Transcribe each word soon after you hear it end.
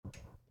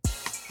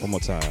One more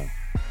time.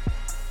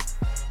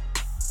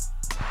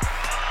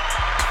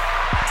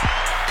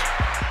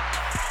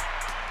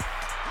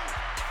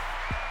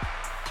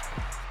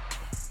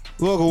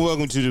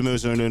 Welcome to the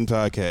Mr. Newton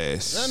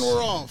Podcast. And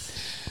we're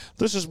off.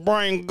 This is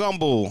Brian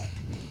Gumble.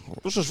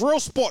 This is Real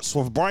Sports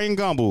with Brian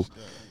Gumble.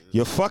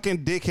 Your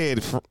fucking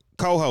dickhead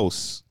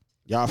co-host.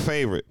 Y'all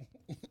favorite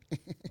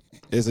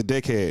is a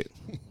dickhead.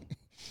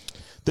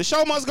 The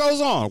show must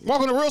goes on.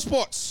 Welcome to Real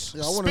Sports.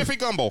 Yeah, Spiffy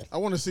Gumble. I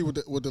want to see what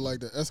the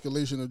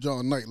escalation of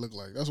John Knight looked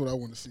like. That's what I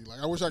want to see. Like,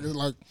 I wish I could,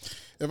 like,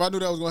 if I knew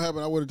that was gonna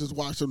happen, I would have just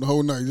watched him the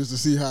whole night just to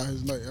see how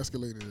his night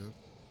escalated.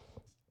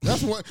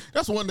 That's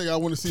one thing I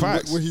want to see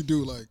what he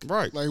do, like,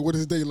 right? Like, what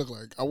his day look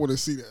like. I want to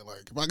see that.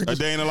 Like, if I could a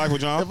day in the life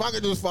with John. If I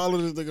could just follow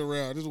this nigga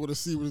around, I just want to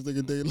see what his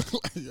nigga day look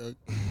like. Yo.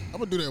 I'm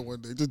gonna do that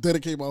one day. Just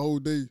dedicate my whole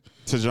day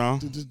to John.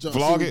 Just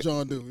vlog it.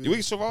 John do. Yeah. We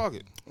can vlog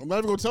it. I'm not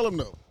even gonna tell him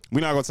no. We're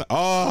not gonna.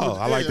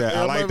 I like that.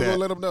 I like that. Gonna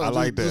let him know. I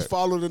like that. Just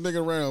follow the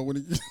nigga around when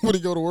he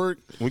go to work.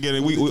 We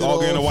all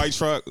get in a white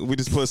truck. We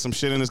just put some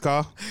shit in his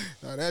car.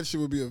 Nah, that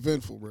shit would be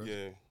eventful, bro.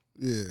 Yeah.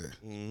 Yeah,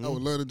 I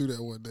would love to do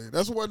that one day.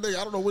 That's one day.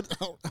 I don't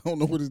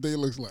know what his day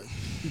looks like.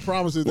 He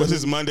promises. What's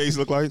his Mondays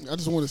look like? I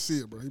just want to see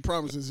it, bro. He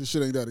promises his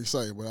shit ain't that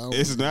exciting, but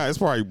it's not. It's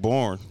probably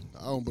boring.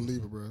 I don't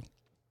believe it, bro.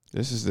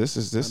 This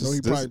is. I know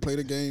he probably played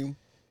a game.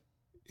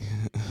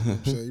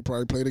 He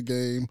probably played a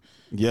game.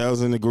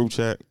 Yells in the group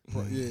chat.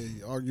 Yeah,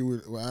 he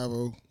argued with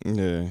Ivo.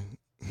 Yeah,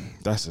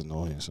 that's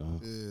annoying, son.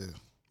 Yeah,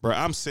 bro.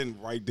 I'm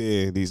sitting right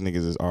there. These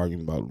niggas is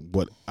arguing about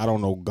what I don't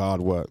know.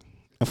 God, what.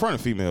 In front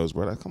of females,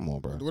 bro. Come on,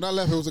 bro. When I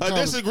left, it was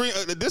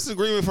a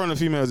disagreement in front of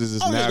females is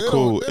just not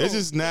cool. It's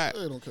just not.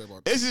 They don't care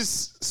about that. It's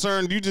just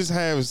certain. You just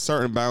have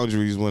certain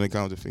boundaries when it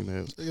comes to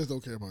females. They just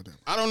don't care about that.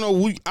 I don't know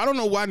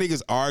why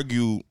niggas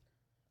argue.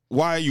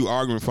 Why are you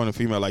arguing in front of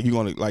female? Like you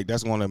gonna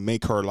that's gonna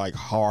make her like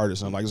hard or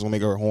something? Like it's gonna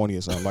make her horny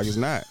or something? Like it's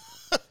not.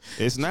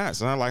 It's not.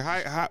 So I'm like,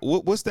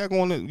 what's that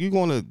going to? You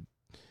gonna?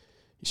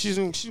 She's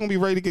gonna be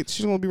ready to get.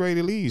 She's gonna be ready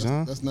to leave,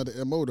 huh? That's not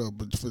the MO though.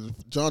 But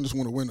John just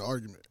want to win the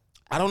argument.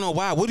 I don't know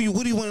why. What do you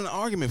win an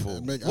argument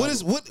for? What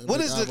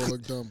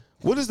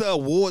is the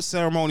award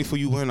ceremony for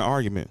you winning an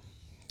argument?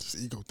 It's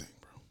an ego thing,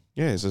 bro.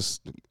 Yeah, it's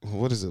just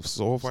what is it?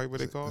 Sword fight? What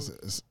they call it?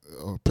 It's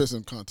a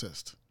pissing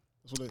contest.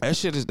 That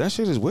shit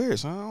is weird,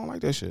 son. I don't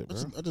like that shit, bro.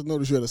 I just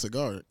noticed you had a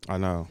cigar. I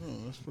know.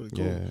 Oh, that's pretty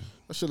cool. Yeah.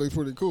 That shit looks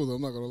pretty cool, though.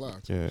 I'm not gonna lie.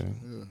 Yeah.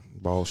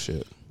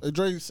 Bullshit. Hey,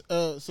 Dre,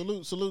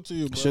 salute to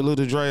you, bro. Salute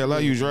to Dre. I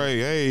love you, Dre.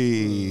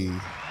 Hey.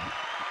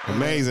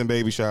 Amazing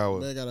baby shower.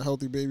 Man got a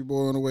healthy baby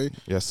boy on the way.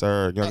 Yes,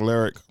 sir. Young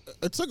Lyric.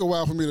 It took a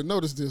while for me to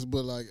notice this,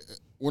 but like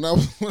when I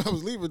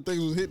was leaving,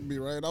 things was hitting me,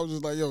 right? And I was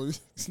just like, yo, these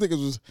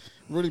niggas was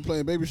really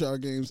playing baby shower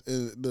games,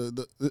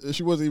 and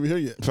she wasn't even here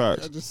yet.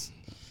 Facts. I just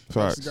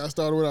Facts. got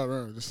started without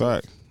her.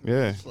 Fact.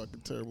 Yeah.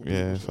 Fucking terrible.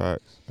 Yeah.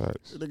 Facts.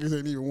 Niggas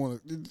ain't even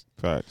want to.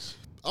 Facts.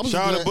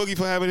 Shout out to Boogie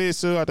for having this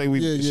too. I think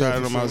we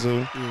shouted him out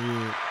too.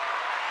 Yeah.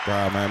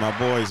 God, man, my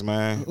boys,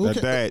 man. Who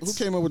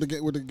came up with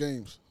the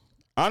games?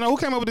 I know who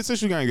came up with the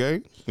tissue game,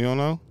 Gabe. You don't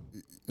know?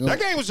 That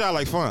game was y'all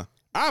like fun.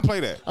 I play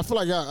that. I feel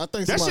like I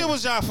think that shit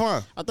was y'all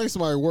fun. I think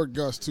somebody worked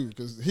Gus too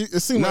because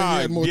it seemed like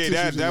he had more.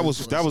 Yeah, that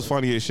was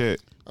funny as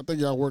shit. I think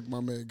y'all worked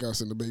my man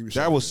Gus in the baby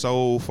shower. That was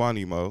so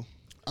funny, Mo.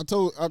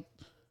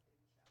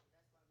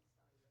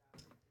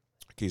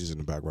 Keys is in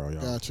the background,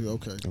 y'all. Got you.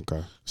 Okay.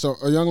 Okay. So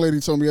a young lady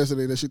told me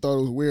yesterday that she thought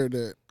it was weird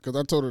that because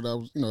I told her that I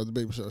was at the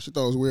baby shower. She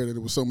thought it was weird that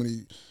there was so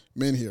many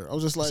men here. I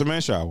was just like, it's a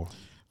man shower.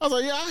 I was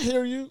like, yeah, I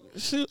hear you.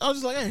 I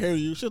was just like, I hear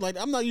you. She's like,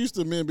 I'm not used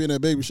to men being at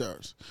baby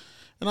showers.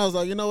 And I was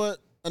like, you know what?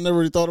 I never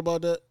really thought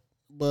about that.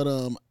 But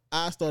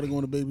I started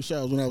going to baby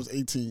showers when I was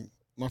 18.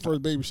 My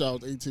first baby shower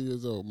was 18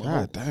 years old.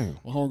 God damn.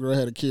 My homegirl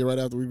had a kid right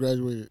after we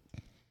graduated.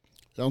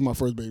 That was my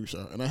first baby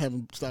shower. And I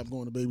haven't stopped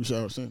going to baby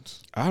showers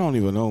since. I don't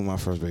even know what my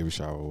first baby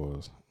shower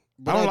was.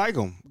 But I don't like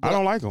them. I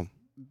don't like them.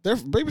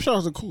 Baby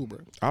showers are cool, bro.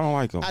 I don't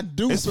like them. I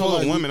do it's feel full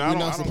like of women. we're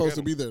not supposed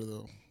to be there,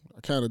 though. I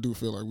kind of do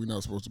feel like we're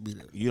not supposed to be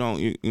there.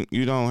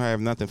 You don't have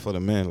nothing for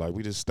the men. Like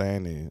we just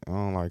stand there. I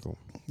don't like them.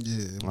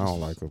 Yeah, I don't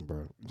like them,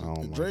 bro.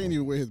 Dre ain't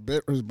even wear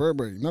his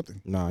Burberry,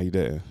 nothing. Nah, he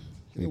didn't.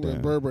 He didn't wear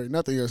Burberry,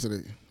 nothing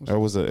yesterday. That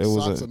was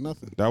a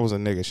nothing. That was a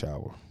nigga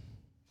shower.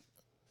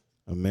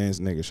 A man's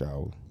nigga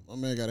shower. My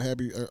man got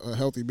a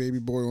healthy baby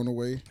boy on the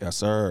way. Yes,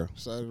 sir.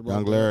 Excited about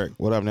Young Lyric.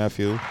 What up,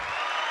 nephew?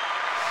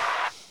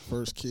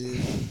 First kid.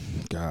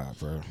 God,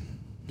 bro.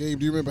 Gabe,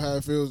 do you remember how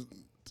it feels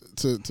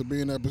to be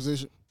in that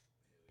position?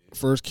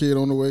 First kid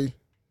on the way.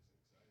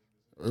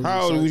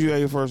 How old was you at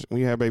your first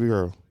when you had baby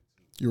girl?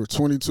 You were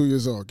 22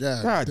 years old.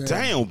 God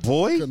damn,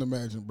 boy. I couldn't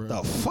imagine, bro.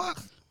 The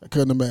fuck? I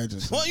couldn't imagine.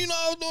 Well, you know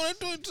I was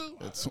doing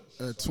at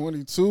 22. At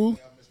 22?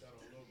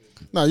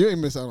 Nah, you ain't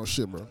missed out on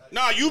shit, bro.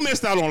 Nah, you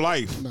missed out on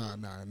life. Nah.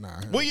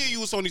 What year you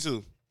was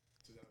 22?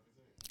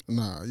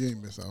 Nah, you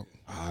ain't missed out.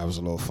 It was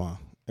a little fun.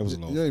 It was a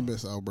little You ain't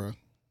missed out, bro.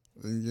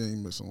 You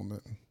ain't missed on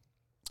nothing.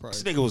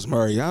 This nigga was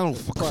Murray. I don't.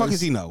 Fuck does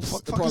he know?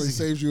 It probably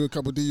saved you a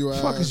couple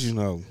DUIs. Fuck as you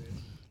know.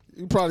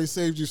 It probably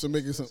saved you some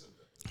making some.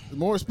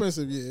 More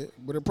expensive, yeah,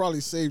 but it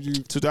probably saved you.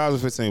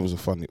 2015 was a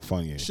fun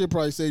year. Shit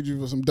probably saved you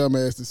for some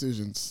dumbass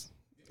decisions.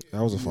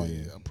 That was a fun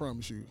year. I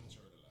promise you.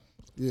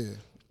 Yeah.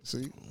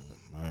 See?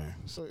 Man.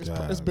 So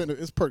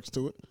it's perks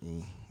to it.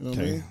 You know what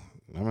I mean?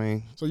 I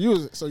mean, So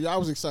y'all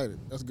was excited.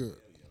 That's good.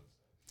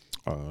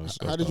 that's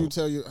How did you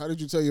tell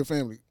your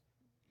family?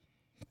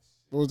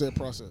 What was that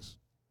process?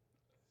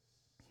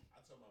 I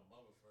told my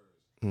mother first.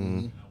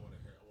 And I wanted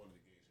to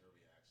gauge her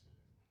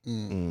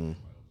reaction.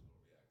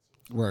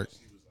 Right.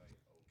 She was like,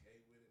 okay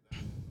with it.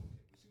 Not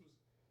okay, but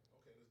she was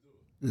okay. Let's do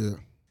it.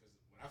 Yeah. Because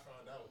when I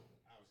found out,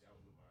 obviously I was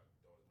with my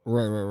daughter.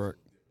 Right. Different.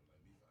 Like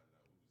me finding out,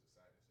 we was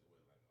excited. So it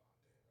wasn't like, oh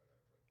damn, I gotta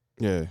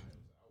pray. Yeah.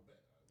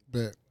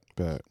 Bet.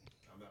 Bet.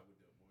 I'm not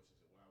with the emotions.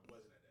 Well, I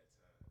wasn't at that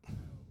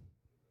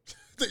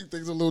time.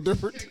 Things a little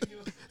different.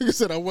 You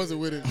said I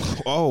wasn't with it.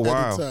 Oh, wow.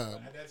 At the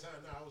time. At that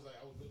time, no, I was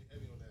really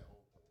heavy on that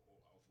old man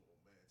time shit.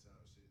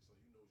 So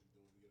you know what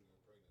you're doing.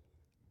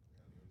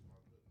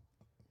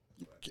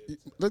 You're gonna get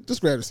pregnant. Let's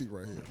grab a seat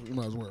right here. You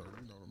might as well.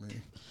 You know what I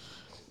mean?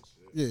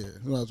 Yeah,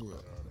 you might as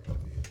well.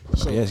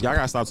 So, Yes, y'all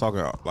gotta stop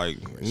talking. Like,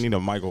 we need a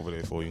mic over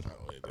there for you.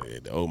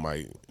 The old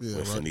mic Yeah,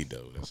 with right.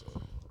 finito. That's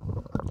all.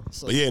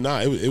 So- But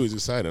yeah, it was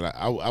exciting. Like,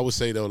 I would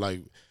say though,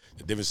 like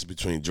the difference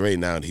between Dre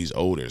now and he's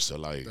older. So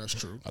like That's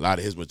true. a lot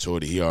of his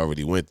maturity he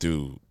already went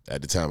through.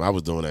 At the time I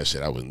was doing that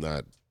shit, I was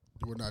not.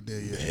 We're not there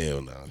yet.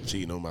 Hell no,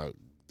 cheating on my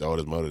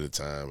daughter's mother at the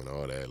time and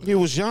all that. Like, He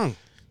was young.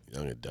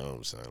 young and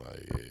dumb, son.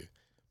 Like yeah,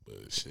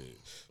 but shit,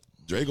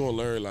 Dre gonna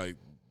learn like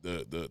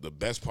the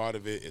best part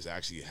of it is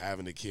actually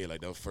having a kid.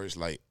 Like them first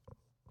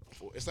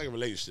it's like a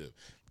relationship.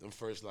 Them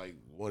first like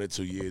 1 or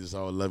 2 years, it's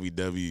all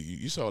lovey-dovey.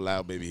 You saw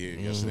Loud Baby here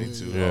yesterday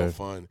too, Yeah. all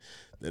fun.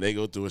 Then they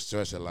go through a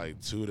stretch of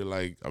like 2 to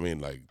like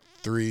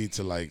 3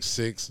 to like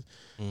 6.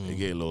 They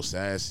get a little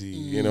sassy.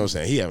 You know what I'm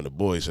saying? He having a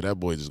boy, so that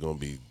boy just gonna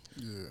be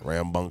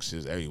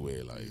rambunctious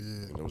everywhere. Like you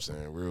know what I'm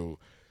saying? Real.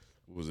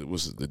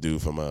 What's the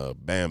dude from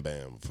Bam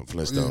Bam from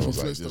Flintstones?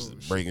 from Like just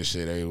Flintstones. breaking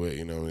shit everywhere.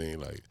 You know what I mean?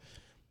 Like,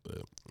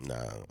 but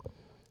nah,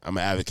 I'm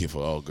an advocate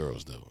for all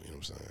girls though. You know what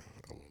I'm saying?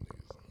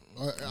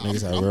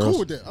 Niggas have I'm girls. cool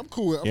with that. I'm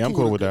cool. I'm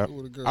cool with a that. girl-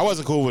 with a girl. I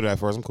wasn't cool with that at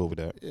first. I'm cool with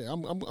that. Yeah,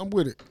 I'm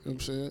with it. You know what I'm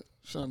saying?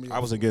 Shine me I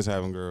was against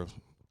having girls.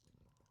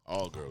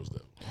 All girls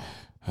though.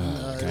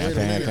 Can't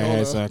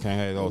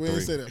have all We ain't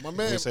three. say that. My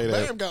man, We say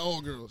that. Bam got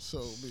all girls.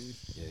 So,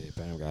 Yeah,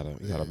 Bam got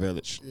a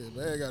village. yeah,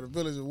 Bam got a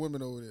village of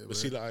women over there. But man.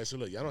 see, like, so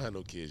look, y'all don't have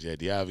no kids yet.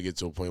 Do y'all ever get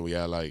to a point where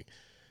y'all like,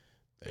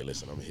 hey,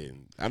 listen, I'm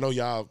hitting. I know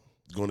y'all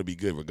going to be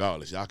good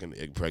regardless. Y'all can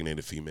impregnate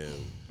a female.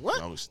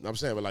 What? I'm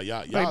saying, but like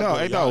y'all. Hey,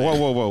 no, whoa. You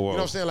know what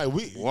I'm saying? Like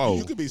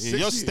you could be 60.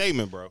 Your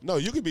statement, bro. No,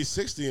 you could be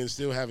 60 and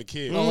still have a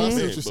kid. Oh, I see what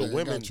Men, you're saying. but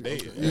women, Got you. they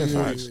Okay. yeah,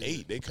 Yeah, facts. yeah.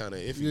 8, they kind of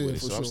iffy Yeah, with it.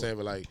 for So I'm sure. saying,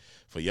 but like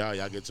for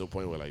y'all get to a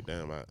point where like,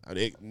 damn,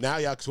 now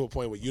y'all to a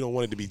point where you don't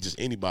want it to be just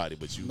anybody,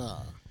 but you. Nah.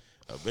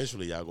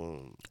 Eventually, y'all gonna.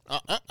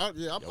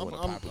 Yeah, Y'all wanna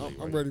populate,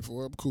 I'm right? ready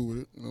for it. I'm cool with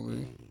it. You know what I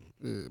mean?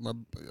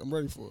 Yeah, I'm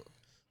ready for it.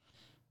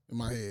 In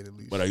my head, at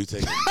least. But are you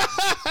taking?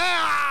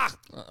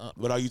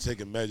 But are you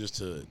taking measures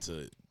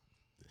to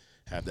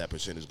have that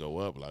percentage go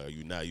up? Like, are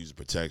you not using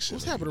protection?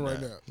 What's Are you happening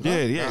right not- now?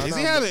 Yeah. Is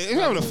he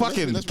having a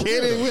fucking let's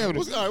kid? reveal We that. having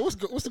What's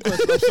the question?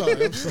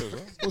 I'm sorry.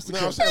 What's the No,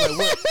 I'm question? saying like,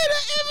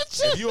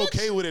 what, if you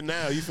okay with it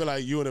now, you feel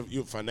like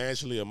you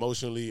financially,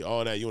 emotionally,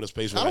 all that, you in a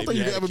space where I don't like, think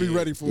you had can a ever be kid,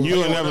 ready for it.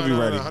 You'll No, never no, be no,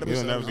 ready. 100%.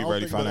 You'll never be I don't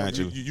ready think so.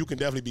 financially. You can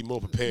definitely be more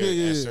prepared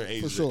Yeah, at certain for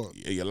ages sure.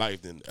 in your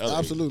life than others.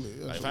 Absolutely.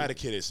 Like, if I had a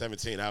kid at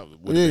 17, I would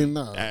have Yeah, been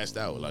nah. asked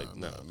out. Like,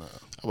 Nah.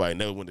 I probably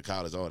never went to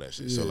college, all that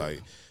shit. So, Yeah.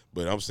 like,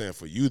 but I'm saying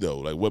for you, though,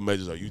 like, what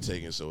measures are you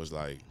taking so it's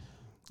like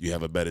you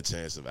have a better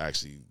chance of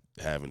actually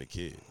having a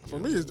kid? For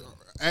me, it's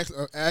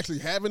actually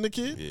having the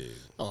kid. Yeah.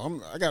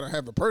 Oh, I gotta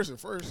have the person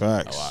first.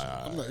 Facts.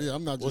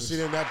 I'm not Well, just. see,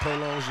 then that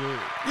prolongs your.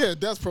 Yeah,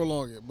 that's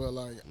prolong it, but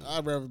like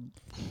I'd rather.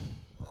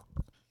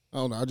 I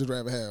don't know. I'd just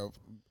rather have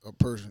a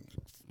person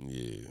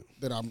Yeah.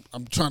 that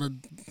I'm trying to,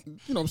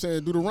 you know what I'm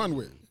saying, do the run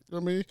with. You know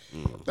what I mean?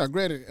 Now,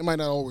 granted, it might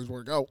not always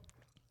work out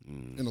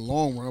in the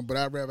long run, but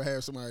I'd rather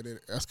have somebody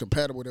that's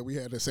compatible, that we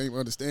have the same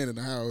understanding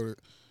of how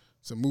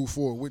to move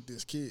forward with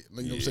this kid.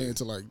 Like, you know what I'm saying?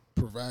 To like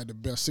provide the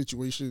best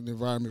situation and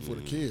environment for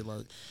the kid.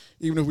 Like,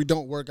 even if we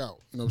don't work out,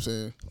 you know what I'm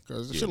saying?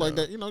 Because shit like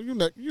that, you know, you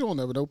don't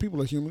never know.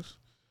 People are humans,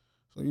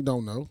 so you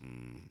don't know.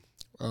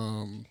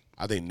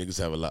 I think niggas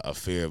have a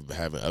fear of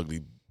having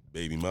ugly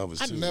baby mothers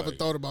I too. never like,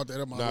 thought about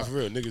that in my Nah, life. for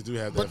real, niggas do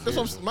have that. But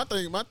that's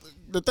fear. what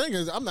the thing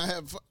is, I'm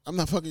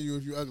not fucking you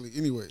if you ugly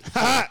anyway.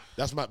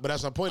 That's my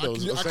point though. I I'm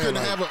saying, couldn't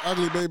like, have an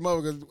ugly baby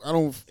mother because I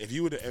don't. if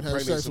you were to sex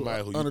impregnate with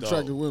somebody who you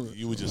unattractive thought women.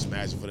 you would just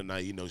smash her for the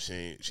night, you know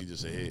she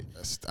just a hit. I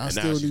And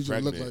still now need she's you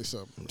to look pregnant. like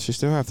something. She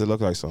still have to look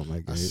like something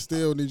like I that.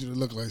 still need you to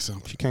look like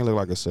something. She can't look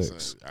like a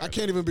six. I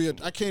can't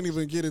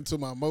even get into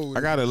my mode.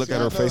 I gotta look at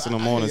her face in the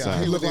morning You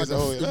time. look like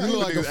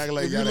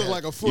if you look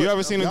like a foot. You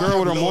ever seen a girl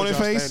with a morning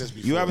face?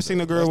 You ever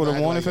seen a girl with a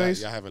morning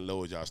face? Y'all haven't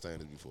lowered y'all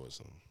standards before,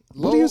 so.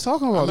 What are you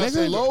talking about, I'm not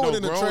saying nigga? low. Lowered No,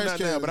 in the grown trash not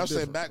can now, is but I'm saying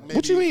different. back maybe.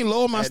 What you mean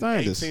lower my at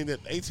standards?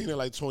 18 to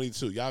like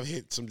 22. Y'all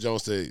hit some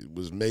Jones that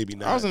was maybe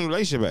not. I was in a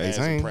relationship at as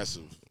 18.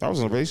 impressive. I was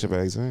in a relationship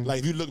at 18. Like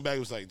if you look back, it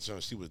was like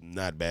she was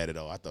not bad at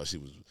all. I thought she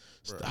was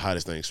the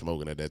hottest thing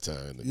smoking at that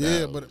time.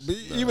 Yeah, but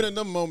even in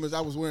them moments,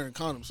 I was wearing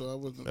condoms, so I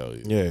wasn't. Hell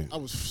Yeah. I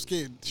was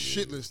scared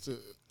shitless to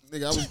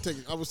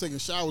Nigga, I was taking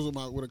showers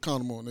with a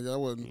condom on, nigga.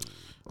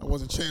 I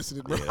wasn't chancing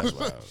it, bro. Yeah, that's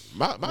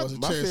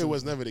wild. My fear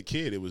was never the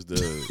kid. It was the.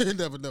 You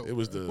never know. It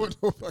was bro. the. What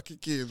no fucking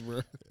kids,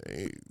 bro.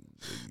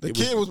 A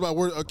kid was my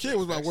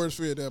worst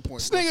fear at that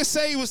point. This nigga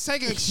say he was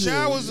taking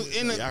showers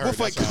with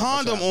a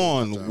condom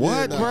on. Yeah,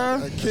 What,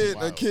 bro?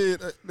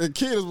 A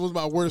kid was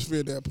my worst fear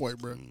at that point,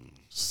 bro.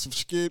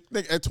 Scared.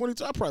 Nigga, at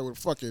 22, I probably would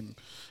fucking.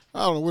 I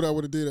don't know what I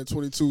would have did at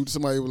 22.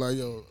 Somebody was like,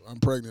 "Yo, I'm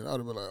pregnant." I would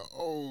have been like,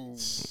 "Oh."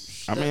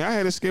 I mean, I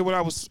had a skid when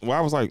I was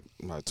like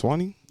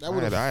 20. I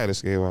had a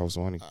skid when I was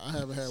 20. I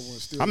haven't had one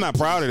still. I'm not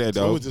proud of that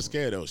though. Who was just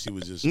scared though? She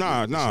was just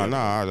Nah. I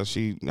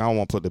don't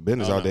want to put the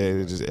business out there.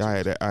 It just I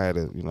had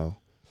a you know.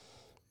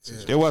 Yeah.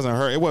 It wasn't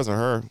her. It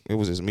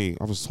was just me.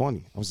 I was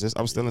 20. I was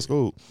still in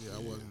school. Yeah, I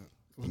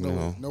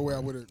wasn't. No way I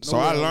would have. So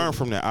I learned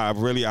from that. I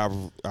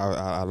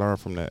learned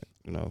from that.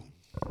 You know.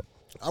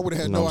 I would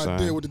have had no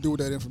idea what to do with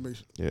that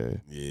information. Yeah.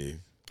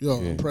 Yo,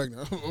 I'm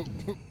pregnant.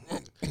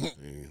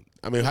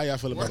 I mean, how y'all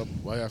feel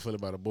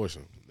about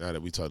abortion? Now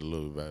that we talked a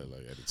little bit about it,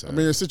 like at the time. I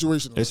mean, it's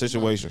situational. It's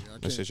situation.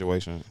 It's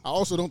situation. I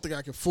also don't think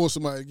I can force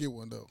somebody to get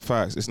one though.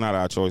 Facts. It's not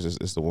our choice.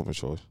 It's the woman's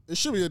choice. It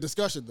should be a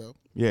discussion though.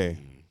 Yeah.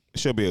 It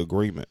should be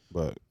agreement,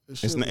 but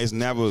it's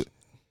never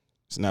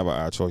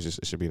our choice.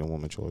 It should be the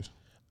woman's choice.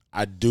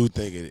 I do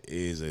think it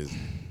is a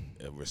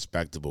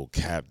respectable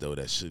cap though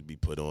that should be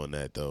put on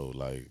that though.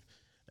 Like,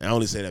 I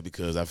only say that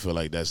because I feel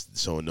like that's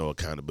showing no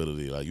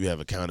accountability. Like, you have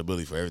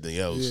accountability for everything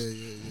else.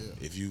 Yeah.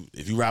 If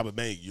you rob a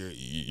bank,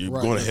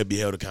 you're going to be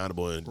held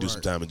accountable and do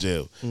some time in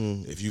jail.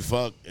 If you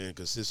fuck and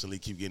consistently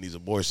keep getting these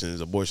abortion,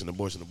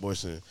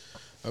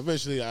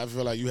 eventually I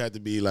feel like you have to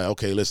be like,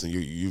 okay, listen,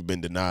 you've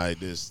been denied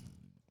this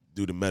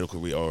due to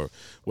medical or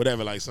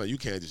whatever. Like, son, you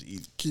can't just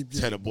keep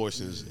 10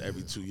 abortions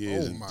every 2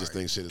 years and just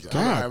think shit is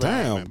God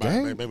damn,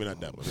 Gabe. Maybe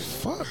not that much.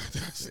 Fuck.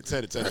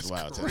 10 is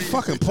wild.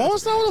 Fucking porn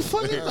star? What the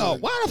fuck is that?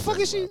 Why the fuck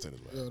is she?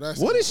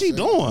 What is she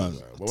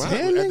doing?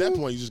 At that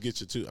point, you just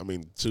get your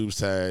tubes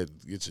tied.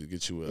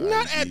 Get you.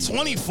 Not at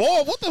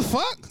 24. What the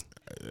fuck?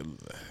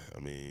 I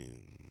mean.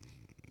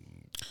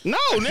 No,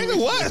 nigga,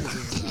 what?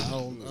 I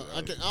don't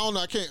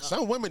know. I can't.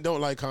 Some women don't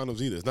like condoms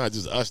either. It's not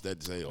just us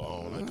that say, "Oh,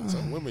 I don't like it."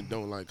 Some women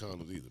don't like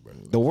condoms either, bro.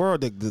 The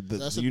world,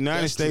 the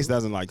United States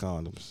doesn't like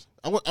condoms.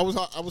 I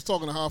was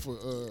talking to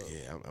Hoffa.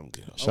 Yeah, I'm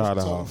good. Shout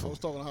out Hoffa. I was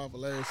talking to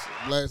Hoffa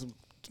last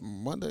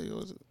Monday.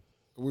 Was it?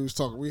 We was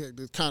talking. We had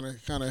this kind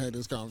of had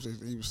this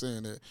conversation. He was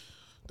saying that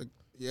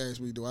he asked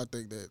me, "Do I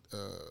think that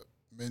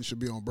men should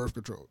be on birth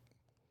control?"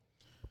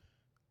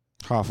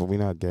 Hoffa, we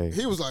not gay.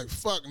 He was like,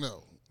 "Fuck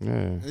no." Yeah.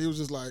 And he was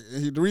just like,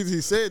 the reason he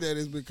said that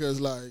is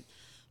because, like,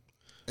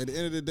 at the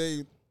end of the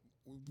day,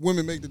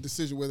 women make the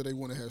decision whether they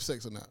want to have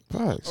sex or not.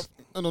 Facts.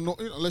 I don't know,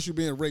 unless you're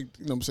being raped,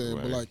 you know what I'm saying?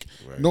 Right, but, like,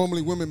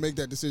 normally women make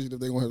that decision if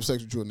they want to have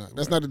sex with you or not.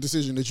 That's not a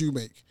decision that you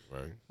make.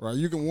 Right?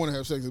 You can want to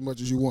have sex as much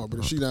as you want,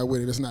 but if she's not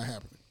with it, it's not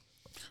happening.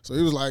 So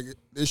he was like,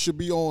 it should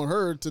be on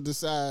her to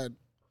decide,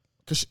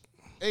 because,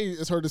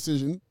 it's her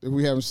decision if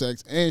we having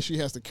sex, and she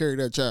has to carry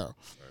that child.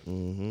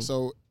 Mm-hmm.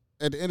 So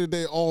at the end of the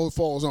day, all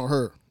falls on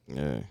her.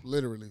 Yeah,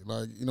 literally,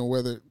 like, you know,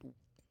 whether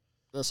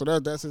that's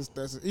his.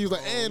 He was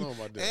like,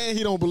 and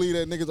he don't believe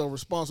that niggas are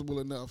responsible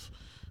enough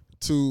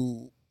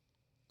to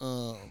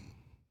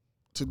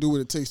do what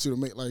it takes to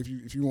make, like,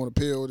 if you want a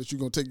pill that you're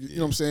gonna take, you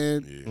know what I'm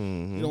saying? Yeah.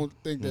 Mm-hmm. You don't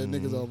think that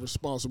niggas are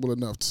responsible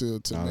enough to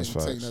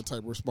maintain that type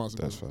of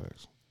responsibility. That's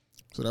facts.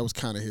 So that was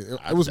kind of his.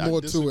 It was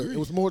more to it. It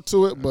was more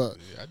to it, but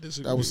I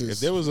disagree. That was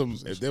his.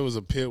 If there was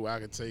a pill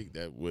I could take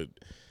that would,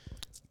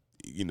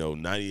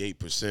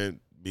 98%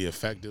 be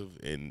effective,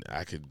 and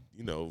I could,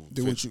 do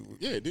what you,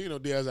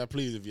 do as I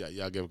please. If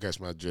y'all get catch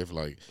my drift,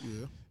 like,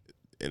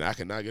 and I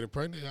could not get her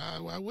pregnant,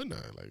 why wouldn't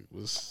I? Like,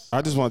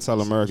 I just want to tell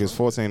America it's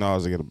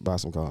 $14 to buy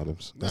some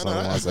condoms. That's all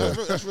I want to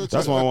say.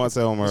 That's what I want to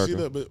tell America.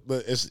 See,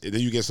 but then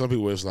you get some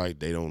people where it's like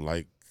they don't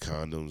like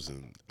condoms,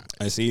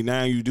 and see,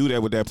 now you do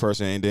that with that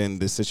person, and then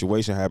the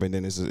situation happened.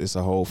 Then it's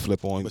a whole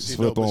flip on the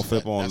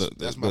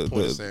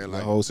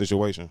whole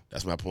situation.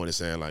 That's my point of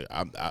saying, like,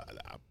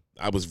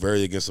 I was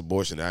very against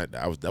abortion. That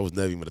was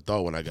never even a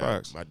thought when I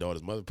got my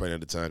daughter's mother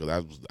pregnant at the time,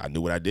 because I knew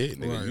what I did.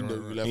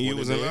 Nigga, you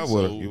was in love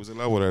with her. You was in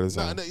love with her at the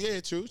time. Yeah,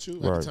 true. At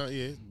the time,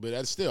 yeah. But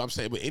that's still, I'm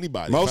saying, with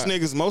anybody. Most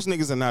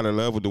niggas are not in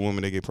love with the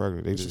woman they get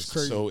pregnant. They just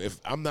crazy. So if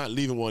I'm not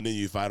leaving one in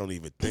you, if I don't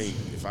even think,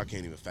 if I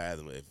can't even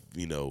fathom, if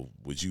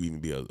would you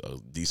even be a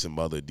decent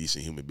mother, a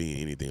decent human being,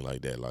 anything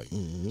like that? Like,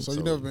 so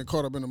you never been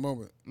caught up in the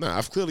moment? Nah,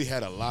 I've clearly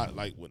had a lot.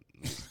 Like, when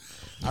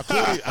I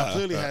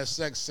clearly had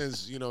sex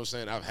since, you know what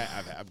I'm saying,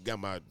 I've got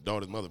my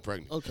daughter's mother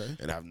pregnant. Okay.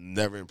 And I've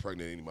never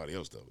impregnated anybody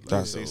else, though. Like,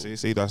 that's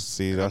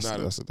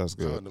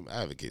good. I'm an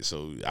advocate,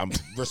 so I'm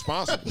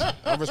responsible.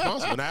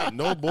 And I have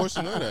no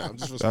abortion, none of that. I'm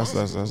just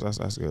responsible.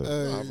 That's good.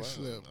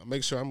 I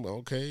make sure I'm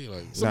okay.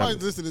 Like,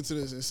 somebody's listening to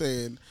this and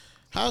saying,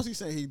 how's he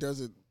saying he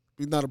doesn't?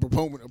 He's not a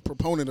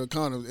proponent of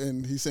condoms,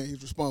 and he's saying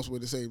he's responsible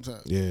at the same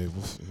time. Yeah,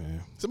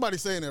 man.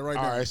 Somebody's saying that right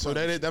now. All right, so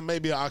that may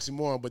be an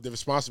oxymoron, but the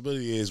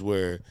responsibility is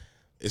where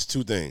it's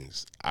two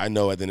things. I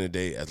know at the end of the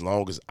day, as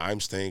long as I'm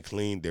staying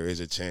clean, there is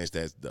a chance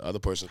that the other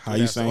person. How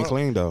you staying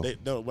clean though?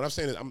 No, what I'm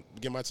saying is I'm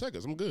getting my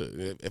checkers. I'm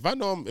good. If I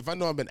know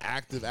I've been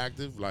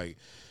active, like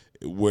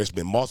where it's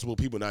been multiple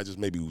people, not just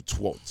maybe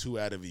 2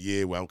 out of a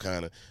year where I'm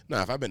kind of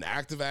if I've been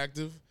active,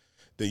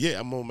 then yeah,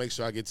 I'm gonna make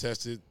sure I get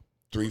tested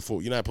 3,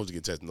 4. You're not supposed to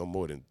get tested no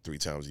more than 3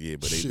 times a year,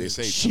 but they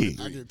say shit.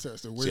 I get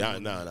tested. See,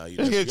 nah. You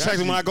get checked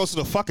when I go to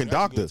the fucking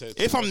doctor.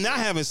 If I'm not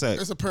having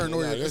sex, It's a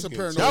paranoia. It's a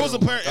paranoia. that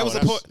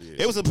was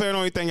it was a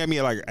paranoid thing at me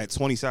like at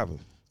 27.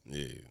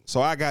 Yeah.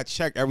 So I got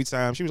checked every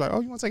time. She was like, "Oh,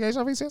 you want to take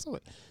HIV test?" I was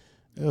like,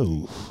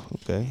 "Oh,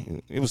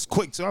 okay." It was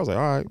quick, so I was like,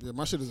 "All right." Yeah,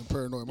 my shit is a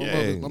paranoia.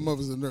 My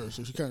mother's a nurse,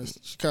 so she kind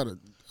of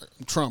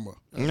trauma.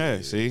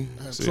 Yeah, see,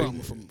 I have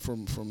trauma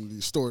from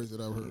these stories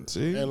that I've heard.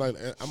 See, And like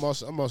I'm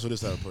also this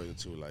type of person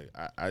too. Like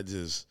I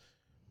just,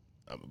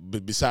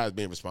 but besides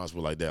being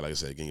responsible like that, like I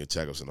said, getting your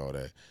checkups and all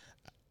that,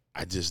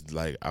 I just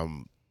like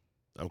I'm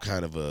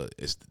kind of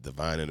it's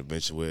divine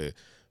intervention where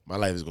my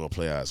life is gonna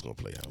play out. It's gonna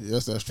play out.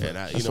 Yes, that's true.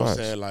 And you know what I'm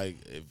saying? Like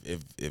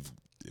if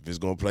it's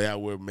gonna play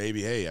out where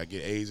maybe I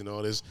get AIDS and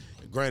all this.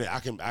 Granted, I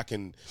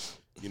can.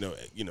 You know,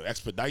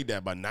 expedite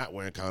that by not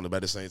wearing condoms. But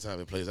at the same time,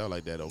 it plays out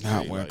like that. Okay,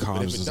 not wearing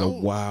condoms is a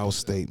wild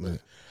statement.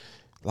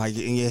 Like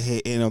in your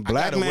head, in a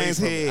black man's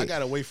head, I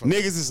got away from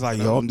niggas is like,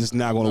 yo, I'm just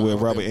not gonna wear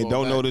rubber and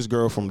don't know this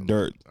girl from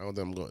dirt. I don't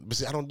think I'm going. But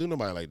see, I don't do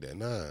nobody like that.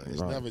 Nah,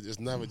 it's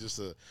never just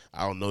a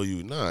I don't know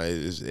you. Nah,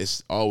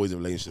 it's always a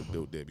relationship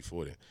built there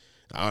before then.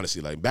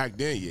 Honestly, like back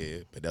then, yeah,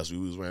 but that's what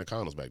we was wearing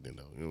condoms back then,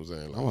 though. You know what I'm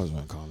saying? Like, I wasn't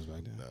wearing condoms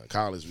back then.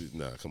 College,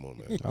 come on,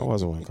 man. I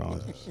wasn't wearing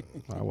condoms.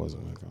 I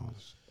wasn't wearing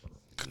condoms.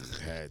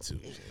 Had to.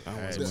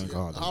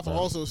 Hoffa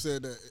also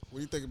said that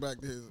when you think back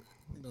to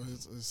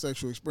his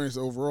sexual experience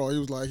overall, he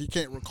was like he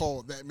can't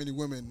recall that many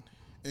women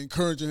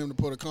encouraging him to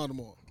put a condom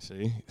on.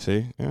 See,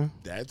 yeah.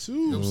 That too.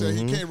 You know what I'm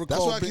saying? He can't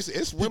recall. That's why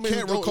it's women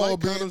who don't like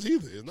condoms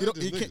either. It's not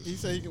just niggas. He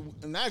said he can,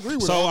 and I agree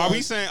with. So that.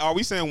 are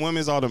we saying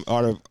women's are the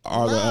raw?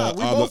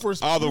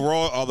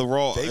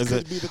 They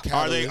could be the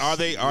catalyst.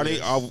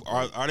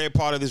 Are they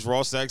part of this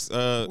raw sex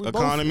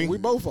economy? We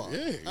both are.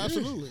 Yeah,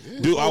 absolutely.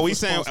 Yeah. Are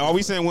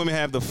we saying women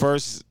have the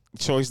first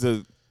choice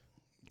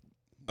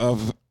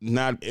of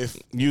not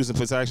using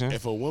protection?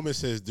 If a woman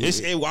says,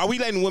 are we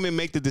letting women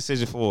make the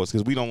decision for us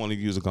because we don't want to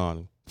use a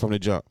condom from the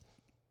jump?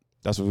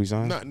 That's what we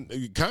saying. Not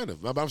kind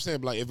of. I'm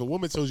saying like if a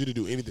woman tells you to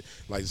do anything,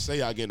 like say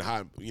y'all getting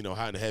hot,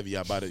 hot and heavy,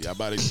 y'all about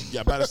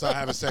to start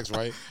having sex,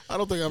 right? I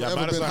don't think I've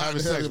ever been hot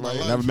and heavy in my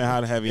life. Never been hot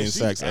and heavy in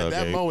sex. At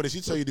that moment, if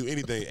she tell you to do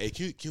anything, hey,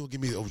 can you give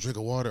me a drink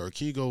of water or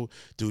can you go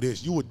do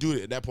this? You would do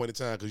it at that point in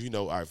time because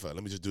all right, fuck,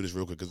 let me just do this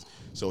real quick.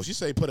 So if she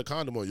say put a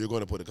condom on, you're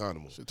going to put a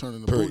condom on. She turn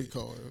into booty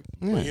call.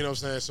 Yeah. You know what I'm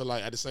saying? So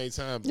like at the same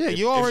time, yeah,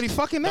 you already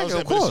fucking nigga,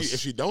 of course. If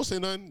she don't say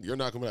nothing, you're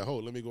not gonna be like, oh,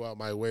 let me go out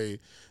my way.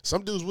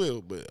 Some dudes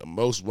will, but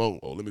most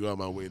won't. Oh, let me go out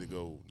my way to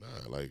go.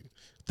 Nah, like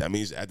that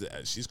means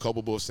she's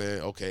culpable of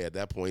saying, okay, at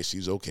that point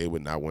she's okay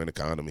with not wearing a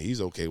condom, and he's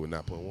okay with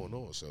not putting one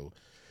on. So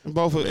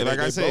both, like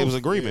I said, it was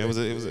agreement.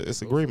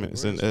 It's agreement.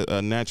 It's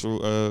a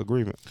natural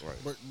agreement.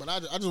 Right. But I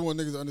just want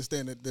niggas to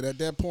understand that at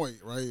that point,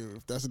 right?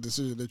 If that's a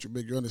decision that you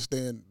make, you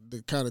understand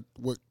the kind of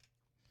what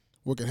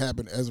can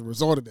happen as a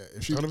result of that.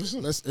 If she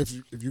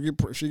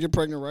if she get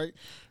pregnant, right?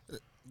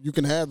 You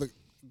can have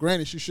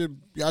granted,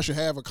 y'all should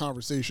have a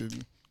conversation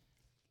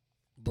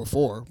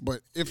before,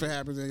 but if it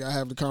happens, then y'all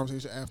have the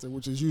conversation after,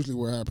 which is usually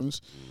what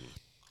happens.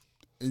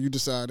 And you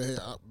decide, hey,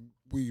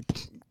 we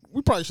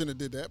probably shouldn't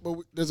have did that, but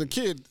there's a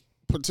kid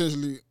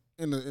potentially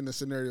in the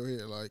scenario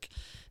here. Like,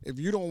 if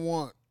you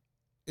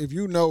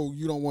know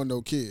you don't want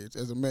no kids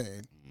as a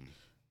man,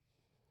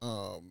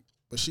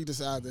 but she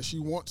decides that she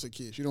wants a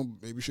kid.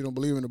 Maybe she don't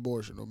believe in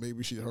abortion, or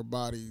maybe her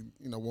body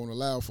won't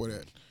allow for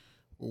that,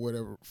 or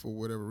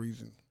whatever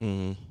reason.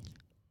 Mm-hmm.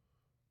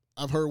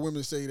 I've heard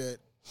women say that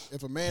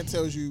if a man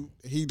tells you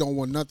he don't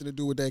want nothing to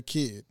do with that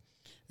kid,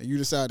 and you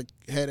decide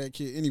to have that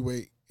kid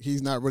anyway,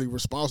 he's not really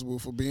responsible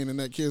for being in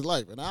that kid's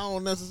life. And I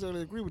don't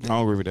necessarily agree with that. I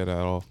don't agree with that at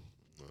all.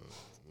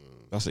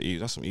 That's some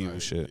evil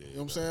shit. You know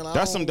what I'm saying? Like,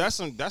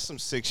 that's some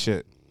sick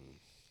shit.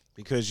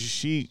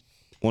 Because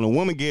when a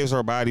woman gives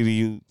her body to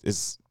you,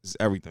 it's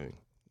everything.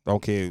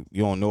 Don't care.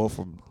 You don't know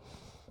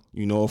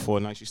her for a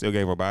night. She still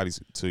gave her body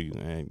to you,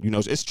 and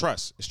it's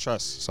trust. It's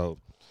trust. So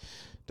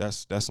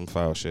that's some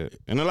foul shit.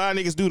 And a lot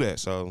of niggas do that.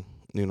 So.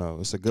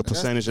 It's a good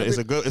percentage. It's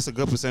a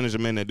good percentage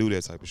of men that do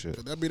that type of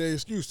shit. That be their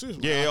excuse too.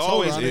 Yeah, it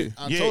always is.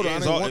 I told her I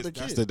didn't want the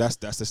kid. That's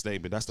the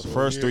statement. That's the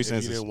first 3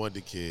 sentences. If you didn't want the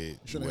kid,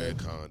 you wear a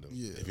condom.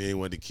 Yeah. If you didn't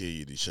want the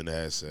kid, you shouldn't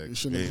have had sex. You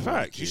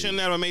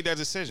shouldn't have made that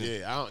decision.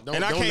 Yeah, don't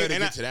let it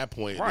get to that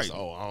point. Right.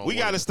 We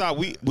got to stop.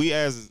 We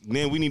as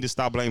men, we need to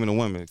stop blaming the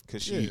women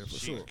because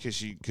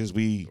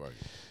we. Right.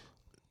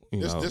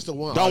 This the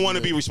one don't want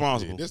to be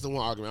responsible. This the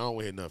one argument I don't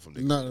want to hear nothing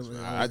from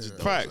niggas. I just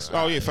facts.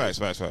 Oh yeah,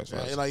 facts.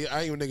 Like I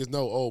ain't even niggas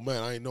know. Oh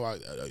man, I ain't know I'm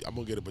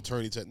gonna get a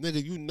paternity test.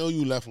 Nigga,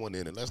 you left one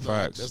in, and let's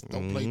not.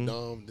 Don't play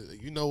dumb.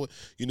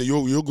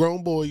 You're a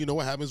grown boy. You know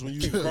what happens when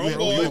you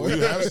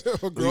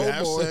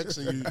have sex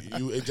and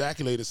you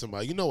ejaculated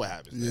somebody. You know what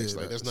happens next.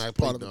 Like that's not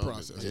part of the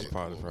process. It's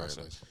part of the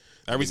process.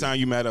 Every time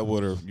you met up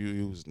with her,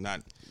 you was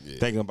not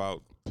thinking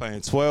about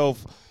playing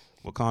 12.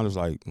 What condoms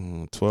like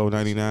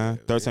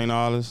 $12.99,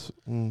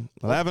 $13,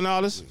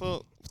 $11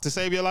 for to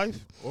save your life?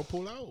 Or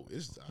pull out.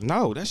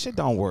 No, that shit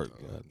don't work,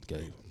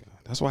 Gabe.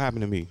 That's what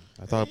happened to me.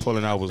 I thought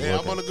pulling out was Yeah,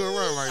 working. I'm on a good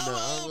run right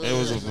now. It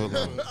was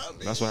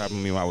that's what happened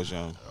to me when I was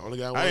young.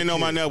 I didn't know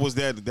my nut was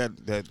that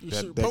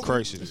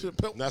crazy.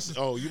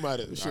 You might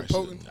have.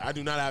 I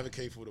do not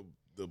advocate for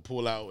the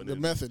pull out and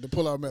the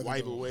pull out method.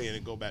 Wipe away and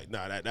then go back.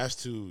 Nah, that's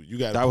too. You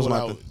got to pull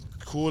out,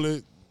 cool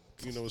it.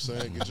 You know what I'm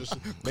saying?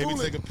 Maybe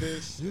take a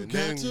piss. You and got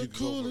then to you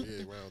cool go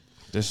it.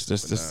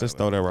 Just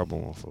throw that rubber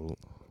on food.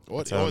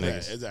 Or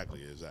that,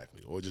 exactly.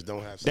 Or just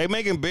don't have. They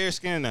making bare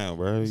skin now,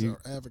 bro. You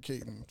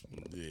advocating.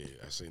 Yeah,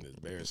 I seen this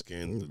bare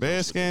skin.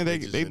 Bare skin. They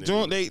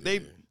doing.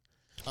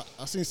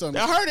 I seen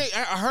something. I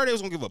heard they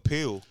was gonna give a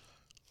pill.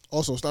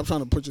 Also, stop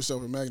trying to put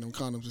yourself in Magnum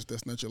condoms if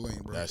that's not your lane,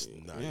 bro. That's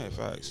not. Yeah,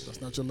 facts. That's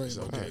not your lane. It's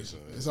bro. okay, son.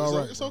 It's all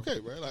right. It's okay,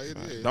 bro. Like,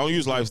 Don't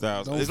use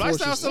Lifestyles. Is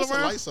Lifestyle still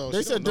around?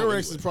 They said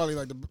Durex is probably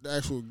like the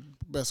actual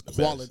best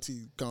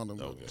quality condom.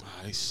 Okay.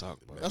 They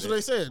suck, bro. That's what they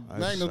said.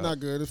 Magnum's not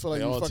good. It feel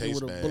like you fucking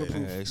with a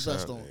bulletproof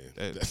vest on.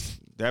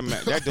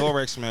 That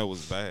Durex smell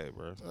was bad,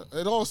 bro.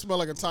 It all smelled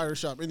like a tire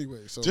shop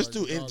anyway. So just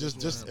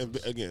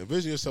again,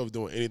 envision yourself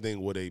doing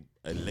anything with a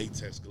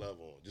latex glove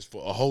on, just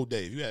for a whole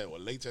day. If you had a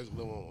latex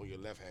glove on your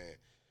left hand,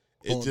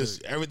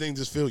 everything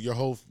just feels your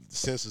whole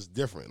sense is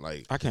different.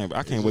 Like I can't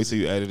wait till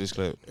you edit this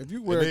clip. If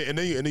you wear and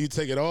then you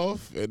take it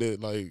off and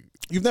then like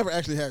you've never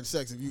actually had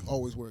sex if you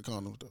always wear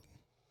condoms though.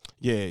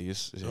 Yeah,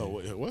 yes. Yeah. Oh,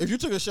 what? If you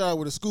took a shower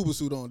with a scuba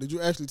suit on, did you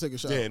actually take a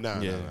shower? Yeah, nah,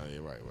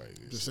 right.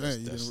 Just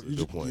saying,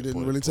 you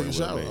didn't really take a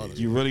shower.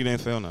 You really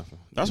didn't feel nothing.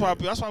 That's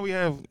why we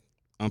have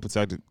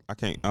unprotected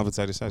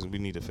sex. We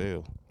need to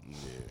feel. Yeah.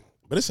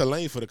 But it's a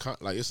lane for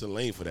it's a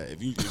lane for that.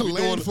 If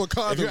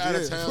you're out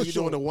of town, you're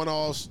doing the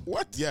one-offs.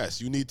 What? Yes,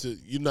 you need to.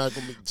 You're not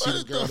gonna see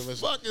this girl. What the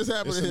fuck is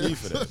happening here? Need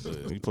for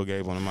that. You put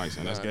Gabe on the mic,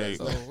 son. That's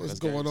Gabe. What's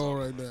going on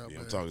right now?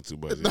 I'm talking too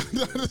much.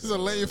 This is a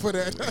lane for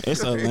that.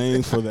 It's a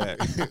lane for that.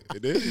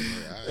 It is.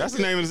 That's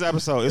the name of this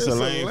episode. It's a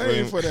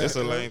lane for that. It's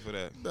a lane for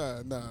that.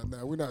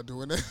 Nah. We're not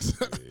doing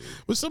that.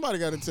 But somebody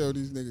got to tell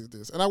these niggas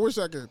this, and I wish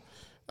I could.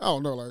 I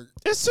don't know, like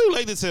it's too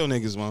late to tell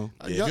niggas, man.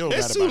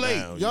 It's too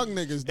late. Young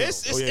niggas, though.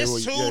 It's too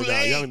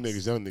late. Young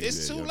niggas.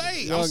 It's too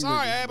late. I'm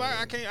sorry,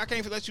 I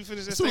can't let you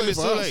finish this. It's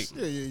too late.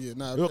 Yeah.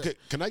 Nah, okay,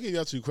 can I give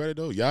y'all two credit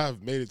though? Y'all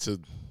have made it to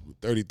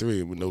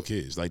 33 with no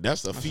kids. Like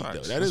that's a feat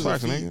though. That is a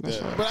feat. But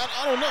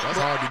I don't know. That's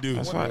hard to do.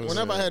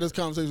 Whenever I had this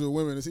conversation with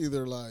women, it's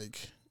either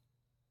like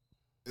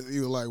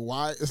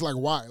why? It's like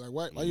why?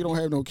 Like why you don't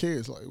have no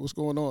kids? Like what's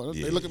going on?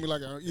 They look at me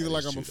like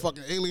I'm a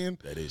fucking alien.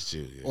 That is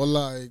true. Yeah. Or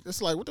like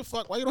it's like what the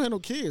fuck? Why you don't have no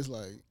kids?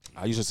 Like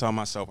I used to tell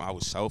myself I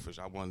was selfish.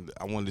 I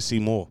wanted to see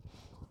more.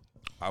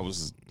 I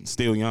was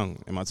still young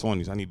in my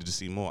 20s. I needed to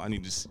see more. I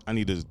need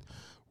to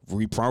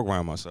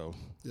reprogram myself.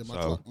 Yeah,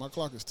 my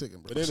clock is ticking,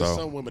 bro. But there's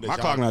some women that my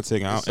clock not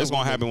ticking. It's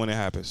gonna happen when it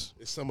happens.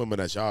 There's some women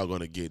that y'all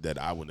gonna get that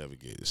I will never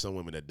get. There's some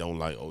women that don't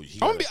like.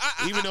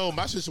 Even though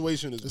my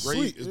situation is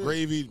great, it's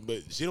gravy,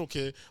 but she don't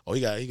care. Oh,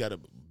 he got a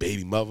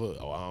baby mother.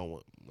 Oh, I don't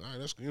want.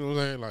 That's you know what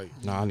I'm saying. Like,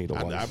 I need a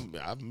wife.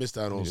 I've missed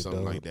out on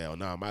something like that. Or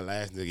my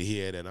last nigga he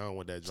had that. I don't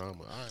want that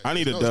drama. I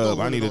need a dub.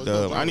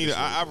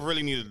 I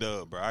really need a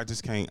dub, bro. I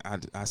just can't.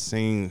 I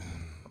seen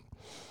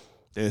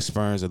the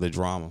experience of the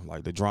drama.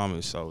 Like the drama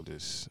is so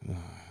just.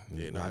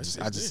 Yeah, no, I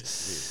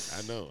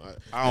know.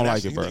 I don't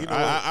like it, bro.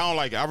 I don't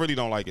like it. I really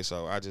don't like it.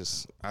 So I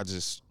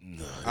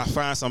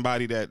find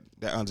somebody that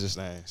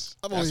understands.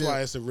 That's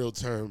why it's a real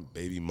term,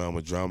 baby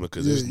mama drama,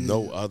 because there's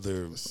no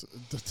other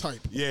the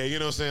type. Yeah, you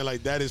know what I'm saying.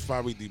 Like that is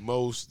probably the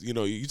most. You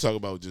know, you talk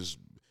about just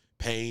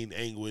pain,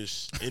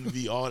 anguish,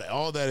 envy,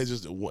 all that is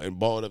just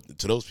involved up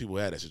to those people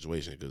who had that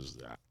situation because.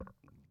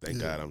 Thank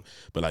God.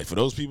 But like for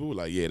those people,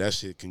 like that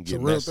shit can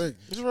get messy.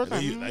 It's a real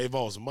thing. It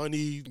involves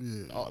money.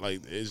 Yeah.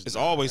 Like it's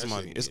always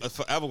money. It's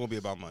forever gonna be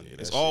about money.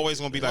 It's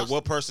always gonna be like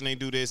what person they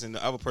do this and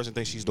the other person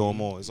thinks she's doing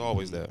more. It's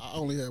always that. I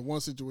only had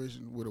one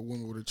situation with a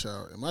woman with a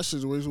child, and my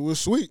situation was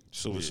sweet.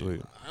 Super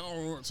sweet. I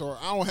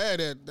don't have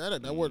that.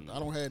 I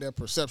don't have that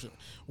perception.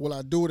 Will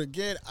I do it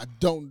again? I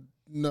don't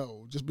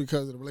know. Just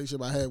because of the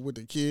relationship I had with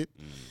the kid,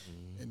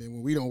 and then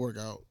when we don't work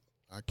out.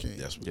 I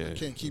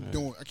can't keep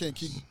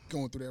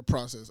going through that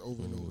process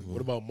over and over again.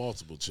 What about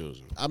multiple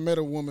children? I met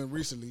a woman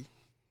recently.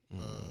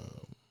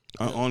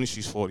 Only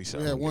she's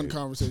 47. We had one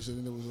conversation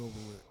and it was over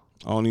with.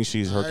 Only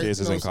her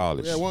kids is in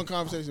college. Yeah, one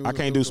conversation. I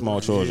can't do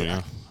small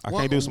children. I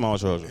can't do small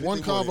children. One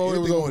convo, it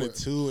was over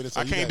with.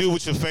 I can't do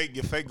with your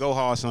fake go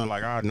hard son.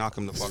 Like I knock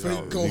him the fuck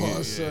out. Fake go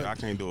hard son. I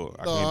can't do it.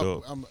 I can't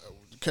do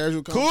it.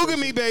 Casual cougar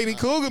me, baby.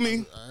 Cougar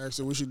me. I asked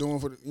her what she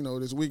doing for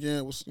this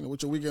weekend.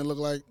 What your weekend look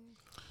like?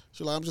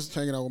 She's like, I'm just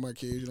hanging out with my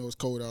kids. It's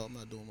cold out. I'm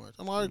not doing much.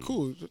 I'm all right,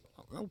 cool.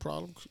 No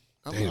problem.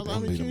 How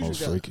many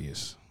kids you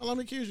got? How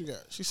many kids you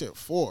got? She said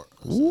 4.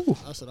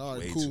 I said, all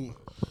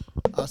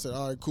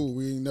right, cool.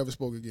 We ain't never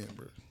spoke again,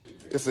 bro.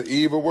 It's an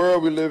evil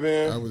world we live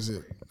in. That was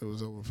it. It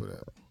was over for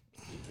that.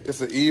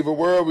 It's an evil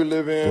world we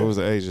live in. What was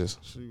the ages?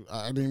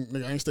 I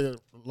ain't stay around.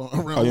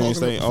 Oh, you ain't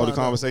stay. Oh, the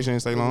conversation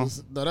ain't stay long.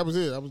 No, that was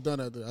it. I was done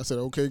after. I said,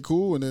 okay,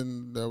 cool, and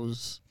then I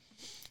was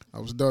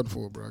done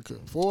for, bro. I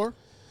couldn't. 4.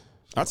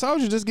 I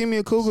told you, just give me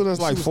a cougar that's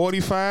like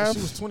 45.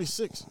 She was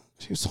 26.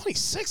 She was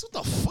 26. What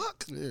the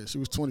fuck? Yeah, she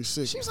was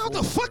 26. She was out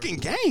the fucking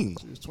game.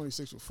 She was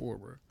 26 with 4,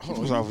 bro. She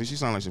from Southeast. She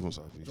sound like she from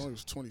She Southeast.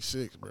 was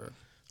 26, bro.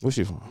 Where's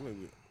she from?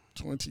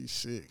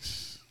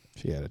 26.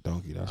 She had a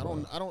donkey. That's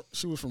I don't.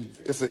 She was from.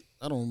 It's a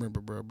I don't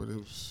remember, bro. But it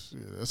was.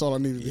 Yeah, that's all I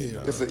needed to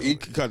hear. it's a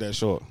Cut that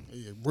short.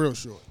 Yeah, real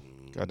short.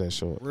 Cut that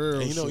short. Real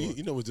And short.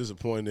 you know what's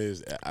disappointing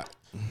is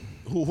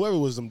whoever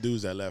was them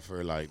dudes that left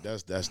her, like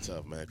that's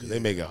tough, man, because they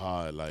make it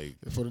hard, like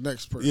For the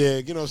next person. yeah,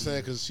 you know what I'm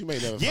saying, because she may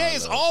never. Yeah, find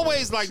it's love,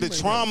 always so like the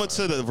trauma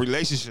to the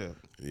relationship.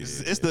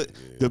 It's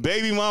the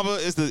baby mama.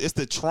 It's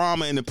the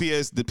trauma and the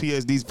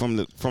PSDs from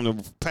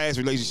the past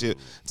relationship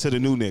to the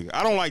new nigga.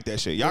 I don't like that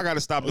shit. Y'all got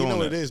to stop doing You know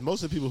that. what it is?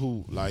 Most of the people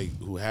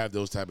who have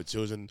those type of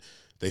children,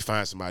 they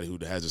find somebody who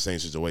has the same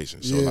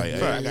situation. So Yeah, like,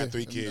 hey, right, I got yeah.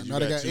 3 kids, Now you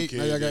they got got 2 8, kids,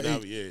 now y'all got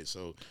and 8. yeah.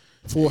 So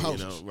Full you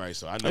houses. know, right?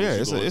 So I know. Yeah, what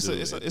you're it's going a through.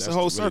 it's a That's whole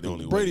really circle. the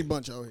only way. Brady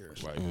Bunch out here.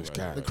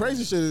 Right. The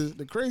crazy shit is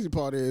the crazy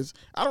part is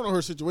I don't know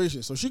her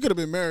situation. So she could have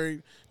been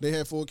married. They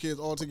had 4 kids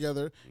all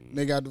together. And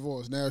they got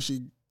divorced. Now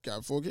she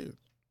got 4 kids.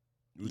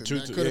 That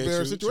could have been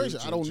her situation.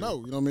 I don't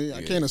know. You know what I mean?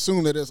 I can't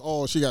assume that that's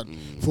all. She got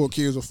 4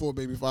 kids or 4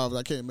 baby fathers.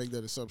 I can't make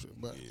that assumption.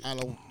 But I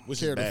don't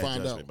care to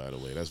find out. By the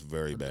way, that's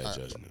very bad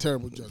judgment.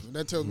 Terrible judgment.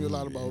 That tells me a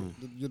lot about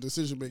your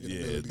decision making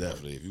Yeah, ability.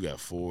 definitely. If you got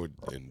 4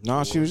 and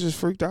No, she was just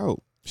freaked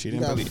out. She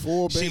didn't got believe.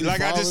 4 She baby like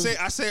fathers.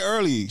 I said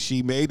earlier.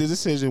 She made the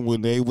decision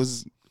when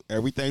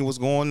everything was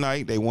going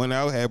night. They went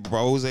out, had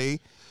rose.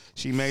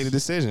 She made a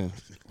decision.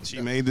 She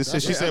made the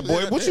decision. She said,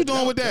 "Boy, what you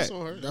doing with that?"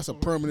 That's a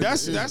permanent.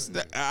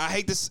 I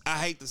hate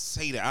to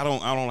say that. I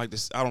don't like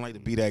this. I don't like to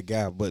be that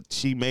guy. But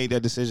she made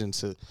that decision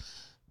to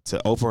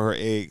open her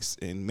eggs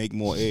and make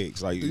more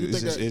eggs. Like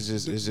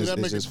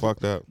it's just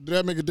fucked up. Did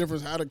that make a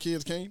difference how the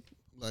kids came?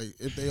 Like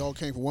if they all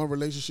came from one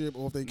relationship,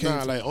 or if they came? Nah,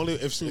 from like only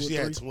if she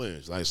had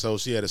twins. Like so,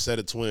 she had a set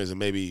of twins, and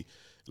maybe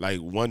like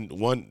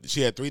one. She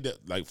had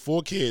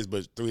 4 kids,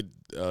 but 3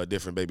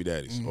 different baby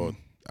daddies. Or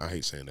I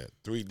hate saying that.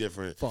 3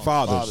 different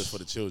fathers for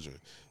the children.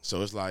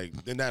 So it's like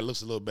then that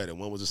looks a little better.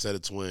 One was a set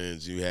of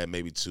twins. You had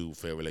maybe 2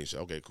 fair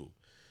relationships. Okay, cool.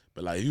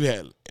 But like you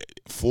had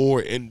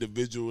 4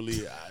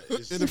 individually.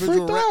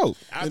 Individual out.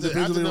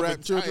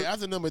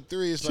 After number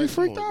 3, it's She like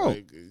freaked come on, out.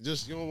 Like,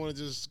 just you don't want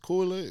to just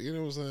cool it. You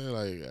know what I'm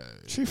saying? Like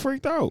She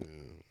freaked out.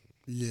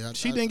 Yeah,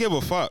 She didn't give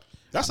a fuck.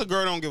 That's a girl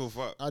that don't give a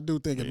fuck. I do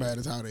think it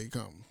matters how they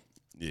come.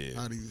 yeah.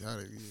 How they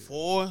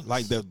 4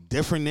 like the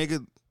different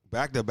nigga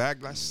back to back.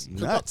 That's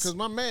nuts. Because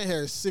my man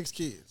has 6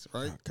 kids,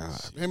 right? Oh,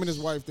 God. Him and his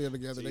wife, they're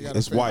together. They got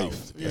His a family.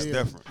 wife. That's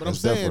different. But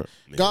That's I'm saying,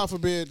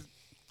 different.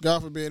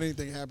 God forbid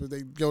anything happens,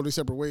 they go their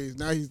separate ways.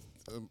 Now he's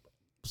a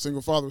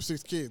single father with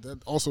 6 kids.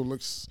 That also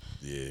looks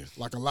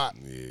like a lot.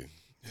 Yeah.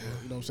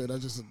 You know what I'm saying?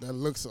 That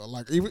looks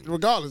like, even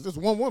regardless, there's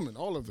one woman,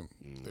 all of them.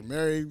 They're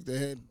married, they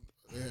had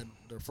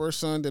their first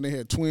son, then they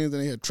had twins,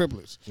 then they had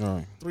triplets. All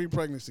right. 3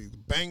 pregnancies.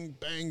 Bang,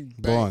 bang,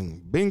 bang.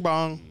 Bong. Bing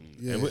bong.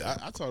 Yeah. And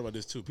I talk about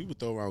this too. People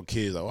throw around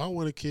kids like, "Oh, I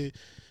want a kid."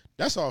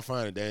 That's all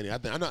fine and dandy. I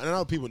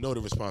know people know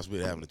the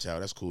responsibility of having a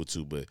child. That's cool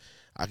too. But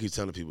I keep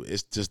telling people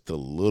it's just the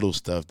little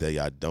stuff that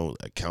y'all don't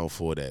account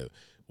for that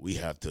we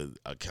have to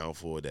account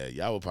for. That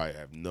y'all will probably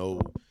have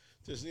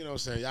just you know what I'm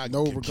saying. Y'all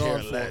No could care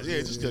regard for less. it. Yeah,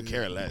 just could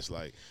care less.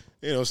 Like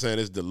you know what I'm saying.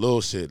 It's the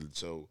little shit.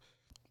 So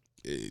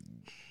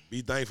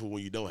be thankful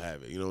when you don't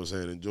have it. You know what I'm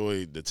saying.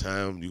 Enjoy the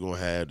time you're gonna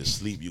have, the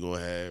sleep you're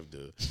gonna have,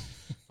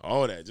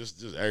 all that,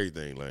 just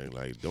everything,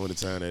 like during the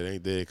time that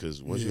ain't there,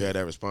 because once you have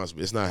that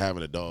responsibility, it's not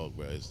having a dog,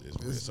 bro.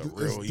 It's a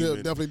real human.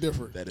 Definitely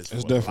different. That is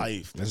It's for different. life.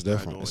 It's That's not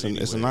different. going It's a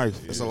anywhere.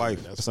 life. It's a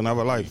life. That's It's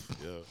another life.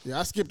 Yeah. Yeah,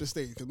 I skipped the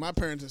stage because my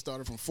parents had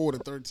started from 4 to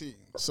 13.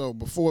 So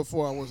before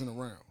 4, I wasn't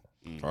around.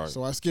 All right.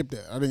 So I skipped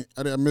that.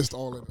 I missed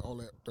all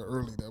that the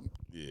early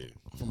Yeah.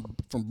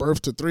 from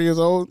birth to 3 years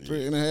old,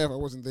 3 and a half. I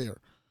wasn't there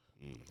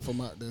for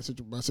my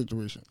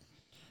situation.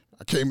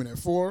 I came in at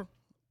 4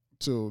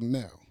 till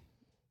now,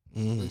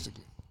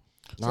 basically.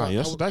 Nah,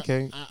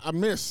 yesterday. I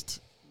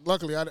missed.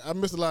 Luckily, I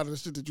missed a lot of the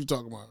shit that you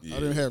talking about. Yeah. I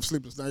didn't have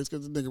sleepless nights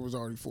because the nigga was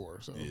already 4.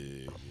 So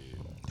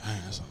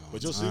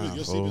But your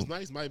sleepless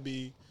nights might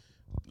be.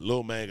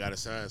 Little man got a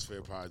science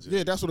fair project.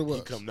 Yeah, that's what it was.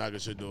 He come knock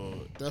at your door.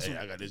 That's Hey,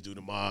 what- I got this dude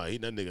tomorrow.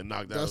 That nigga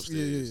knocked out that's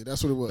upstairs. yeah,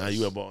 that's what it was. Now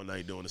you up all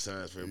night doing the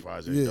science fair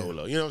project. Yeah.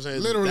 Dolo. You know what I'm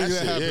saying? Literally that that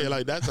shit, happened. Yeah,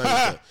 like that type of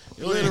stuff.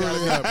 You Literally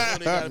ain't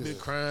happened. gotta be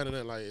crying and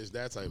that. Like it's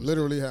that type of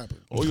Literally happened.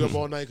 stuff. Or you up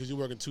all night because you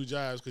working 2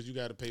 jobs because you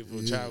got to pay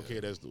for child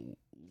care. That's the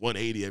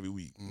 $180 every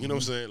week. You know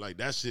what I'm saying? Like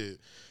that shit.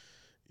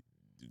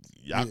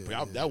 That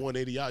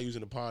 180 y'all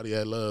using the party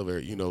at love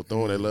or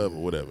throwing that love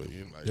or whatever.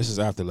 You know, like, This is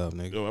after love,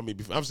 nigga. I mean,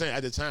 I'm saying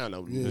at the time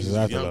though, Yeah. this This is is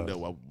after young love.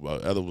 though, while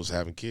others was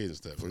having kids and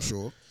stuff. For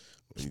sure.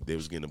 They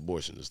was getting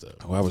abortions and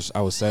stuff. Well,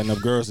 I was setting up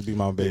girls to be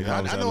my baby.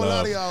 I know a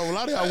lot of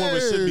y'all women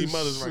should be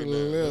mothers right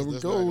now.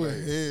 That's go not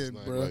ahead,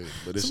 right. bro.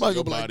 But it's Somebody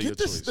your gonna be like, body, get your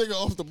this choice. nigga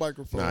off the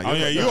microphone. Nah, Oh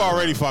yeah, you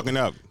already fucking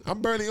up.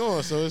 I'm barely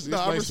on, so it's I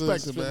nice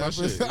respect to it, spit man. my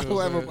shit. You know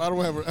what I'm saying? I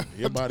don't have a.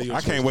 Your body, your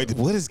I can't choice, wait.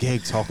 bro. What is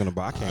Gabe talking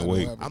about? I can't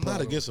wait. I'm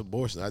not against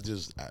abortion. I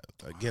just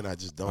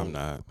don't. I'm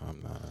not.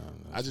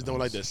 I just don't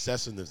like the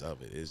excessiveness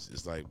of it.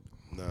 It's like,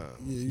 nah.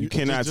 Yeah, You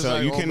cannot Just tell.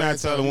 like You on cannot man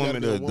tell time, the you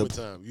woman gotta do the woman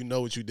time. You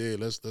know what you did.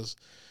 Let's.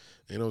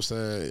 You know what I'm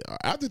saying?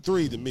 After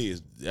 3, to me,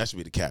 that should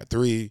be the cap.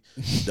 3,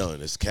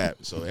 done. It's cap.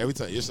 So every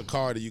time it's a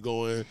car that you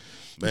go in,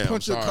 man,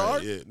 punch I'm your sorry.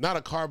 card? Yeah. Not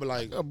a car, but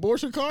like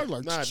abortion card,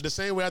 like the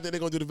same way I think they're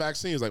gonna do the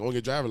vaccines, like on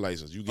your driver's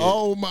license. You get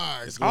oh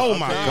my, Oh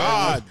my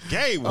God,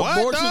 Gabe, what?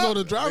 abortions dog? on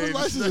the driver's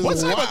license. Is What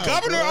type wild, of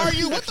governor bro. are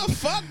you? What the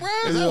fuck, bro?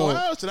 Is that Yo.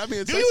 wild? Should I be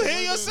in Do Texas you hear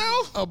right now?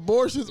 yourself?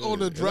 Abortions on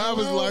the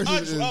driver's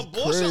license is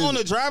Abortion crazy. on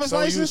the driver's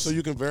license? So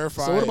you can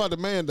verify. So what about the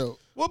man though?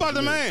 What about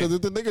the man? Because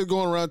if the niggas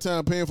going around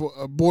town paying for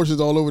abortions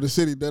all over the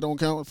city, that don't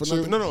count for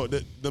nothing. No.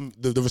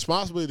 The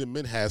responsibility the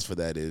men has for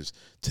that is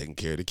taking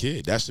care of the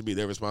kid. That should be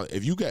their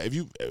responsibility.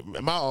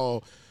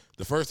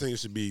 The first thing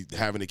should be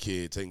having a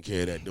kid, taking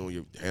care of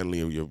that,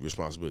 handling your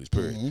responsibilities.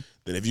 Period. Mm-hmm.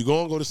 Then if you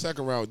go the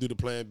second route, do the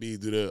Plan B,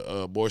 do the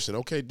abortion.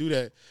 Okay, do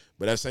that.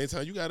 But at the same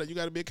time, you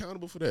gotta be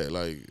accountable for that.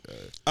 Like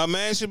A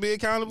man should be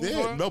accountable for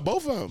yeah, it? no,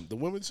 both of them, the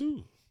women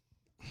too.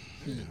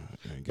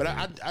 But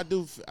I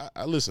do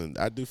listen.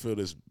 I do feel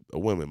this. A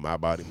woman, my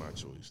body, my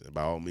choice. And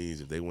by all means,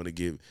 if they want to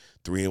give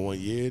 3 in 1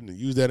 year, then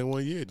use that in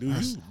 1 year. Do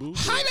you? Boo.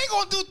 How they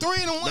gonna do 3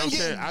 in No, 1 I'm year?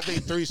 saying, I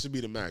think 3 should be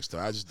the max. Though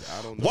I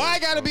don't know. Why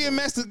it gotta be a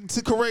mess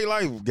to create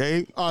life,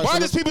 Gabe? All right, Why so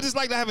does people just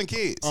like having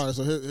kids? All right,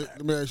 so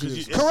let me ask you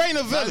this. Creating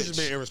a It's village. just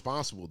being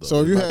irresponsible though.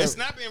 So if you have, It's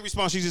not being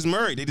responsible. She's just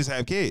married. They just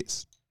have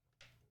kids.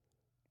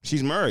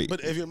 She's married.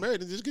 But if you're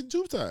married, then just get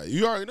tube tied.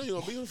 You already know you're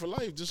gonna be here for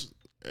life. Just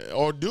get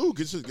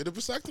a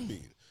vasectomy.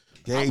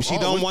 Gabe, she all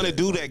don't with want to that.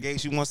 do that, Gabe.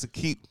 She wants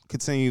to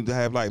continue to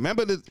have life.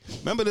 Remember the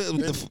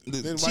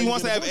then why she you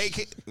wants to get have abortion? 8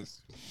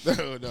 kids.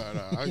 No.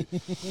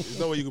 There's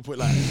no way you can put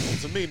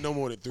to me, no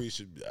more than 3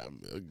 should. I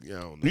don't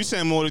know. You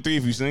saying more than 3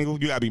 if you single?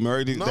 You gotta be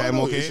married to have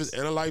more it's kids. just,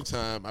 in a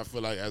lifetime, I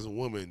feel like as a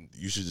woman,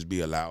 you should just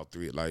be allowed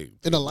 3. Like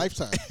in a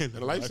lifetime. in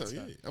a lifetime,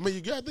 yeah. I mean,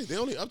 you gotta think they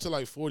only up to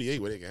like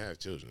 48 where they can have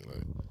children.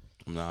 Like,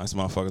 Nah, this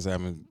motherfuckers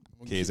having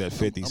kids at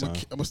 50, son.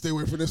 I'm gonna stay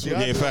away from this one.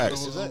 Yeah,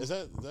 facts. is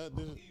that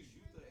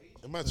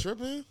am I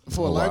tripping?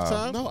 For a Oh, wow.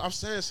 lifetime? No, I'm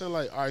saying something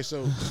like, all right,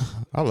 so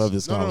I love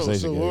this conversation.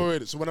 So,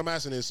 Gabe. wait, so what I'm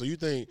asking is, so you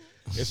think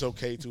it's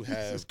okay to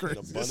have an crazy.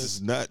 This is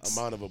abundance nuts.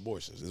 amount of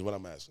abortions? Is what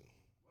I'm asking.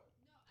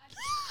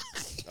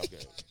 Okay.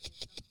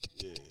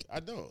 Yeah, I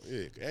don't.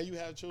 Yeah, and you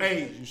have children.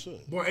 Hey, You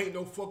should. boy, ain't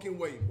no fucking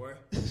way, boy.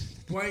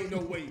 Boy, ain't no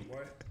way,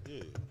 boy.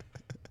 Yeah.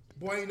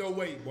 Boy, ain't no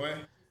way, boy.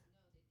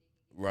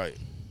 Right.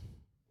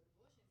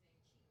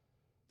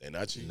 They're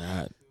not cheap.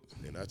 Not.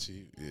 They're not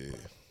cheap.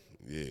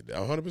 Yeah,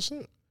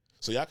 100%.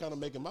 So y'all kind of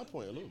making my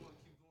point a little bit.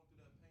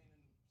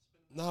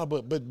 Nah,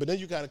 but then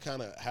you got to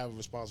kind of have a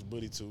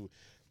responsibility to.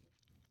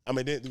 I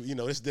mean, then,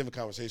 it's a different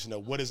conversation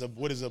of what is a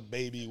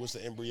baby, what's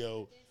the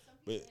embryo,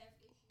 but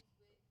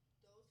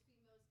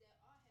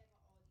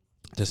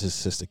This is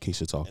Sister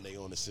Keisha talking. and they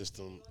on the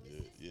system.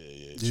 Yeah.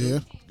 Yeah.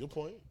 True. Good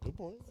point.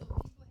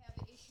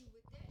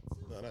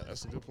 No,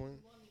 that's a good point.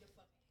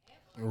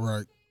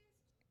 Right.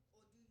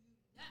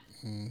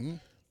 Mm-hmm.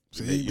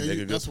 See, You make a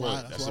good that's point.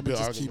 why. That's That's a why good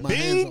I just keep argument. my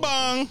hands Bing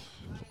bong.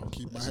 off.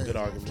 Keep my That's a hands good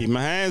off. argument. Keep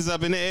my hands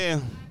up in the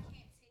air.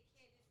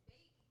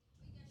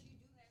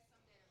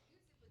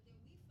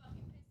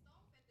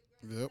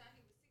 Yep.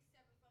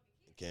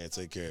 Can't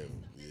take care of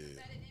them. Yeah.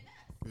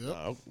 Yep.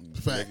 Nah, you make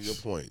a Facts.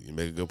 good point. You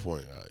make a good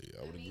point.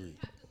 I would agree.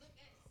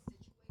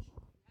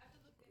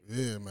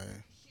 Yeah,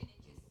 man.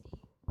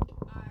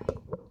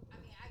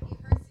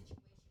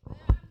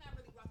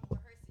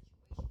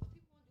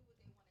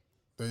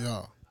 They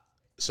are.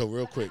 So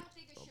real quick.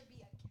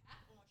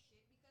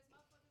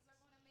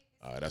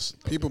 All right, that's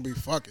People be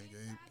fucking,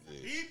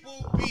 Gabe.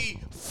 People be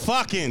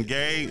fucking,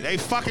 Gabe. They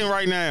fucking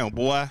right now,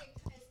 boy.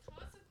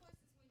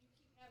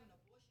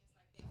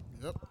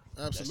 Yep.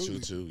 That's true Absolutely.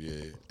 too,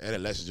 yeah. And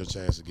it lessens your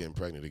chance of getting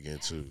pregnant again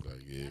too.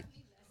 Like, yeah.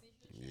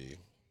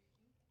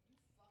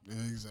 Yeah,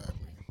 exactly.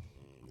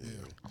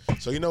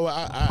 So you know what?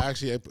 I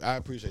actually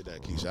appreciate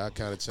that, Keisha. I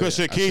kind of Good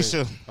shit,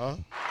 Keisha. Huh?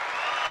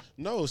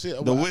 No, see,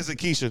 The wizard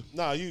Keisha.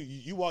 No,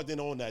 you walked in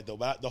on that though.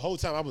 But the whole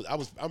time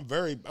I'm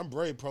very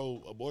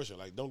pro abortion.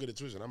 Like, don't get it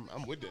twisted.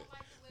 I'm with that.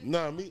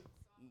 Nah, me.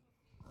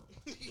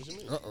 What you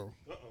mean? Uh-oh.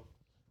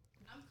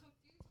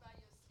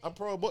 I'm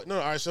pro abortion. No,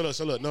 all right. So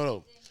look.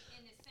 No.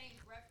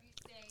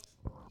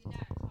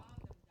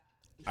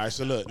 All right,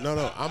 so look,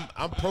 no,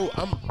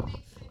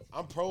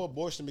 I'm pro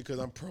abortion because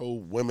I'm pro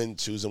women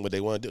choosing what they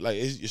want to do. Like,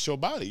 it's your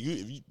body.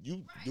 You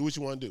do what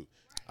you want to do.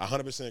 I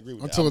 100% agree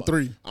with that. Until a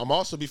 3. I'm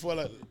also before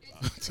like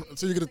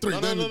Until you get a 3. no.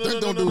 Then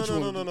don't do what you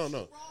want to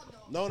do.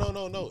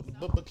 No.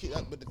 But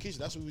the Keisha,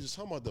 that's what we were just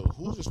talking about though.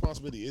 Whose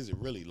responsibility is it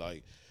really?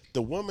 Like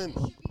the woman.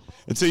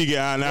 Until you get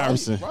Allen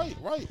Iverson. Right.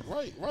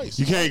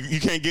 You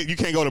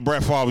can't go to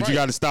Brett Favre, but you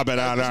got to stop at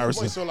Allen That's my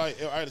Iverson. point. So like,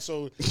 all right,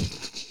 so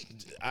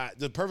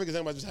the perfect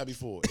example I just had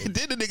before. Did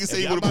the nigga say If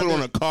he y'all would have put about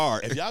on a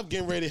card? If y'all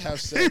getting ready to have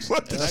sex, put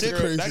and the that shit girl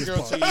craziest tell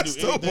you to do That's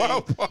the anything,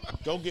 wild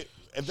part. go get.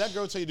 If that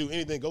girl tell you to do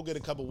anything, go get a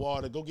cup of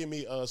water. Go get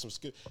me some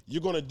Skittles.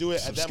 You're gonna do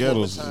it at that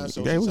Skittles. moment in time.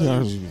 So Yeah, she we tell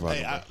gotta you, be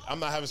hey, fucking I'm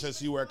not having sex.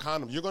 So you wear a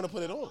condom. You're gonna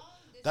put it on.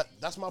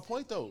 That's my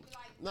point though.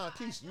 Nah,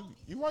 Keith, you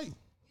right. You're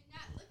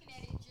not looking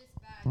at it just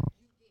by you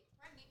get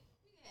pregnant.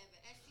 You can have an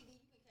STD. You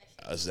can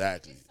catch it.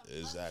 Exactly.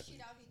 There's some other Exactly.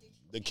 shit out here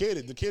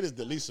that you The kid is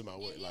the least of my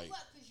work. can't Like, get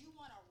because you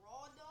want to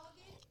raw dog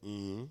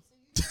it.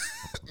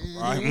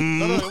 Right.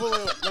 no,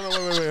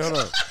 wait, hold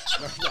on.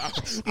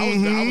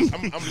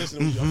 I'm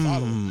listening to you. I'm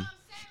following.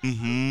 I'm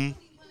willing to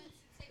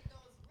take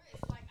those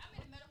risks. Like, I'm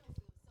in the medical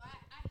field, so I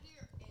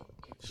hear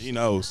and She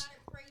knows. a lot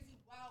of crazy,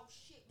 wild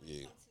shit when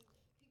it comes to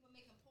people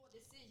making poor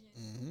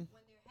decisions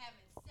when they're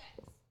having sex.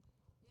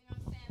 You know what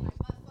I'm saying? Like,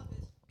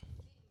 motherfuckers getting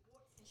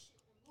warts and shit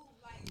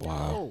removed. Like,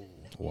 Wow.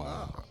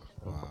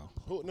 Wow.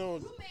 No,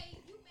 you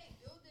may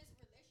build this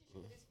relationship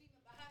with this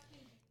female, but how can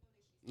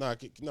you know that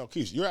she's no,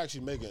 Keith, you're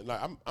actually making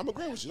like I'm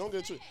agreeing with you. Don't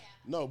get it.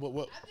 No, but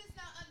what? I'm just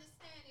not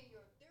understanding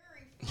your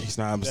theory. He's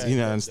not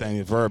understanding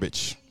the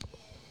verbiage.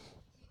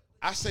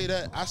 I say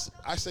that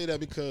I say that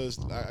because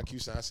like, I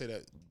keep saying I say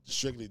that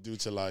strictly due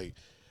to like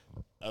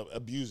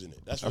abusing it.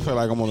 That's I what feel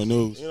like I'm on the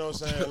news. you know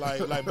what I'm saying.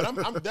 Like, but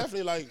I'm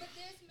definitely like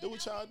do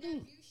what y'all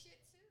do.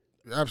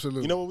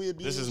 Absolutely. You know what we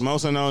abuse? This is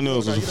most unknown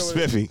news. You know It's what-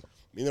 spiffy.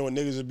 You know when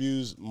niggas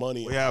abuse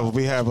money. We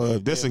have a They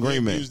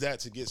disagreement. abuse that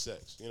to get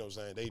sex. You know what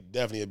I'm saying? They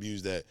definitely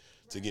abuse that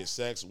to get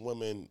sex,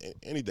 women,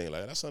 anything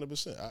like that. That's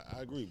 100%. I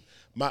agree.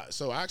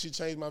 So I actually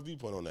changed my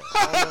viewpoint on that.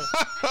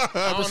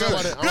 I don't know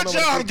about it. Good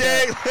job,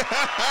 Gabe.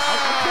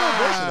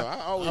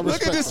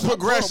 Look at this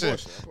progression.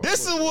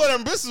 This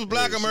is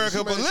Black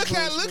America, but look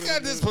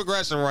at this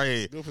progression right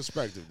here. Good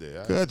perspective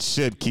there. Good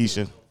shit,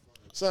 Keisha.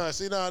 Son,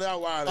 see now that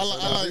wireless.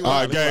 I like- All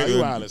right,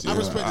 Gabe.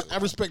 I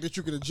respect that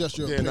you can adjust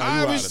your Yeah, opinion. no, you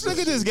Look wireless.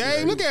 at this,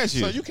 Gabe. Look at So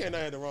you. you came out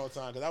at the wrong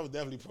time because I was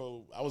definitely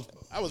pro. I was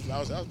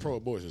pro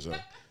abortion. So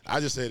I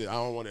just said that I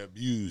don't want to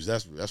abuse.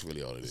 That's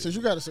really all it is. Since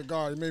you got a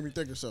cigar, it made me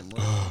think of something.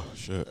 Right? Oh,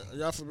 shit. Are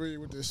y'all familiar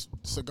with this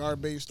cigar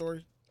base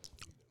story?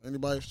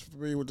 Anybody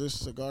familiar with this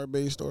cigar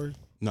base story?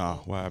 Nah,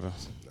 what happened?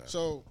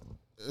 So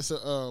it's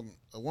a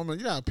woman.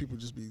 You know how people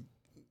just be.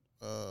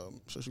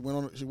 So she went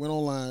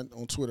online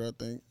on Twitter, I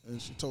think,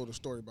 and she told a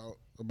story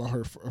about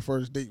her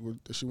first date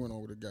that she went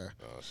on with a guy.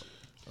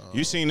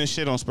 You seen this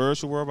shit on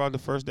Spiritual World about the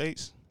first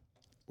dates?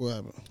 What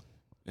happened?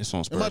 It's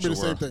on It Spiritual might be the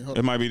same World. thing. Hold It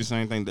on. might be the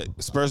same thing. That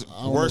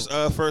don't worst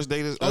know. first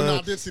date is. Oh no,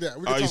 I did see that.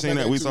 We can Oh, you talk seen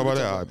about that? We too. talk about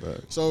can that. talk All about right,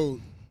 it. bet.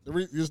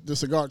 So the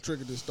cigar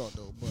triggered this thought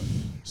though. But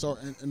so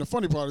and the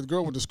funny part is, the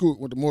girl went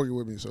to Morgan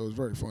with me, so it was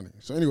very funny.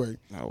 So anyway,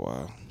 Oh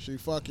wow. she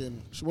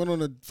went on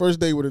the first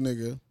date with a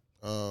nigga.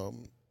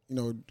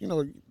 You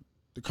know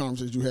the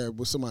conversation you had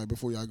with somebody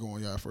before y'all go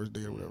on y'all first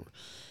date or whatever.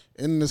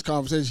 In this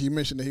conversation, he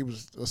mentioned that he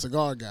was a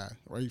cigar guy,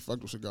 right? He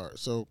fucked with cigars.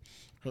 So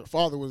her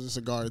father was a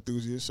cigar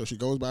enthusiast, so she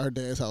goes by her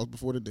dad's house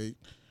before the date.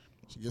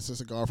 She gets a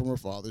cigar from her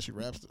father.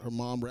 Her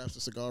mom wraps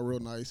the cigar real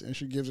nice, and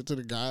she gives it to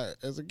the guy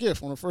as a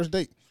gift on the first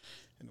date.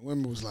 And the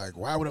woman was like,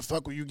 why would the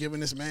fuck were you giving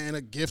this man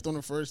a gift on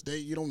the first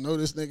date? You don't know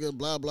this nigga,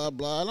 blah, blah,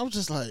 blah. And I was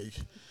just like,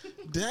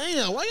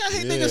 damn, why y'all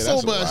hate Yeah, niggas so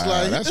that's much? wild.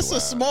 Like, That's it's a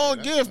wild. small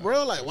gift,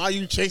 bro. Like, why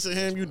you chasing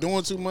him? You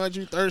doing too much?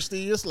 You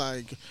thirsty? It's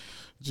like,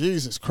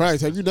 Jesus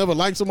Christ. Have you never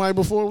liked somebody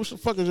before? What the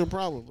fuck is your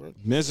problem, bro?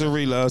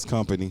 Misery loves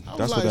company. I was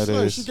That's like, what that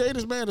son, is. she gave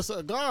this man a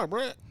cigar,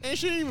 bro, and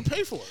she didn't even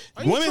pay for it.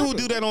 Why you Women who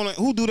tripping?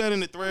 do that in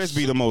the threads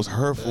be the most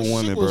hurtful That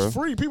women, shit was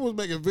bro. free. People was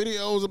making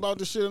videos about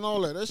this shit and all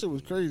that. That shit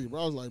was crazy,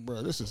 bro. I was like,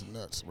 bro, this is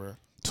nuts, bro.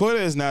 Twitter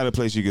is not a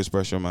place you can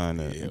express your mind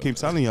at. I keep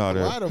telling y'all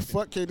Why that. the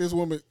fuck can't this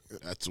woman?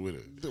 That's Twitter.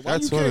 Why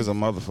That you Twitter's a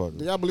can't? Do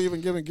motherfucker. y'all believe in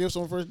giving gifts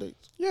on first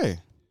dates? Yeah.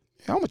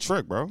 I'm a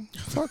trick, bro.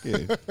 Fuck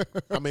it.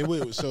 I mean,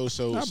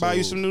 so I'll buy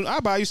you some Nikes.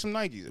 I'll buy you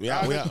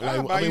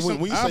some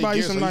when you I'll say buy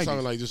you gifts, some are you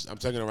talking Nikes. like just I'm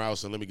taking her out,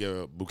 so let me give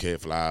her a bouquet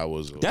of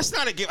flowers? Or, That's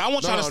not a gift. I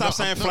want y'all to stop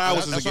saying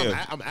flowers is a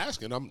gift. I'm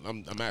asking.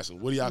 I'm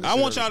asking. What do y'all? I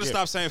want consider y'all a to gift?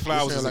 stop saying You're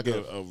flowers saying is a like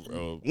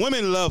gift.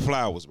 Women love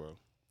flowers, bro.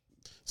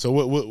 So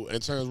what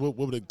in terms what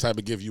would the type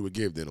of gift you would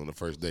give then on the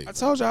first date? I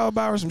told y'all I would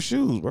buy her some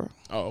shoes, bro.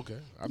 Oh, okay.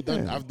 I've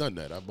done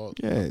that. I bought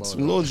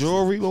Some little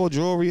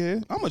jewelry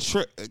here. I'm a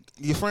trick.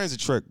 Your friend's a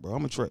trick, bro.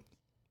 I'm a trick.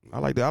 I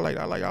like that.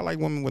 I like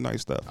women with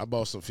nice stuff. I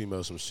bought some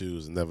females some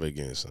shoes and never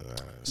again, son.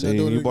 See,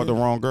 you bought the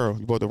wrong girl.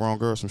 You bought the wrong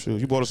girl some shoes.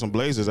 You bought her some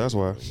blazers. That's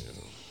why.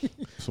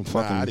 Some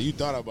fucking. Nah, you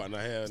thought about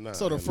nah.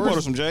 So the You bought her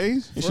first some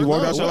J's. And she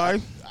walked out your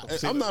life.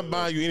 I'm not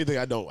buying you anything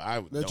I don't.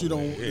 That you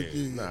don't- wear.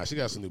 yeah. Nah, she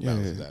got some New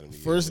Balances out of me.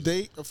 a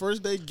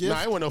first date gift.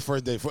 Nah, it wasn't no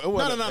first date.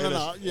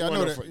 No. Yeah, I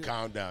know that.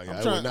 Calm down.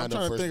 I'm trying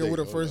to think of what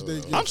a first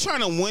date gift. I'm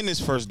trying to win this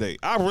first date.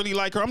 I really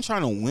like her. I'm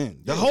trying to win.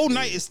 The whole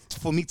night is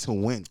for me to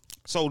win.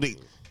 So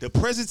the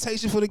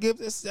presentation for the gift,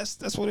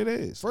 that's what it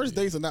is. First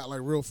dates are not like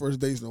real first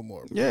dates no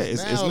more. Yeah,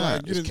 it's Now, not.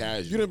 Like, It's you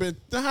casual. You done been.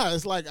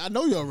 It's like I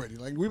know you already.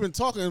 Like we've been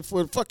talking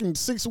for fucking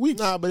 6 weeks.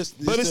 Nah, but it's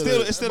But it's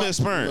still an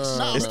experience.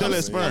 Nah, It's still an nah,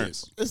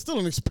 experience. It's still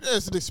an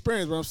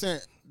experience. But I'm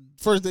saying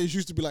first days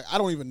used to be like, I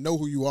don't even know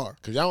who you are.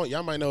 Cause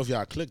y'all might know if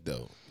y'all click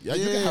though. You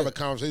can have a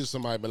conversation with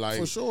somebody, but like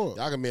For sure.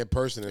 y'all can be in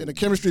person And the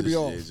chemistry be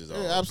off. just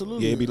Yeah,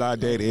 absolutely. Yeah, it be a lot of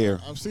dead air.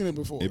 I've seen it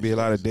before. It be a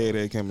lot of dead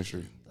air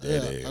chemistry.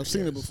 Yeah, I've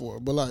seen it before.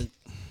 But like,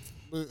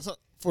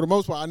 for the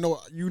most part, I know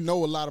you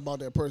know a lot about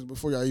that person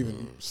before y'all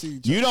even see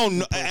each other. You don't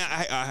know.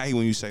 I hate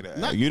when you say that.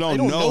 you You don't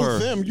don't know know her.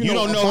 them. You You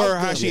know don't know her about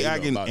how them. she Yeah,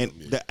 you know acting about and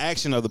them, yeah. the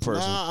action of the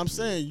person. Nah, I'm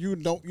saying you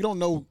don't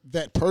know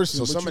that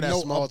person. So but some you of that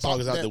know small talk about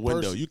is out that the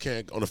window. person. You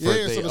can't on the Yeah,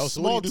 first so day. the Oh,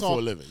 so what do you do small for a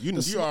talk- living? You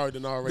the already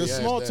The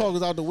asked small that. talk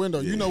is out the window.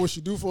 You know what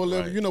she do for a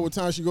living. Right. You know what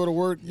time she go to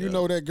work. You Yeah.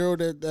 know that girl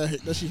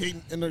that she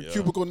hating in the Yeah.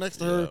 cubicle next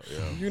to her. Yeah,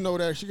 yeah. You know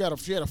that she had a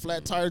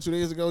flat tire 2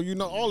 days ago. You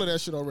know all of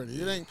that shit already.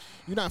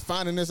 You're not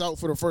finding this out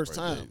for the first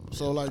time.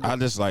 So like, I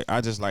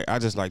just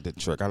like the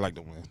trick. I like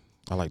to win.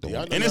 I like to Yeah, I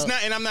win. know And it's y'all-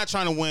 not. And I'm not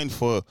trying to win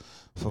for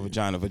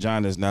vagina.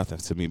 Vagina is nothing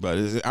to me. But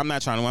I'm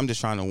not trying to. I'm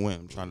just trying to win.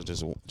 I'm trying to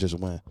just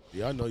win.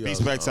 Y'all know y'all Be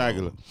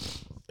spectacular.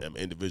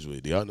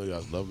 individually. Do y'all know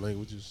y'all's love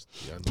languages?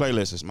 Y'all know?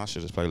 Playlists. My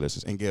shit is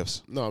playlists and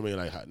gifts. No, I mean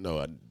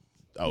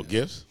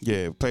gifts.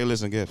 Yeah,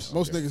 playlists and gifts.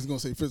 most niggas gonna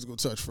say physical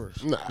touch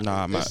first.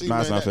 Nah, But see,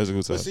 mine's man, not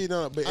physical But touch. see,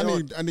 no, but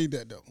I need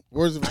that though.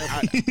 Words of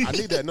I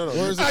need that. No,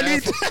 words of I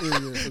need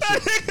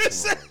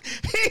affirmation.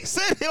 He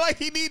said it like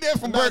he need that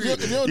from Nah, Burger.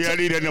 if you don't Yeah, I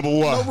t- need that number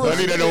one. No, bro, I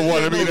need that number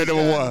one. Let me get that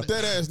number one.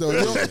 Dead ass though.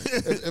 You know,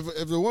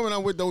 if the woman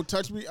I'm with don't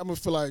touch me, I'm gonna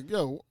feel like,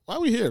 yo, why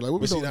we here? Like,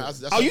 what we doing? Here?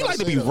 Oh, you like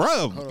to be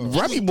rubbed,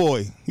 rubby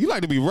boy. You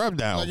like to be rubbed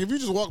down. Like, if you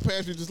just walk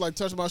past me, just like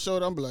touch my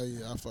shoulder, I'm be like,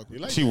 yeah, I fuck with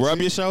you. She rub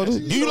your shoulder. Do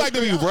you like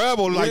to be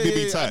rubbed or like to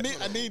be I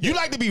touched? need You that.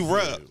 like to be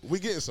rubbed. We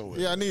getting somewhere.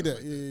 Yeah, I need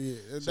that.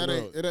 Yeah. So That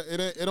ain't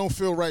it don't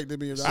feel right to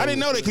me. I didn't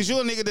know that because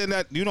you're a nigga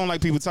that you don't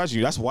like people touching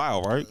you. That's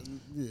wild, right?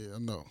 Yeah, I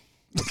know.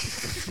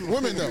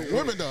 Women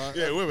though.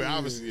 Yeah, women,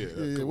 obviously,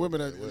 Yeah,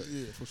 women.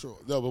 Yeah, for sure.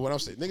 No, but what I'm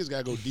saying, niggas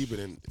gotta go deeper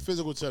than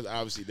physical touch.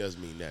 Obviously, does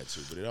mean that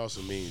too, but it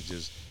also means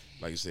just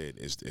like you said,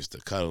 it's the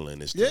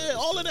cuddling. It's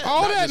All of that.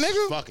 All not that, just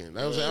nigga. Fucking. You know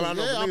what I'm saying? I don't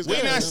know if Yeah, niggas We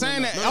got not that.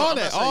 saying that. No, All I'm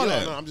that. not saying All y'all,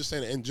 that. No, I'm just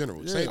saying it in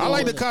general. Yeah, Same I thing.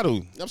 like the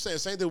cuddle. I'm saying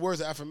same thing.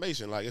 Words of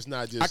affirmation. Like it's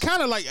not just. I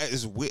kind of like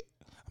it's weird.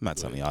 I'm not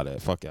telling y'all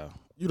that. Fuck y'all.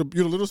 You the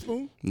little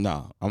spoon?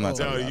 No, I'm not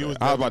telling No, y'all you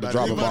that. I was about to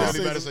drop a you bomb.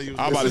 better say you was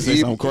I'm about to good. say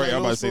something crazy. like I'm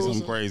about to those say something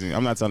fools? crazy.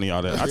 I'm not telling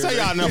y'all that. I tell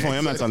y'all enough on.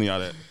 I'm not telling y'all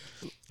that.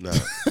 Nah.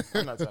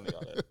 I'm not telling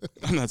y'all that.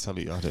 I'm not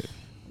telling y'all that.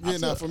 Yeah,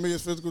 nah. For me,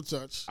 it's physical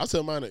touch, I'll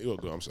tell mine. You'll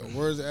go. I'm sorry.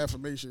 words of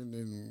affirmation,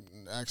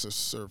 and acts of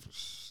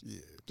service. Yeah,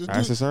 just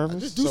Acts of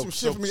service? Just do So- some shit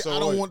so- for me. so I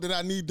don't what? want that.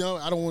 I need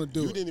done. I don't want to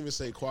do You it. didn't even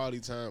say quality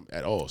time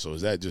at all. So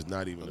is that just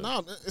not even?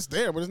 No, it's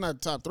there, but it's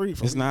not top 3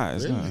 for It's me. not.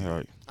 It's not. Really? All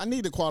right. I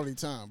need the quality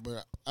time,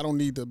 but I don't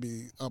need to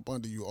be up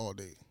under you all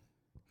day.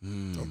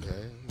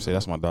 Okay. See,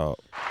 that's my dog.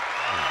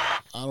 I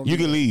don't. You need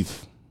can that.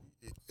 leave.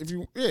 If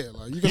you, yeah,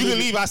 like you You can, can live,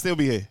 leave. I still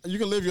be here. You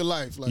can live your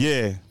life, like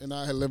Yeah. and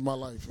I had lived my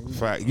life. And we-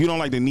 Fact. You don't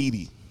like the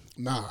needy.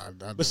 Nah,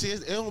 I But see,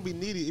 it don't be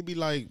needy. It be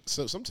like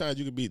so. Sometimes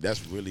you could be.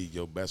 That's really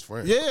your best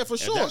friend. Yeah, for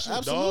If sure, that's your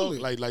absolutely.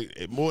 Dog,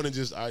 like more than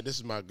just. All right, this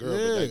is my girl.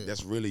 But Yeah. like,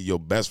 that's really your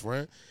best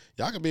friend.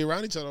 Y'all can be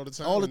around each other all the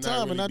time. all the and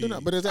time, and I do really not.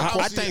 be- But is that? I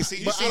quality- think.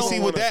 See, but I don't see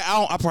with wanna-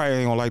 that, I probably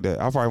ain't gonna like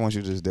that. I probably want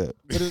you just dead.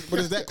 But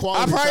is that I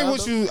quality? probably time,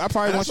 want though? you. I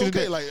probably And want you that's to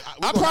okay, dead. like, we I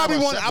gonna have probably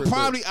our want. I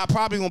separate,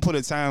 probably gonna put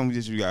a time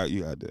that you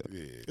got there.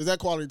 Is that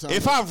quality time?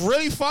 If I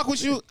really fuck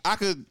with you,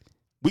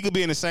 we could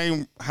be in the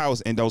same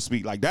house and don't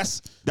speak. Like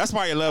that's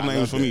probably a love I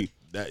language love for me.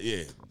 That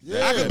yeah.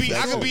 I could be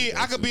That's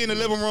I could be in the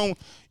living room.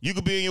 You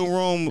could be in your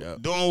room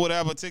doing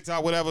whatever,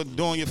 TikTok, whatever,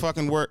 doing your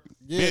fucking work.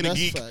 Yeah, being a that's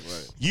geek.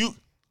 facts.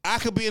 I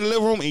could be in the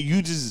living room and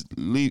you just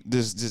leave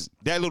this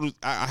that little.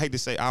 I hate to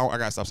say, I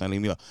gotta stop saying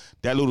leave me alone.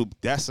 That little.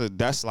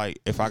 That's like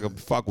if I could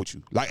fuck with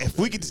you. Like if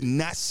we could just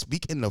not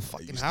speak in the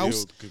fucking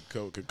house.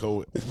 Could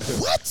co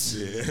What?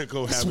 Yeah,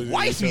 go That's have it.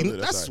 wifey.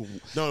 That's That's right.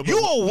 No, you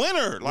but- a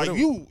winner. Like What-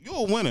 you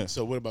a winner.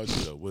 So what about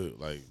you though? What,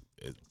 like,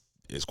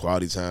 is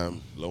quality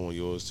time low on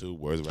yours too?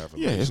 Words of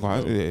affirmation. Yeah, it's low?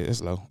 low. Yeah, it's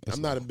low. It's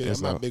I'm not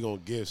low. big on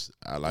gifts.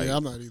 I like. yeah,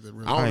 I'm not either.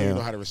 Really. I don't I even am.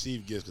 know how to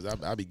receive gifts because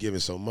I be giving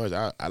so much.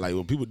 I like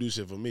when people do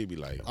shit for me. Be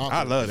like,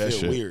 I love that feel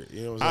shit. Weird.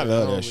 You know what I I'm saying?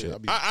 love don't that really-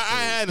 shit. be-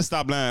 I had to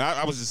stop lying.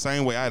 I was the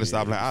same way. I had to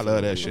stop lying. I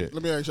love that shit.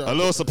 Let me ask y'all. A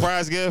little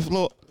surprise gift.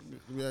 Look.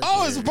 Let me ask Oh,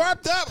 y'all. it's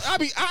wrapped up.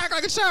 I act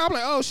like a child. I'm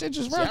like, oh shit,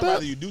 just See, I'd wrapped up.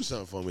 rather you do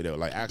something for me though,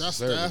 like act of That's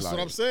service. what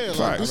like, I'm saying. Right.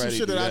 Like, do I'd some rather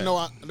shit do that I know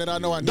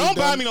I need. Don't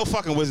buy done. me no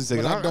fucking Wizards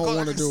tickets. But I don't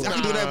wanna do it. I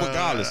can do that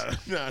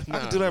regardless. Nah, I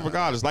can do that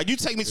regardless. Like you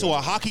take me to a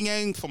hockey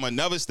game from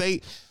another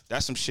state.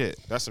 That's some shit.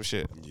 That's some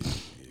shit.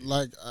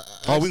 Like,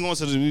 Oh, we going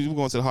to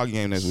the hockey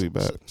game next week,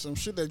 back. some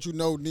shit that you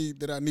know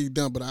that I need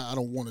done, but I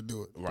don't want to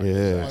do it. Right.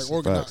 Yeah. Like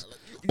organize. Facts.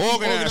 You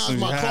Organize some-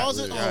 my yeah,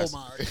 closet. yes. Oh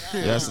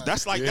my That's god.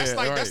 that's like that's Yeah,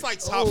 like right. that's like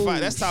top five.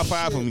 That's top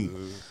five for me.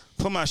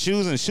 Put my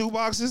shoes in shoe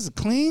boxes,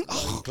 clean.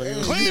 Oh, clean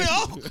it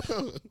up.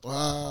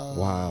 Wow.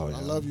 Wow.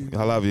 I love you.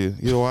 I love you.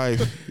 You the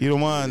wife. You the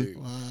one.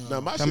 Now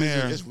my Come shit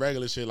here. is it's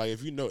regular shit. Like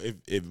if you know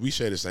if we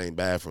share the same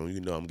bathroom,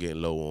 you know I'm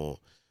getting low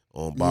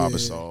on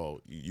Barbasol.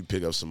 You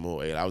pick up some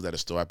more. Hey, I was at a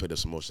store. I picked up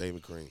some more shaving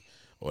cream.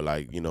 Or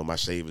like, my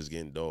shaver's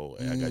getting dull.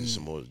 Hey, I got you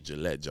some more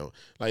Gillette junk.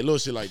 Like little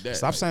shit like that.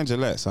 Stop like, saying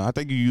Gillette, son. I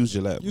think you use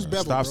Gillette. Use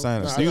bro. Bevel, Stop bro.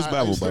 saying Nah, it. Use I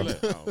Bevel, use bro.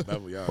 Gillette. Oh,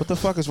 Bevel, y'all. What the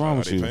fuck is wrong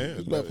with they you?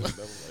 paying? Bevel,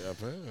 y'all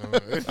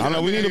paying? I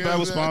know we need a You know Bevel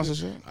what I'm saying?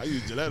 sponsorship. I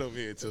use Gillette over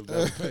here until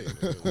Bevel pay.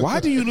 Why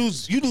do you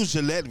lose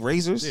Gillette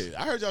razors?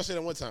 Yeah, I heard y'all say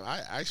that one time.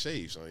 I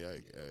shave, so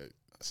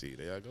see,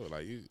 there y'all go.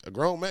 Like a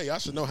grown man, y'all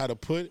should know how to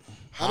put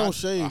I don't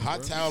shave, a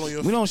hot bro. towel on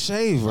your We don't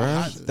shave,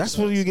 bro. That's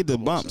where you get the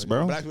bumps,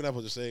 bro. Black people not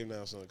supposed to shave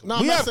now, son. Come No,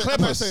 on. We I'm have not saying, I'm not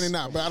clippers. saying it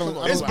not, but I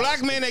don't. It's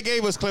black men that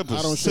gave us clippers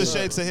I don't to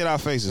shave. to hit our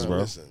faces, bro.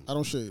 Listen, I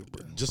don't shave,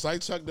 bro. just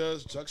like Chuck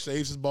does. Chuck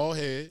shaves his bald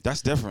head.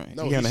 That's different.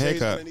 No, he getting a shaves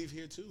haircut. underneath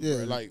here too. Yeah,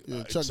 bro. Like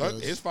yeah, Chuck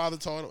does. his father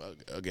taught him.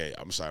 Okay,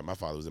 I'm sorry, my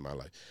father was in my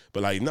life,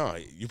 but like, no,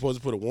 you supposed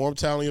to put a warm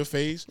towel on your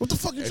face. What the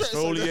fuck you trying to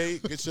say?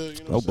 Exfoliate, get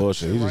your No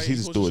bullshit. He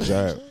just do a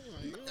job.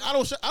 I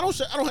don't have I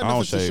don't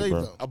nothing to shave, shave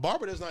bro. though. A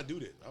barber does not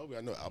do that.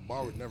 I know a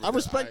barber never. I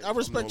respect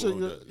your.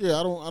 Yeah,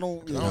 I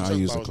don't. You Nah, know, I trust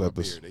use the barbers up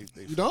clippers. here.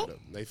 They You fuck don't? it up.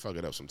 They fuck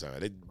it up sometimes.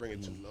 They bring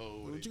it too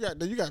low. but you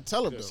got to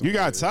tell him though. You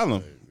gotta tell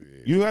him.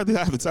 You have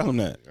to tell him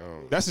that.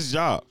 That's his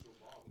job.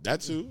 That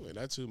too.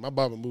 My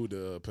barber moved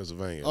to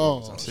Pennsylvania.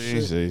 Oh,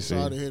 See.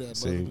 sorry to hear that,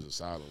 bro. It was a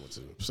solid one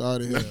too. Sorry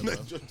to hear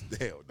that, bro.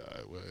 Hell,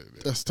 no.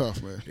 That's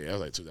tough, man. Yeah, that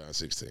was like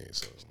 2016.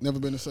 So Never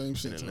been the same been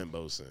since. in Huh?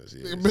 limbo since.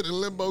 Yeah. Been in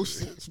limbo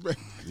since, man.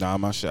 Nah,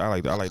 my shit. I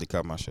like to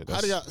cut my shit.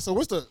 How do y'all?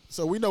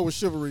 So we know what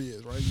chivalry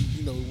is, right?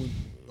 You know, when you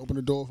open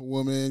the door for a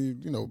woman,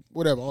 you know,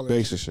 whatever, all that.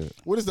 Basic shit.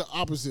 What is the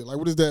opposite? Like,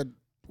 what is that?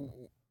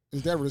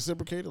 Is that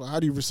reciprocated? Like,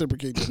 how do you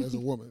reciprocate that as a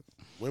woman?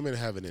 Women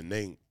have an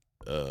innate.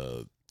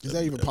 Is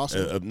that even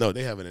possible? No,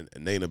 they have an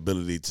innate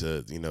ability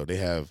to. They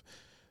have.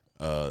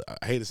 I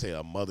hate to say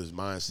a mother's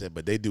mindset,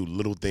 but they do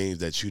little things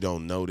that you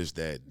don't notice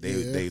that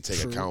they take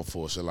true. account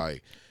for. So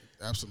like,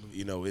 Absolutely.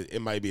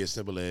 it might be as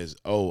simple as,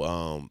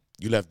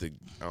 you left the,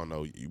 I don't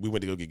know, we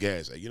went to go get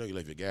gas. Like, you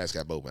left your gas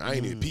cap open. I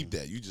ain't even peeped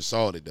that. You just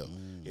saw it though.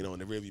 In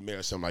the rearview mirror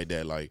or something like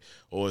that. Like,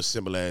 or as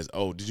simple as,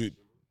 did you?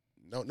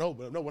 No.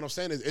 What I'm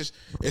saying is,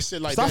 it's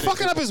shit like Stop that.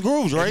 fucking up his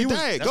grooves, right?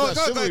 Dang, Go, What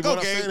I'm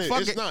Gabe. saying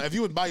Fuck is, it's it. not. If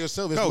you was by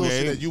yourself, it's Go,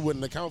 bullshit Gabe. that you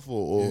wouldn't account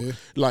for, or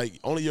like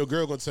only your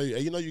girl gonna tell you.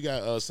 Hey, you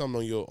got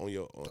something on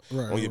your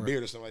Right.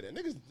 beard or something like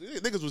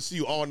that. Niggas will see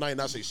you all night and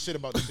not say shit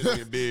about the shit on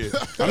your beard.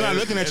 I'm not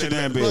looking at your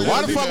damn Bro, beard. you Why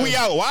gotta the be fuck we there.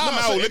 out? Why No, I'm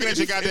out so looking at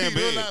your goddamn if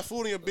you're beard? not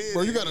food in your beard,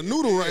 Bro, you got a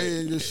noodle right here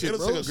in your shit,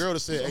 It'll bro. take a girl to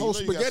say, A hey, whole you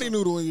got spaghetti some-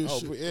 noodle in your Oh,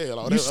 shit. yeah,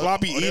 like, You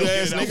sloppy they'll get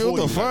eat-ass it out nigga, for what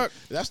the you. fuck?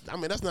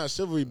 That's not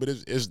chivalry, but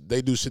it's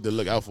they do shit to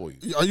look out for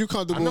you. Are you I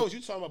comfortable? know what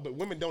you're talking about, but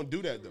women don't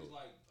do that though.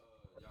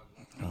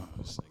 Oh,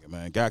 this nigga,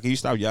 man. God, can you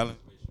stop yelling?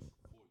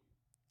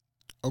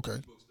 Okay.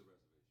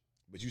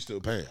 But you still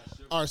paying.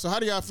 All right. So how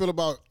do y'all feel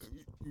about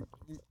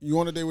you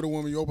on a date with a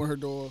woman? You open her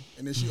door,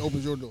 and then she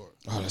opens your door.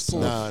 Oh, that's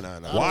Nah.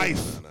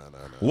 Wife. Nah.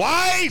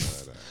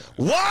 Wife.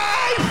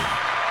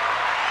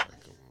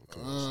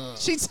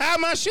 She tied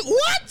my shoe.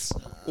 What?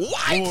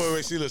 Wife.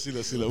 Wait,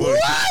 see, look.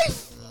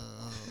 Wife.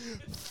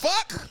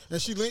 Fuck.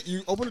 And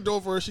you open the door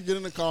for her. She get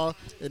in the car,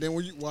 and then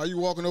while you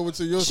walking over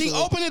to your She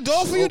store, opened the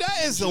door for you.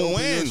 That is a opened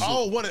win. your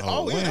Oh, yeah,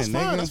 win, that's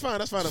nigga. fine.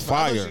 That's fine. I thought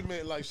Fire. she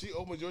meant like she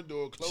opened your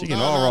door, closed. She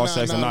getting all raw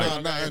sex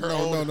tonight.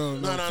 No. No.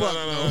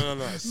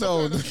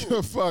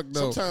 No, fuck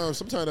no.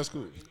 Sometimes that's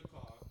cool.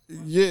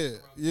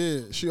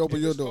 Yeah. She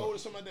opened your door. Cold or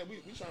something like that, we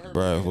try to hurt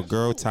Bro, people. if a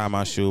girl tie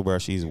my shoe, bro,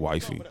 she's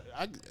wifey.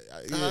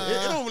 It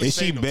don't really If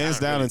say she no bends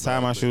time down really, and tie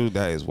bro, my but- shoe,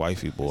 that is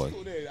wifey, boy.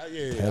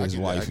 That is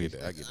wifey.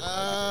 I get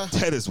that.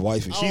 That is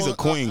wifey. She's a I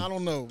queen.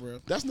 don't know, bro.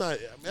 That's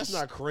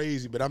not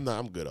crazy, but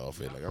I'm good off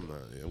it. Like I'm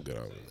good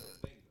off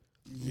it.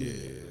 Yeah.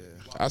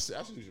 I see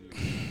what you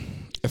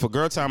mean. If a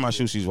girl tie my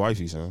shoe, she's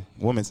wifey, son.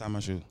 Woman tie my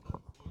shoe.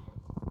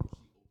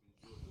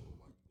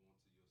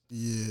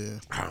 Yeah.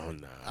 I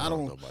don't know. I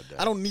don't know about that.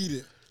 I don't need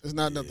it. It's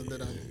not nothing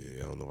that I need.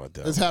 Yeah, I don't know about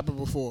that. It's happened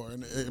before,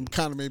 and it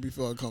kind of made me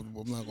feel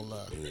uncomfortable. I'm not gonna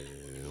lie. Yeah,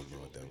 I don't know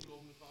about that.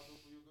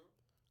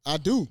 I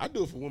do. I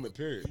do it for women,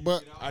 period.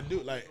 But- I do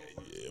like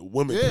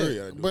women, Yeah,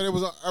 period. I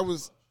do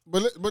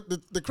but but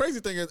the crazy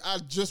thing is, I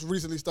just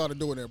recently started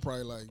doing that,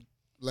 probably like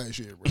last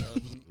year, bro.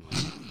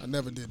 I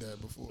never did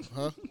that before,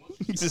 huh?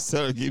 You just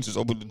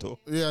open the door.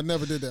 Yeah, I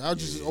never did that. I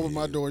just open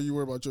my door and you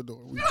worry about your door.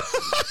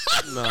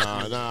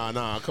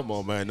 Nah. Come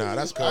on, man. Nah,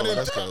 that's cool. I didn't,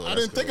 That's cool. I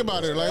didn't think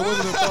about it. Like it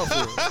wasn't a thought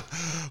for it.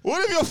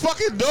 What if your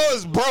fucking door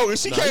is broke and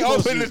she can't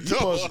open the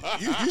door?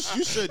 You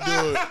should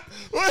do it.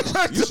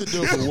 You should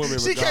do it for women.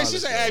 She can't. She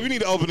regardless, say, though. "Hey, you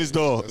need to open this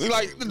door."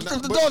 Like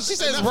the door, she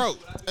says broke.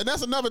 And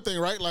that's another thing,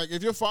 right? Like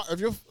if your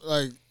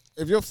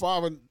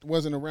father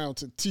wasn't around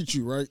to teach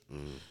you, right?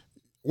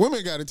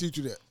 Women got to teach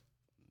you that.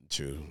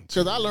 True.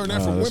 Because I learned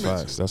that from that's women.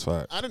 facts. That's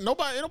facts. I didn't.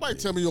 Nobody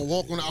tell me you'll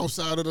walk on the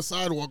outside of the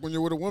sidewalk when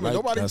you're with a woman. Right.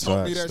 Nobody That's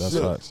taught me facts. that That's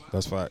shit. facts.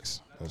 That's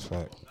facts. That's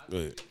facts. Go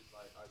ahead.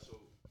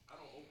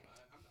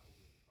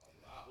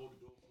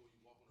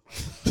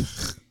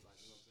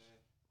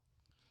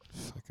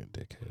 Fucking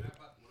dickhead.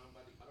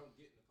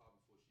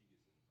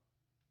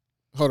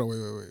 Hold on, wait.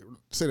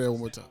 Say that one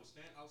more time.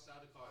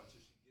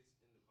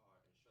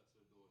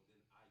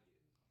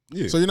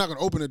 Yeah. So you're not gonna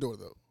open the door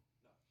though.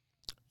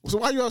 So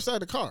why are you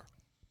outside the car?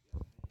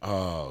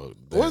 Oh,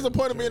 What's the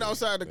point of being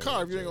outside the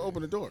car if you ain't gonna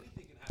open the door?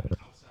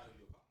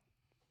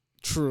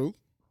 True.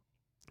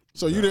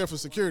 So you there for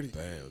security.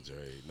 Damn, Dre.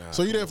 Nah,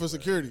 So you there come for on,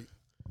 security.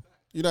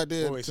 You're not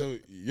there. Wait, to so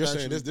you're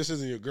saying actually- this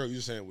isn't your girl?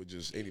 You're saying with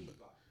just anybody?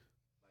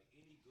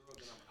 Any girl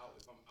that I'm out,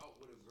 if I'm out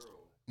with a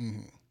girl,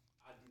 Mhm.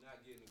 I do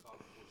not get in the car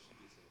before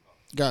she gets in the car.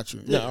 Got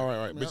you. Yeah, all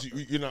right. But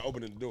you're not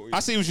opening the door. I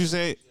see what you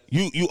said.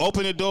 You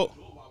open the door.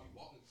 While we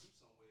walking through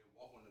somewhere,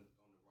 walk on the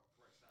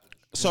correct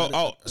side. So I didn't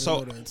know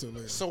so that until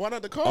later. So why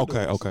not the car?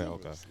 okay, door?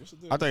 okay.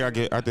 I think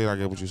I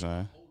get what you're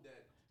saying. Hold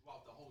that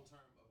throughout the whole term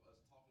of us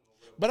talking or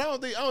whatever. But I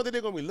don't think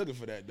they're gonna be looking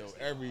for that though.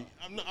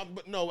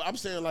 But no, I'm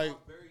saying like,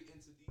 Very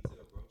into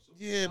detail, bro. So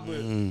yeah, but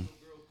girl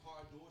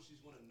car door, she's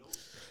gonna know.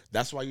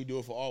 that's why you do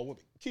it for all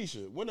women.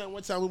 Keisha, one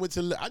time we went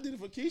to, I did it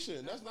for Keisha,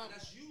 and that's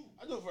you.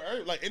 I do it for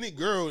every, like any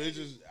girl. It's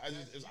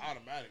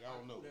automatic. I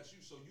don't know. That's you.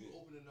 So you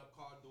opening up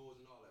car doors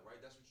and all that,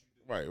 right? That's what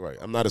you do. Right.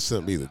 I'm not a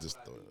simp either. Just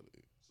So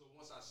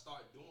once I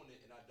start doing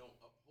it and I don't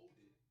uphold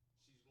it,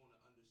 she's gonna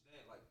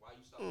understand like why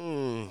you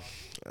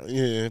start.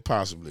 yeah,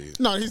 possibly.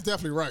 No, he's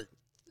definitely right.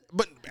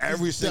 But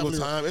every He's single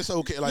definitely time, it's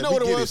okay. Like, know we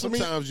what it get was for me?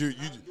 Sometimes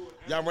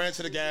y'all ran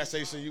to the gas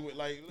station. You went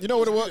like, You know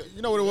what it was?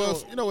 You know what it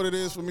was? You know what it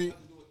is for me? Do it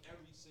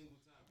every single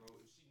time, bro.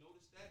 If she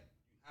noticed that,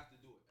 you have to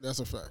do it. That's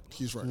a fact.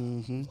 He's right.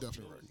 He's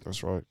definitely right.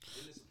 That's right.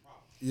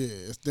 Yeah,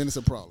 then it's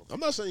a problem. I'm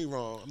not saying you're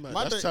wrong. I'm not,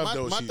 My that's thing- tough my-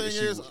 though. my she, thing she,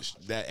 is-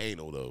 that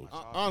anal though.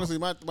 Honestly,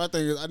 my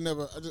thing is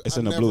It's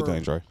in the blue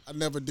thing, Dre. I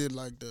never did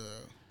like the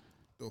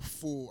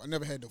full. I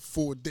never had the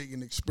full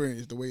dating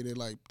experience the way that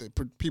like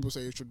people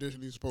say it's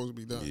traditionally supposed to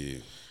be done. Yeah.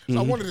 So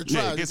I wanted to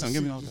try. Yeah, it get just some. to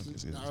Give me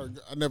see- all that.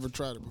 I never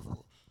tried it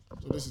before,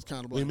 so this is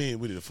kind of What do like. you mean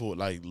we did a full,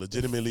 like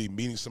legitimately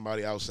meeting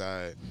somebody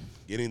outside,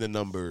 getting the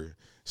number,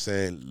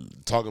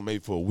 talking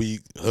maybe for a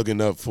week,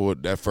 hooking up for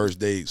that first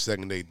date,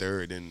 second date,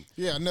 third, and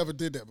Yeah, I never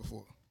did that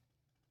before.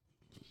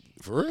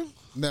 for real?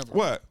 Never.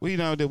 What? We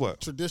now did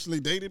what? Traditionally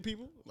dated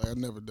people? Like I've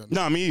never done that.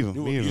 No, me either.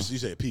 You, Me you, either. you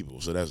said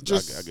people, so that's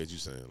Just- I get you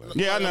saying. Like,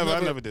 Yeah, Like, I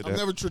never did I've that.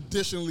 never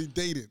traditionally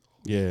dated.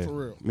 Yeah, For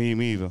real. Me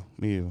either.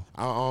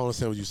 I don't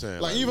understand what you're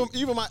saying. Like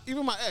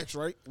even my ex,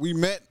 right? We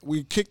met,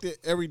 we kicked it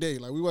every day.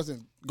 Like we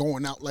wasn't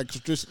going out like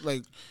just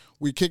like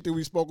we kicked it.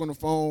 We spoke on the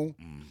phone.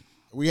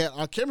 We had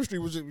our chemistry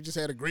we just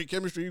had a great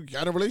chemistry. We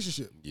got a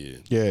relationship. yeah.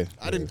 Yeah,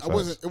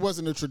 It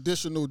wasn't a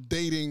traditional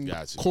dating,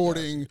 Gotcha,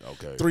 courting.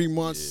 gotcha. Okay. 3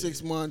 months, Yeah.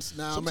 6 months.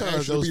 Now I'm Sometimes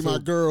actually those be my feel-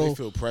 girl. They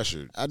feel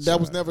pressured. I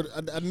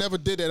never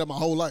did that in my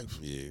whole life.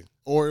 Yeah.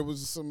 Or it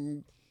was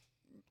some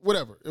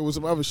whatever. It was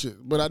some other shit.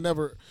 But I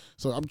never.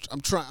 So I'm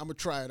gonna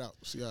try it out.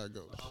 See how it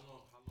goes. How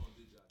long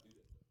did y'all do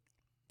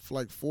that? For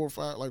like 4 or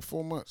 5, like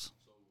 4 months.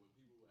 So when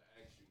people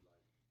would ask you like,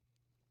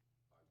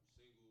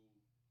 are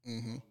you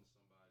single? Mm-hmm. Talking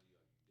to somebody,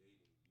 are you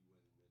dating?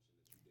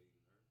 You wouldn't mention that you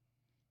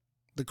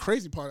dating her. The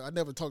crazy part, I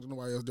never talked to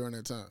nobody else during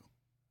that time,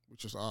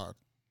 which is odd.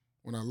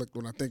 When I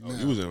think now,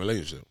 You was in a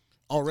relationship.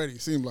 already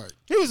seemed like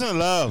he was in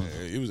love.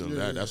 Yeah, he was in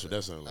that. That's what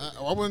that sounded like.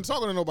 I wasn't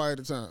talking to nobody at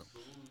the time. So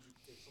what would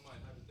you, if somebody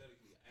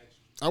hypothetically asked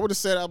you, I would have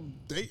said I'm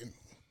dating.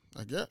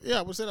 I guess, yeah,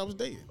 I would have said I was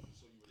dating.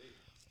 so you were dating?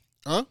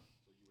 Huh?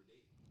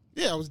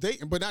 Yeah, I was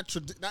dating, but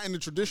not in the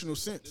traditional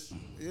sense.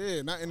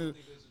 Yeah, not in the. I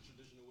think there's a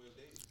traditional way of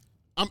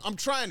dating. I'm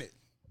trying it,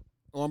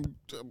 or I'm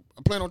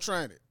planning on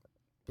trying it.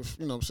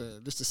 You know what I'm saying?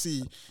 Just to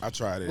see I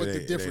tried it. what It the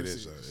ain't- difference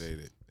it ain't- is. it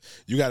ain't-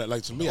 You got it.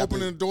 Like to me, I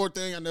opening think- the door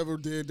thing. I never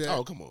did that.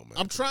 Oh, come on, man.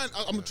 I'm trying.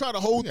 I'm gonna try the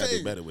whole You gotta do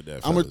thing. better with that,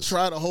 I'm gonna fellas.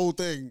 try the whole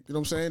thing. You know what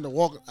I'm saying? The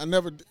walk. I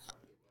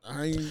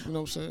ain't. You know what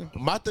I'm saying?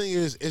 My thing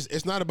is,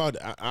 it's not about.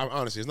 I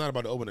honestly, it's not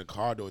about the opening the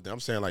car door thing. I'm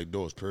saying like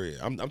doors, period.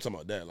 I'm talking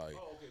about that. Like,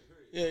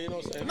 yeah, you know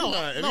what I'm saying. No,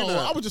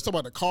 I was just talking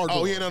about the car door.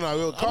 Oh yeah, no. I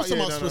was talking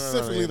about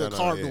specifically the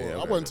car door. Yeah,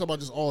 I wasn't talking about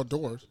just all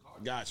doors.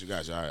 Got you. All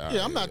right,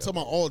 Yeah, I'm not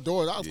talking about all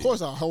doors. Of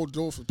course, I hold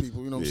door for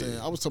people. You know what I'm Yeah.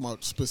 saying? I was talking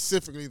about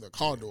specifically the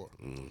car door.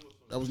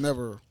 That was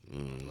never a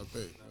thing. You know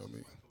what I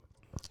mean?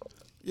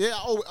 Yeah,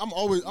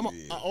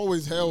 I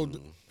always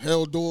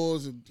held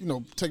doors and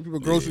take people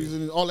groceries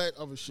and all that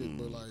other shit.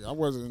 But like, I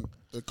wasn't.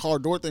 The car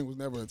door thing was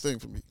never a thing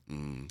for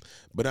me.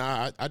 But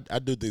I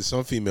do think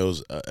some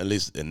females, at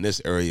least in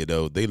this area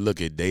though, they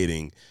look at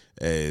dating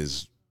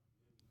as,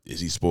 is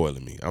he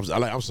spoiling me?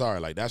 I'm sorry,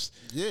 like that's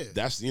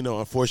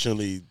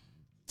unfortunately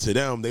to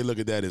them they look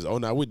at that as, oh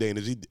no, we're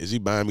dating. Is he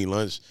buying me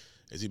lunch?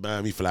 Is he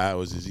buying me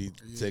flowers? Is he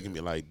taking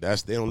me like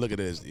that's? They don't look at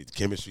it as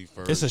chemistry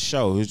first. It's a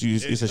show. It's a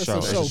show. It's a show.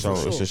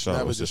 It's a show.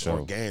 That was It's a just show.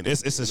 organic.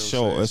 It's a you know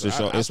show. what I'm It's a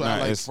saying? show. So It's I not.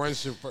 like It's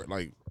friendship first,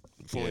 like.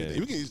 Before yeah.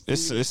 you can,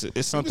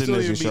 It's something you can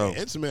that you still even show. be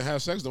intimate,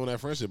 have sex during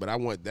that friendship, but I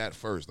want that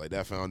first, like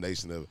that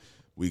foundation of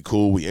we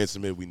cool, we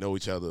intimate, we know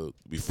each other,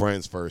 we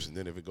friends first, and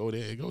then if it go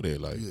there, it go there.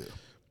 Like,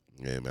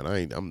 yeah, man,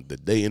 I'm the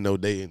dating, no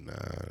dating. Nah,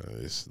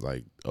 it's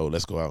like, oh,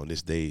 let's go out on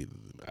this date.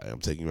 I'm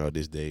taking you out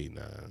this day.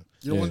 Nah,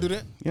 You don't want to do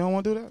that? You don't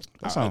want to do that?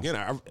 That's all.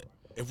 again,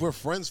 if we're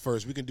friends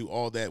first, we can do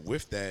all that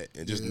with that,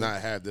 and just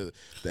not have the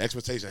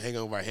expectation hanging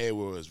over our head.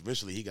 Where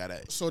eventually he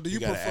gotta. So do you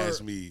gotta prefer-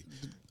 ask me?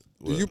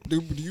 Do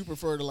you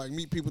prefer to like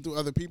meet people through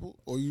other people,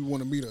 or you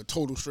want to meet a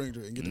total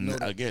stranger and get to know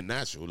them? Again,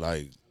 natural.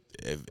 Like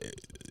if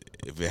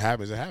it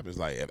happens, it happens.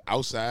 Like if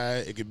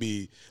outside, it could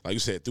be like you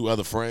said through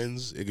other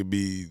friends. It could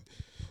be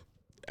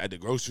at the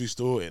grocery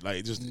store, and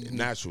like just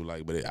natural.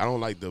 Like, but I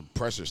don't like the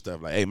pressure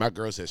stuff. Like, hey, my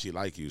girl said she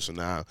like you, so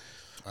now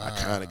I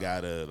kind of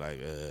gotta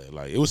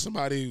like it was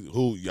somebody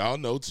who y'all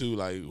know too,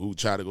 like who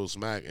tried to go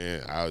smack,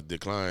 and I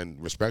declined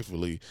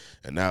respectfully,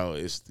 and now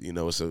it's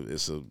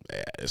it's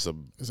a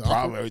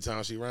problem every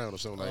time she around or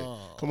something.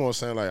 Like, come on,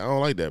 son, like I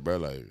don't like that, bro.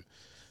 Like.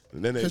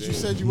 Because you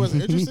said you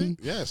wasn't interested?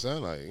 Yeah,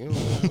 son. Like, you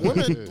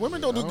know,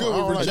 women don't do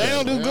good with rejection. They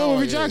don't do good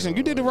with rejection.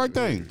 You did the right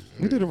thing.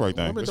 You did the right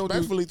thing. Women don't do,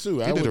 respectfully too.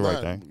 You did the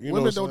right thing.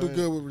 women don't do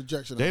good with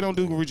rejection. They don't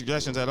do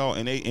rejections at all,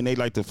 and they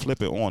like to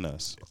flip it on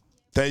us.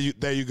 There you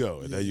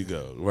go. There you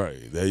go.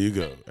 Right. There you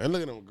go. And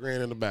look at them grin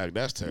in the back.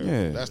 That's terrible.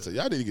 Yeah. That's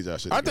y'all need to get y'all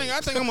shit. I think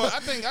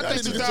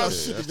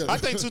 2000. I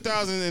think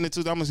 2002.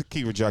 I'm gonna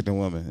keep rejecting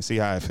women and see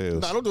how it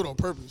feels. Nah, don't do it on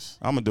purpose.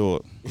 I'm gonna do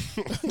it.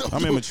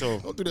 I'm immature.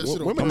 Don't do that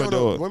shit on Women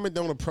purpose. women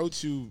don't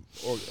approach you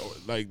or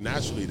like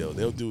naturally though.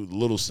 They'll do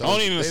little stuff.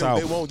 Only in the they, South.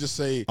 They won't just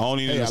say,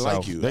 Only in "Hey, the I like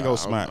South. you." They go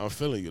smack. I'm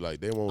feeling you. Like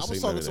they won't I say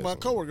was none talking of to that. my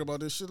coworker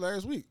about this shit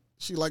last week.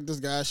 She like this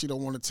guy. She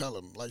don't want to tell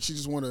him. Like she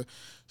just want to.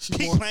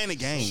 Keep playing the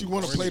game. She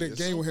want to play the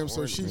game with him,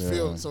 so she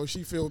feel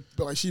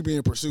like she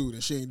being pursued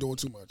and she ain't doing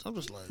too much. I'm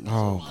just like,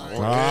 Oh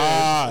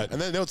God. And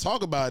then they'll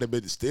talk about it,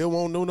 but still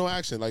won't do no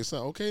action. Like,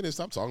 so, okay, then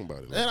stop talking about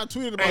it. And I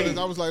tweeted about this.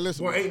 I was like,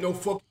 listen, boy, ain't no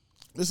fuck.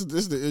 this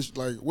is the issue.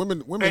 Like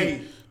women,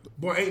 Hey,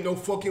 boy, ain't no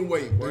fucking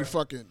way, boy. they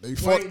fought ain't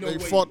no they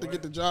way, fought to boy.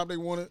 get the job they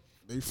wanted.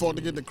 They fought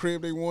to get the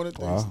crib they wanted.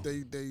 Wow.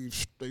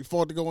 They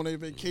fought to go on their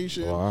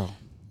vacation. Wow.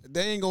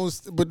 They ain't gonna,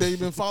 but they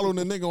been following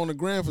the nigga on the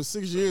gram for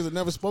 6 years and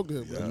never spoke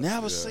to him. bro.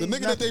 Never The seen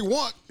nigga that they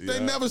want, they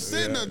Yeah, never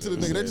said nothing to the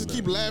nigga. They just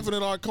keep laughing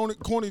at our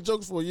corny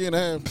jokes for a year and a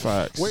half,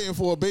 Facts. waiting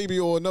for a baby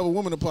or another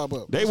woman to pop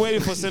up. They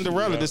waited for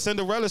Cinderella. The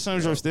Cinderella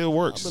syndrome still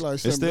works. I be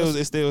like, It's still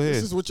this here.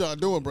 is what y'all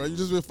doing, bro. You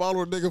just been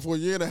following a nigga for a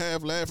year and a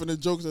half, laughing at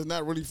jokes that's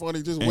not really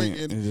funny, just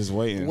waiting, And just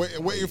waiting.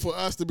 waiting for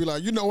us to be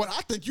like, you know what?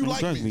 I think you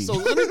like like me, me. so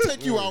let me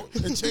take you out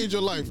and change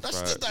your life.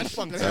 That's just not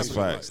fucking That's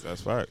happening. facts.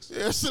 That's facts.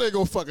 Yeah, that shit ain't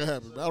gonna fucking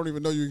happen. I don't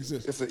even know you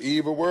exist. It's an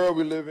evil world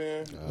we live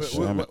in.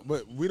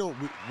 But we don't.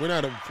 We're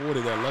not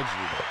afforded that luxury.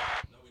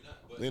 Though. No, we're not.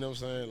 But You know what I'm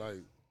saying? Like,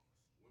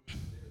 within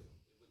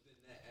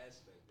that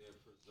aspect, they're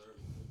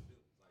preserving their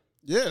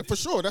feelings. Like, Yeah, for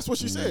sure. That's what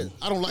she said.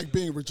 I don't like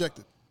being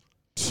rejected.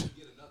 get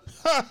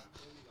another.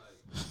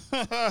 It's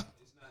not like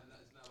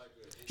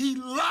a. He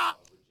lied.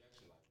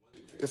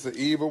 It's an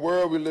evil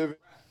world we live in.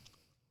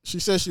 She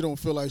says she don't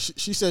feel like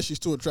she says she's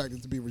too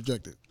attractive to be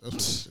rejected. That's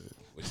what she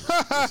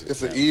said.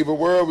 It's an evil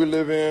world we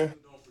live in.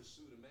 Don't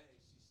pursue the man.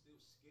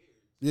 She's still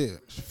scared. Yeah,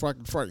 she's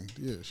fucking frightened.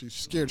 Yeah, she's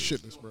scared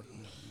shitless, bro.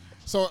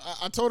 So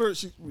I told her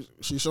she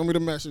showed me the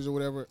message or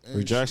whatever. And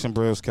Rejection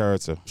builds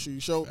character. She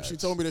told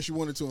me that she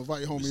wanted to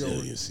invite homie over.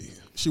 resiliency.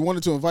 She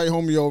wanted to invite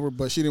homie over,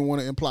 but she didn't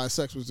want to imply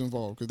sex was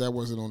involved because that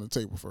wasn't on the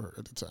table for her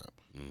at the time.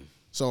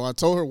 So I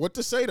told her what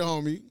to say to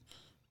homie.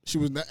 She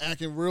was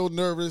acting real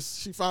nervous.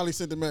 She finally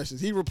sent the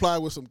message. He replied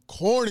with some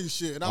corny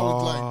shit, and I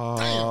was like,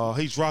 "Damn." Oh,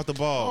 he dropped the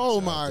ball.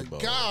 Oh my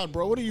God,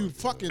 bro! What are you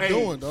fucking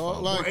doing, dog?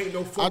 boy, Like, ain't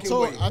no fucking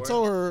way, I boy.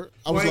 told her,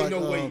 I Boy, was ain't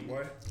like, no way,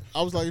 boy.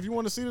 I was like, if you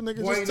want to see the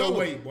nigga, Boy, just ain't tell no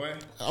him. way, boy.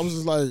 I was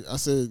just like, I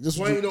said, this.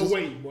 Boy, what ain't you, no this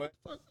way, boy.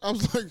 I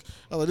was like,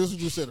 this is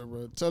what you said,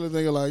 bro. Tell the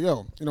nigga like,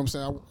 yo, you know what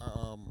I'm saying?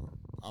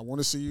 I want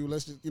to see you.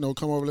 Let's just,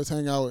 come over. Let's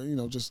hang out.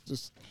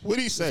 Just. What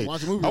did he say?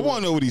 watch a movie I with want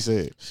to know what he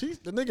said.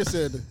 The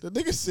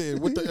nigga said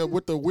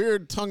with the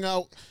weird tongue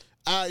out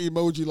eye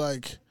emoji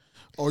like,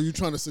 oh, you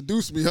trying to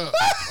seduce me, huh?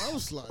 I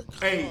was like,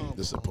 Hey,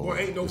 Disappointing. boy,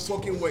 ain't no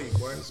fucking way,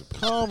 boy.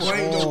 come Boy, on,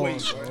 ain't no way,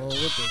 bro, boy.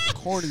 with the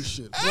corny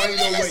shit. Boy, ain't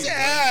no way,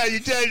 boy. You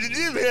tried to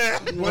do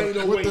that. Boy, ain't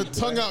no With way, the boy.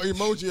 tongue out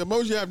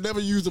emoji I've never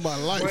used in my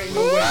Boy, life. ain't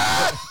no way.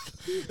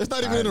 It's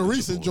not even in the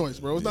recent joints,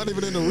 bro. It's not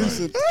even in the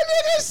recent. That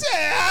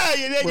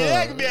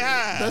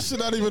That shit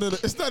not even in.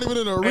 It's not even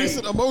in a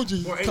recent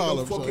emoji boy, ain't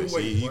column. no fucking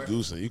son. way, He boy.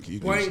 goosing. You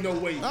Boy, ain't goosing. no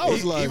way. I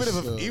was like,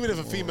 Even if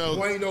a female,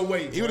 Boy, ain't no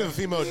way. even if a boy.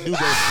 female do go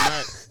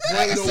smack, Boy,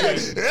 ain't no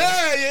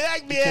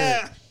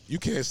way. you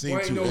can't sing Boy,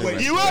 ain't too no good. way.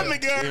 Like You that. want me,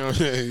 girl? You know what I'm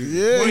saying?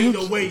 yeah, Boy, you, ain't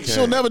no way.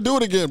 she'll never do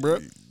it again, bro.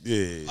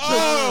 Yeah.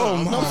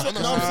 Oh No, I'm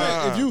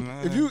saying,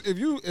 my.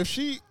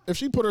 if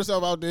she put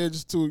herself out there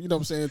just to,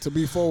 to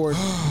be forward,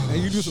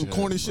 and you do some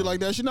corny shit like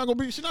that, she's not gonna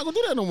do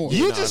that no more.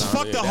 You Nah, just nah,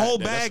 fucked yeah, the whole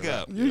that's bag a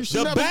up. She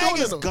The never bag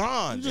doing is it, though.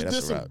 gone. You just that's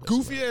did a some wrap, that's a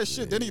goofy wrap. ass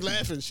shit. Then he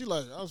laughing. I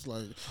was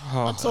like,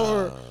 I told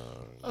her,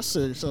 I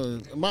said,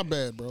 son, my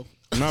bad, bro.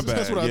 My bad.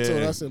 That's what I told her.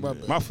 yeah. I said, my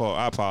bad. My fault.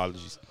 I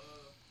apologize.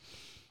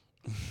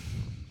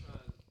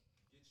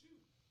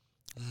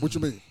 What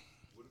you mean?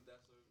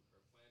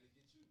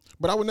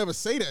 But I would never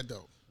say that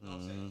though. I'm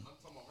talking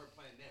about her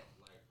plan now.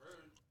 Like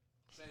her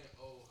saying,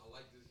 "Oh, I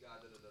like this guy."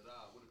 Da da da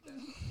da. What if that's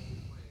her whole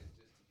plan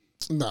just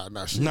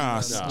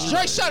to get? Nah.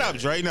 Dre, shut up,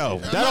 Dre. No,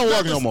 that don't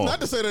work no more. Not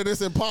to say that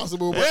it's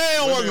impossible, but It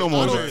don't work no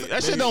more, I don't- Dre.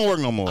 That shit don't work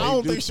no more. I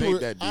don't do think she think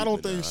would. that deep, I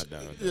don't but think. nah, She, nah,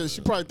 nah. yeah,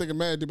 she probably thinking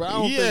mad deep, but I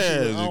don't think. She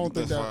would. I don't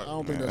think that. I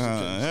don't think that's the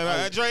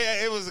case. Dre,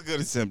 it was a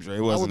good attempt, Dre.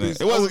 It wasn't. be-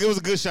 It was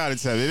a good shot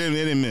attempt. It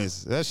didn't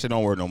miss. That shit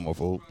don't work no more,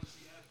 fool.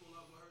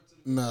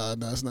 Nah,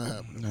 it's not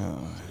happening.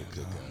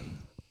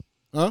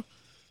 Huh?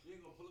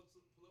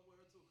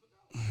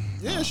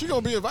 Yeah, she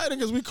gonna be invited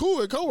because we cool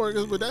with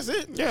coworkers, but that's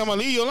it. Yeah, I'm gonna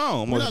leave you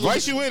alone. I'm We're gonna not gonna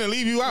invite you in and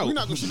leave you out.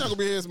 She's not gonna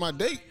be here as my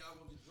date.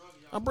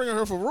 I'm bringing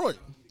her for Roy.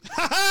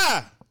 Ha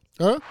ha!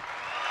 Huh?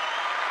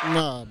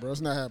 Nah, bro,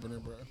 it's not happening,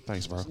 bro.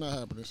 Thanks, bro. It's not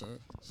happening, son.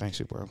 Thanks,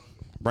 you, bro.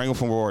 Bring him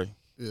from Rory.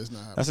 Yeah, it's not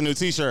happening. That's a new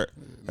T-shirt.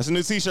 That's a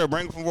new T-shirt.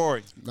 Bring him from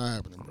Rory. Not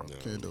happening, bro.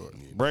 Can't do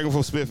it. Bring him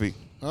from Spiffy.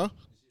 Huh?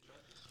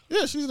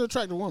 Yeah, she's an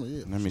attractive woman.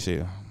 Yeah, Let me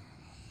see.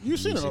 you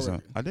seen her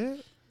already. I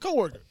did.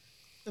 Coworker.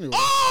 Anyway,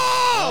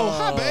 Oh,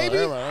 hi, baby.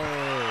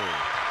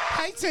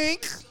 Hey, Hey,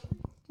 Tink.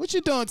 What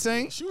you doing,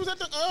 Tink? she was at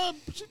the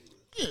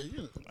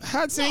yeah.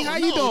 Hi, Tink. How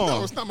you No,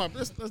 doing? it's not my.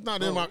 It's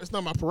not in my. It's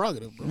not my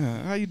prerogative, bro.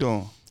 Yeah, how you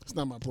doing? It's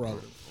not my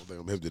prerogative. I think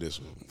I'm hip to this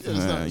one. Yeah,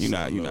 it's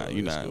not. You're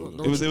not.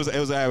 Don't It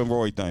was an Adam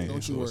Roy thing.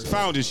 Don't you worry.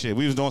 Founder shit.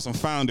 We was doing some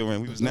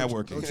foundering. We was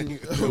networking. Don't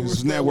you- We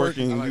was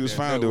networking. like We was that,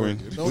 foundering.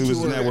 networking. We was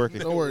worry. networking.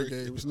 Don't worry,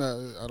 Gabe. It's not.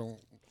 I don't.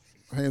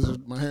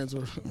 My hands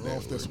are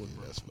off this one,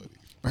 bro. That's funny.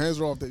 My hands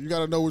are off that. You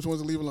gotta know which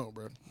ones to leave alone,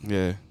 bro.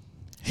 Yeah.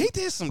 He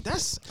did some.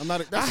 That's. I'm not.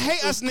 I That's,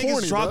 hate us that's niggas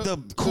corny, drop bro.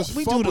 the. Just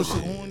We do fumble the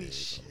shit. corny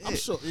shit. I'm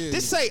sure. Yeah,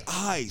 Just yeah. say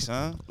eyes,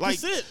 huh? Like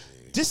That's it.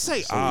 just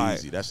say So eyes.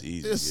 easy. That's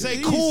easy. It's Say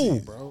easy, cool,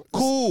 bro.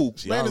 cool.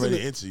 She Man is already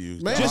in the- into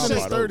you. Man Just is in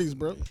his say- 30s,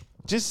 bro.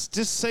 Just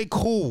say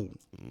cool.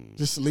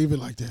 Just leave it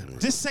like that. Bro.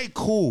 Just say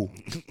cool.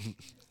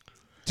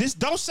 Just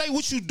don't say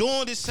what you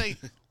doing. Just say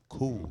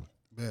cool.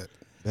 Bet.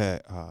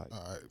 That all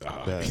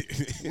right. Bet.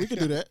 We can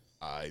do that.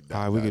 All right, All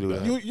right, we can do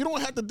that. You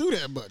don't have to do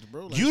that much,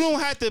 bro. Like, You don't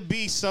have to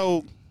be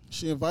so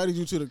she invited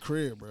you to the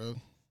crib, bro.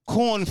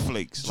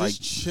 cornflakes. Just Like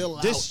chill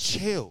out. just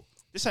chill.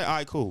 Just say all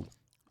right, cool.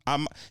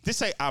 Just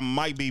say I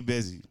might be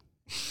busy.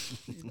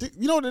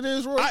 You know what it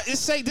is, Roy?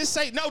 Just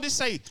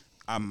say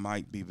I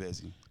might be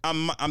busy.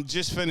 I'm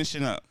just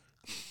finishing up.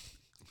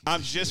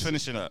 I'm just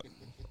finishing up.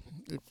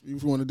 If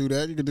you want to do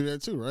that, you can do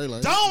that too, right?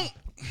 Like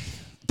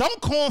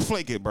Don't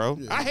cornflake it, bro.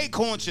 I hate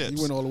corn chips. he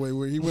went all the way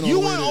where he went. You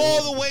all the way went there.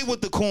 all the way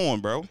with the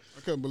corn, bro.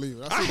 I couldn't believe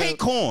it. I seen hate that-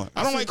 corn.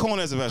 I don't seen- like corn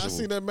as a I vegetable.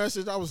 seen that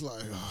message. I was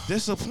like, oh,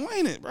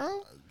 Disappointed,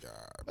 bro.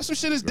 That's some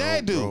shit his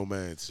dad do. grown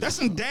man, too. That's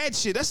some dad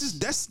shit.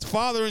 That's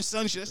father and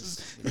son shit.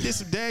 That's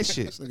some dad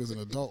shit. this nigga's an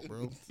adult,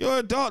 bro. You're an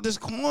adult. This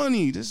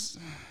corny. Just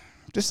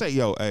say,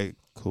 yo, hey,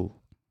 cool.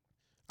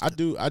 I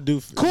do.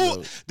 Cool. You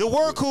know, The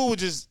word cool would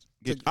just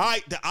get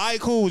the I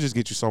cool would just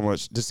get you so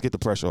much. Just get the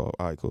pressure off.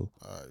 All right, cool.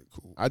 All right,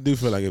 cool. I do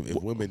feel like if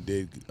women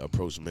did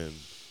approach men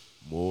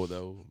more,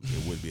 though,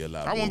 it would be a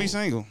lot. I want to be more.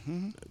 single.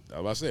 I'm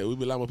about to say it would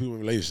be a lot more people in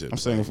relationships. I'm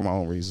single for my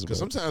own reasons.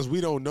 Because but- sometimes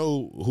we don't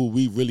know who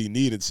we really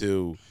need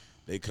until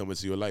they come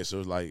into your life. So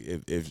it's like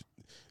if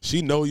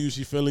she know you,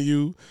 she feeling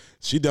you,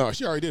 she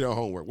already did her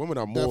homework. Women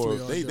are more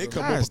Definitely they are.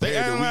 come more Yes,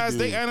 prepared than we do.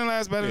 they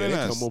analyze better Yeah, than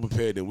they us. come more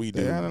prepared than we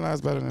do. They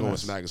analyze better than Going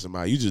us. smacking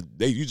somebody.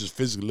 You just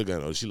physically look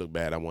at her. Oh, she look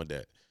bad. I want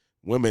that.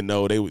 Women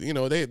know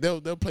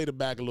they'll play the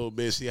back a little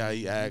bit, see how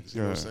he acts.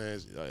 You know what I'm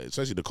saying?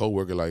 Especially the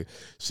coworker, like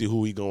see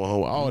who he going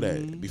home, all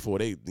that before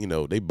they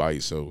they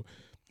bite. So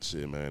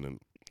shit, man. And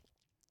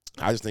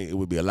I just think it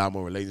would be a lot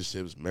more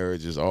relationships,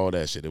 marriages, all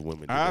that shit if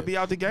women. I'll be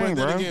out the game, But then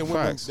bro. again,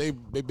 women, Facts. they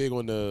big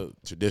on the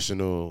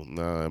traditional.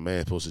 Nah,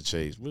 man, supposed to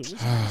chase. Which is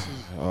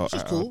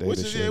cool. Which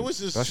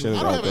is That shit is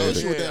I don't have an outdated.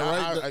 issue with that,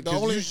 right? The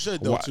 'cause only- you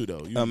should though Why- too though.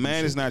 A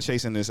man is not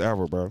chasing this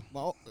ever, bro.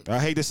 I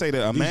hate to say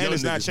that. A man young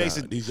is not niggas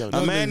chasing. not. These young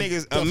A man niggas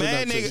niggas. A definitely man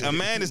not nigga. chasing. A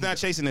man is not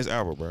chasing this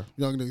album, bro.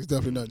 Young niggas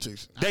definitely not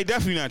chasing. They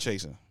definitely not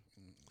chasing.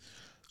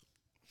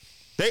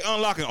 They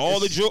unlocking all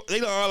they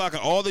unlocking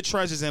all the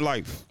treasures in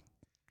life.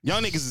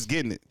 Young niggas is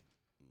getting it.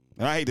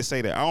 And I hate to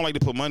say that. I don't like to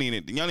put money in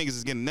it. Young niggas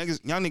is getting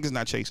young niggas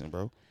not chasing,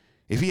 bro.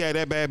 If he had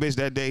that bad bitch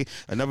that day,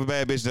 another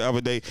bad bitch the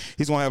other day,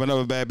 he's gonna have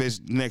another bad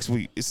bitch next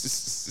week. It's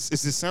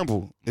just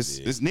simple. It's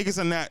niggas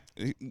are not.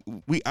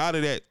 We out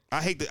of that.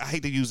 I hate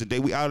to use the day.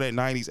 We out of that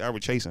 '90s era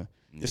chasing.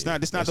 It's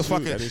not. It's not the That's true.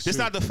 fucking. That is It's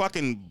true. not the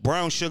fucking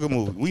brown sugar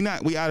movie.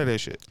 We out of that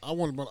shit. I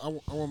want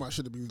my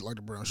shit to be like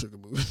the brown sugar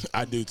movie.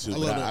 I do too. I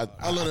love but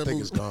that. I I love that think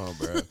movie. it's gone,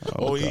 bro.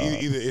 Or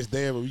either it's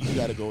there, but you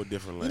got to go a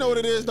different lane. You know what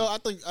it is though? I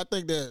think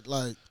that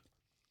like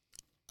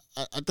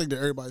I think that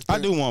everybody's. I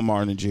Playing, do want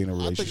Martin and G in a I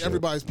relationship. think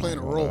everybody's playing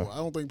a role. I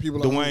don't think people.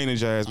 Dwayne and I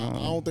Jasmine.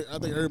 don't think. I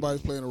think everybody's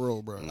playing a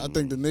role, bro. I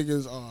think the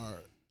niggas are.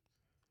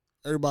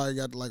 Everybody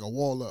got like a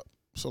wall up.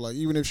 So like,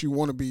 even if you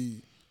want to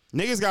be,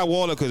 Niggas got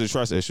walled up because of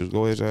trust issues.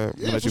 Go ahead, Jab. I'm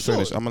Yeah, gonna let for you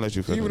finish. sure. I'm gonna let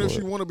you finish. even Go if she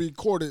ahead. want to be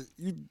courted,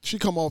 she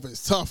come off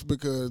as tough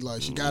because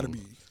like she got to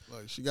be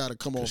like she got to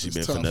come off She as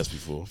been tough, finessed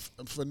before.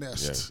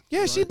 finessed.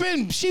 Yeah,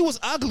 she was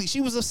ugly. She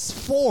was a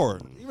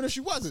 4. Even if she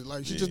wasn't,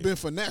 like she just been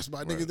finessed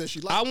by niggas that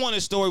she I like. want a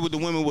story with the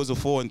women was a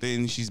 4 and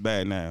then she's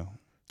bad now.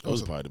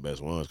 Those are probably the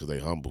best ones because they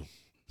humble.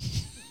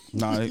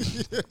 Nah,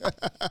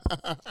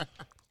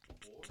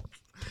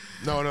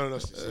 No.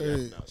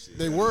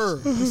 They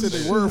were. He said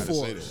they were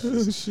for.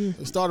 Say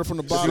It started from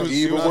the bottom. It's an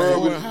evil now they-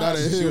 world we- now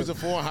they She here. was a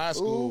 4 in high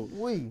school,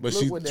 but look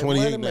she's what that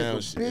 28 money now. make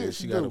a She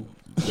bitch got do.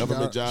 a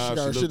government She job.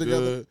 got her She shit look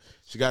together. good.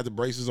 She got the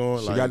braces on.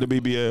 she got the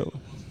BBL.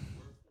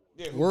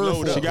 Word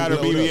Load for. up. She got her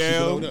Load up. She BBL.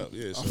 load up.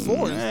 Yeah, so-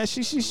 Four. Man,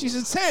 she's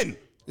a 10.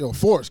 Yo,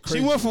 four is crazy.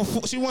 She went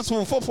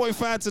from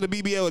 4.5 to the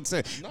BBL at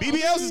 10.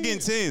 BBLs is getting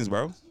 10s,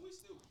 bro.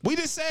 We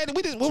just said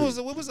what was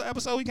the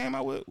episode we came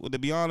out with the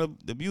Beyond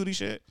the Beauty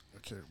shit? I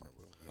can't remember.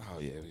 Oh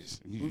yeah,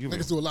 you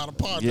Niggas do a lot of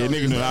pods. Yeah, out niggas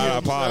here. do a lot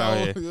of pod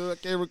out I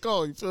can't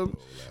recall. You feel me?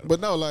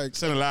 But no, like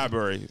it's in the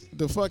library.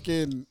 the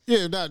fucking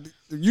there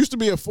used to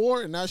be a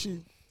 4, and now she.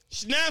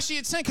 Now she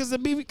a 10 because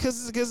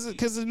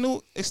the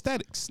new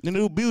aesthetics, the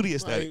new beauty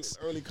aesthetics.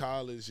 Like early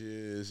college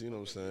years, you know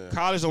what I'm saying?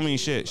 College don't mean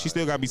shit. She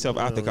still got to be tough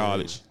after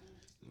college.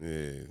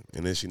 Yeah,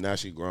 and then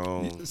she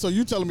grown. So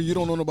you telling me you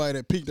don't know nobody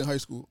that peaked in high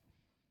school?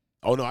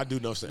 Oh no, I do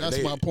know.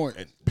 That's my point.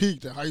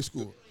 Peaked in high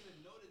school.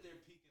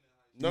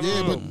 No,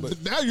 Yeah, no,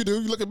 but now you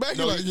do. You looking back,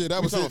 you're like, yeah,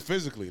 that was talking it.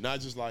 physically, not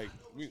just like.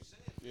 Yeah,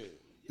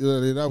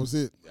 that was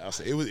it. I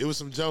say it was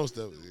some jokes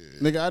though.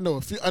 Yeah.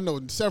 Nigga, I know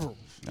several.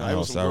 It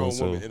was some grown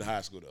women in high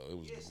school though. It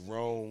was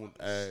grown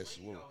ass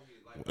women.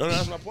 No,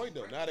 that's my point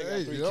though. Now they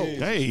got 3 kids.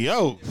 Hey,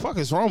 yo, fuck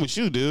is wrong with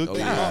you, dude? Oh,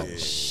 God, yeah.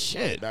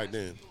 shit. Back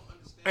then.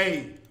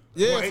 Hey,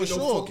 Yeah, boy, ain't for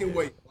no sure. fucking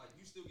way. Like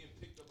you still getting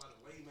picked up by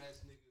the lame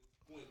ass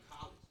nigga who in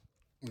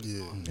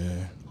college.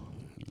 Yeah.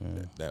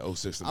 That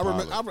 06 I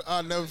remember.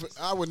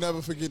 I would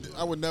never forget.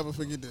 I would never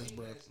forget this,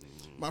 bro.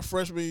 My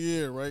freshman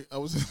year, right? I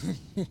was.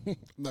 I'm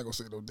not gonna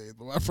say no dates,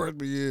 but my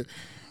freshman year,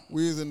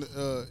 we was in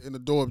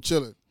the dorm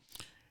chilling,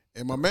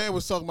 and my man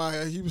was talking about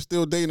how he was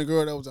still dating a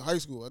girl that was in high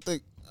school. I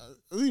think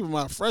it was even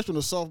my freshman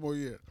or sophomore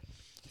year.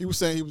 He was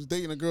saying he was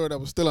dating a girl that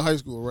was still in high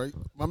school, right?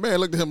 My man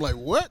looked at him like,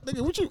 "What,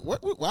 nigga?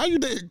 What? Why you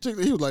dating?" Chick?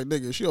 He was like,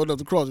 "Nigga, she old enough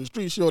to cross the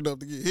street. She old enough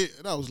to get hit."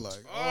 And I was like,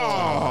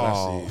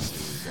 Oh,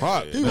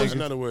 fuck.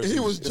 In other words, he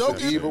was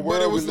joking, evil but it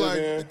world was we like,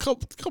 live in.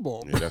 come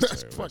on, Yeah, bro. that's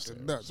That's terrible. That's fucking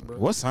terrible. nuts, bro.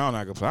 What sound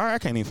I could play? I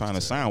can't even find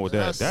a sound with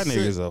that. That's That sick.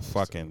 nigga's a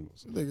fucking.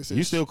 Nigga said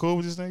You still cool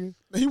with this nigga?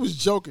 He was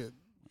joking.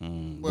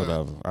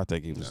 Whatever. I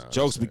think he was.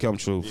 Jokes become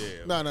truth.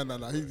 No.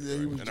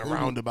 He was in a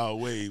roundabout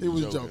way. He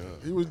was joking.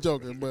 He was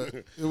joking, but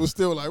it was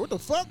still like, what the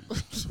fuck?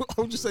 Why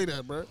would you say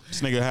that, bro?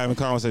 This nigga having a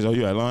conversation. Oh,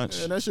 you at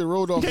lunch? And that shit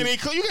rolled off. You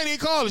can't even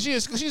call her.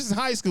 She's in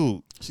high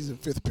school. She's in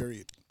 5th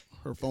period.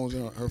 Her phone's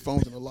in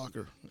the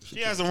locker. She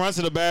has to run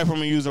to the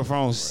bathroom and use her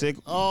phone. Sick.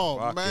 Oh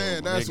Fuck man,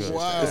 you, that's nigga.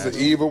 wild. It's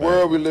an evil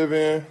world we live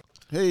in.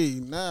 Hey,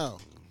 now,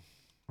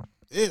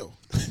 ew.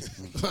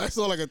 That's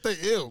all I can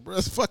think. Ew, bro.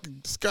 That's fucking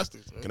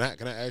disgusting. Can I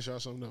ask y'all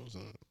something else?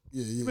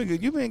 Yeah.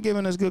 You been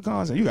giving us good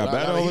content. You got Lot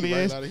better of over the heat,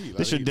 years. lot of heat,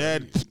 This lot your of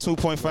dad heat.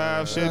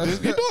 2.5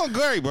 shit. You're doing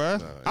great, bro.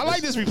 I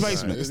like this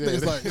replacement. This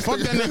nigga's like, Fuck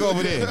that nigga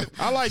over there.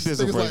 I like this.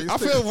 This nigga's replacement.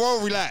 like- I feel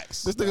real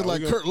relaxed. This nigga's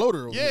like Kurt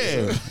Loder. Over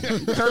there. Yeah.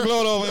 Kirk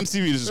Loder on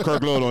MTV. This is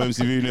Kirk Loder on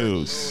MTV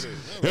News.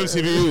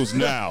 MTV News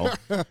now.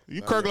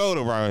 You Kirk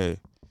Loder right here.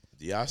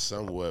 Do y'all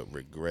somewhat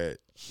regret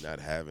not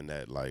having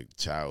that like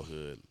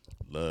childhood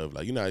love?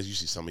 Like, you know, as you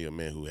see some of your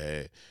men who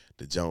had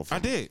the jump from, I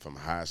did. from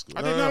high school.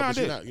 I did. No, I but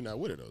did. You're not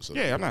with it though. So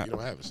Yeah, I'm not. You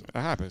don't have it. So.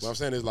 That happens. What I'm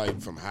saying is like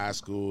from high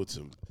school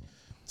to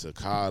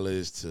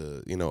college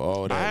to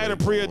all that. I had a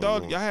like,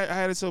 pre-adult. going I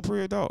had it till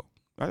pre-adult.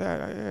 I did.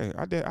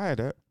 I had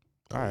that.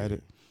 I had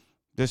it.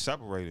 Just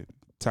separated.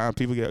 Time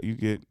people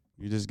you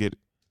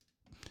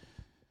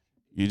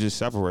just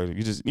separated.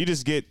 You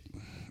just get.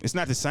 It's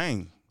not the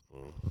same.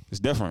 It's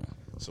different.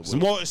 So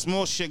It's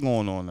more shit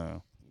going on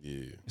now.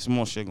 Yeah. It's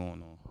more shit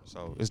going on.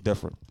 So it's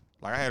different.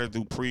 Like I had to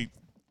do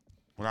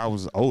when I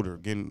was older,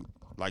 getting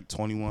like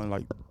 21,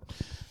 like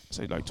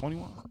say like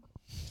 21.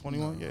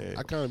 21, yeah.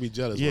 I kind of be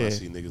jealous when I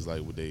see niggas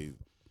like what they, you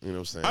know what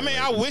I'm saying? I mean,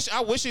 like,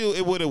 I wish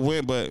it would have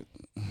went, but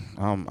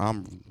I'm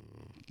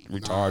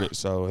retarded,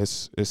 so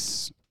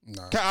it's.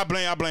 Nah.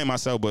 I blame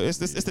myself, but it's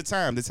the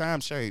time. The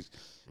times change.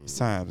 It's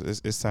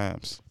times. It's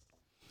times.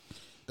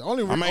 The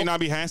only I may not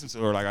be handsome to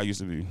her like I used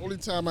to be. only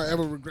time I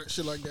ever regret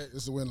shit like that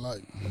is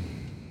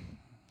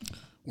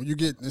when you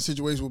get in a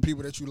situation with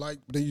people that you like,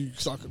 but then you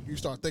start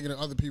thinking of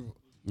other people.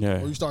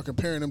 Yeah. Or you start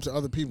comparing them to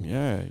other people.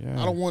 Yeah.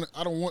 I don't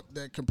want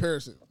that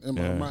comparison in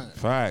my mind.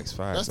 Facts.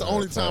 That's the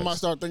only time I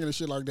start thinking of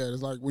shit like that.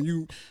 It's like when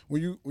you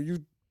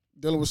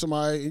dealing with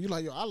somebody and you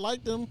like, yo, I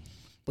like them,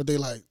 but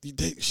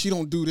she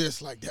don't do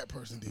this like that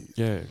person did.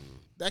 Yeah.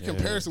 That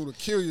comparison will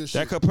kill your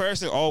shit. That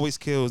comparison always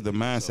kills the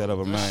mindset of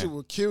a That shit man.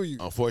 will kill you.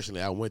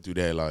 unfortunately, I went through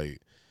that like.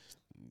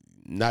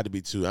 Not to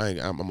be too,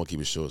 I'm gonna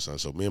keep it short, son.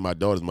 So me and my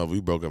daughter's mother, we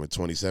broke up in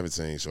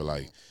 2017. So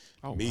like,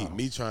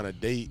 me trying to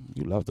date,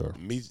 You loved her.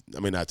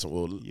 not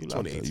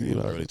 2018,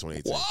 early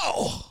 2018.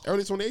 Whoa.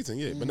 Early 2018,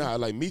 yeah. But nah,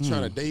 like me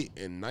trying to date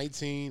in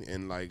 19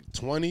 and like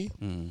 20,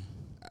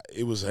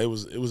 it was a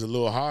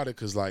little harder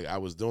because like I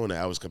was doing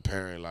that. I was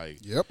comparing like,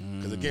 Yep.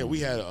 because again we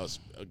had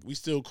we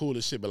still cool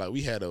as shit, but like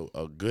we had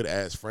a good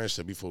ass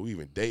friendship before we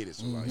even dated.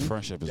 So like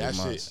Friendship is that a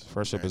shit, must.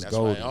 Friendship man, is that's why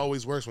golden. it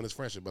always works when it's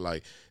friendship, but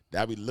like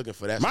I be looking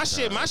for that. My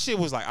sometimes. shit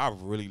was like I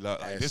really love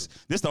like, this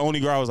the only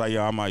girl I was like,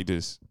 yo, I might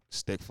just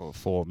stick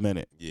for a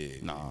minute. Yeah,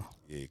 Nah.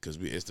 yeah, because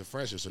it's the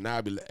friendship. So now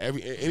I be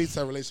any type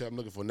of relationship I'm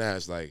looking for now,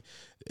 it's like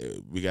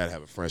we gotta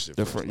have a friendship.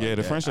 The first. fr- yeah, Like,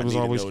 the friendship I is need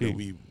to always know key. that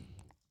we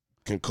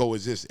can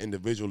coexist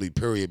individually.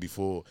 Period.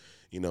 Before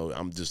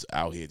I'm just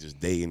out here just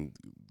dating,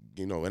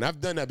 and I've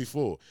done that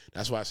before.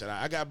 That's why I said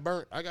I got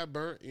burnt.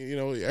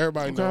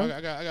 Everybody know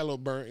I got a little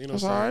burnt. You know,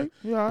 That's all right.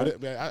 You all right?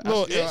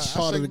 It's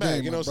part of the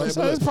game. You know what I'm It's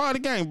saying? But part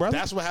of the game, brother.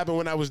 that's what happened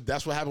when I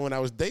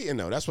was dating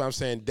though. That's what I'm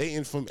saying.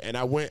 Dating and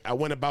I went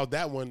about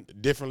that one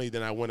differently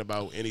than I went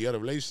about any other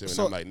relationship.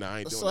 And I'm like, nah, I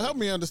ain't doing So that. help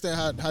me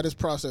understand how this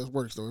process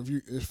works though.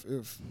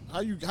 If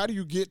how do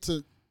you get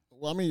to?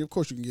 Well, I mean, of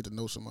course you can get to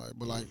know somebody,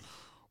 but like,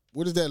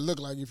 what does that look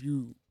like if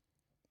you?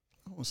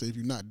 I don't want to say if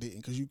you're not dating,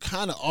 because you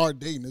kind of are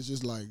dating. It's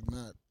just like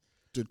not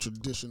the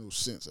traditional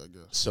sense, I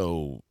guess.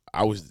 So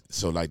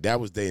that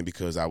was dating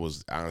because I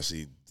was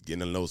honestly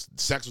getting to know.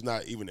 Sex was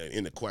not even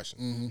in the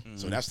question. Mm-hmm.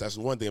 So that's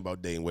one thing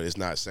about dating where it's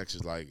not sex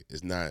is like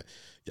it's not.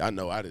 Y'all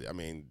know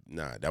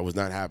that was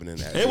not happening.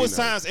 It was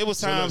times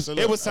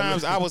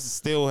I was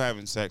still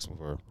having sex with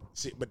her.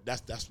 See, but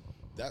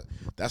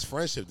that's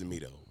friendship to me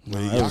though.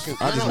 I just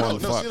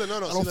want to fuck. I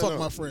don't fuck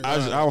my friends.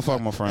 I don't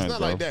fuck my friends. It's not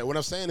bro. like that. What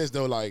I'm saying is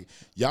though, like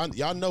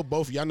y'all know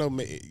both. Y'all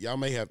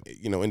may have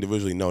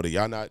individually know that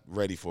y'all not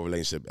ready for a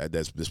relationship at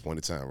this point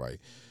in time, right?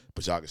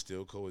 But y'all can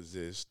still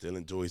coexist, still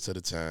enjoy each other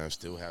time,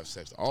 still have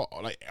sex,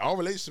 all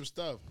relationship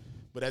stuff.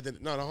 But at the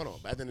hold on.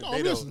 At the end of the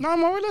day, though, No,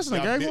 I'm already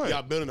listening.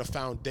 y'all building a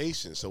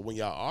foundation. So when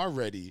y'all are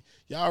ready,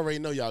 y'all already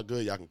know y'all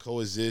good. Y'all can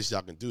coexist.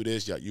 Y'all can do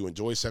this. You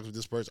enjoy sex with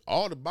this person.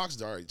 All the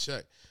boxes are already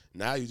checked.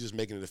 Now you're just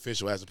making it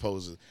official as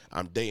opposed to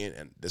I'm dating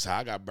and this is how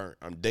I got burnt.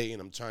 I'm dating.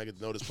 I'm trying to get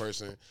to know this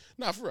person.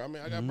 Nah, for real. I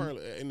mean, I got burnt.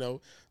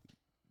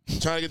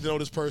 Trying to get to know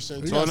this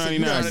person.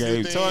 $12.99,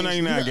 Gabe.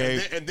 $12.99,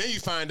 Gabe. And then you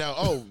find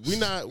out, we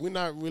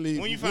not really.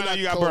 When you find out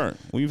you got burnt.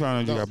 When you find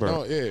out you got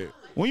burnt. No, yeah.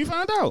 When you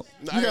find out.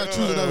 You gotta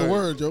choose another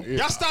word, Joe.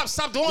 Y'all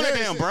stop doing that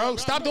damn, bro.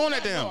 Stop doing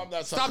that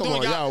damn. Stop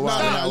doing y'all.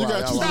 You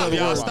gotta choose another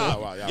word.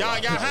 Stop.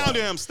 Y'all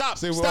hounding him. Stop.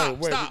 Stop.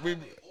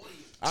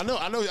 I know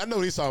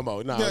what he's talking about.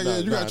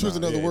 You gotta choose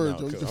another word,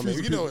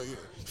 Joe.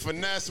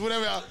 Finesse,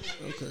 whatever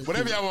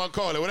y'all want to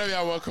call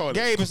it.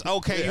 Gabe, it's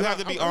okay. You have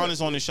to be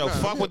honest on the show.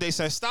 Fuck what they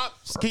say. Stop.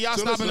 Can y'all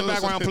stop in the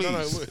background,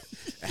 please?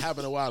 It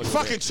happened a while ago.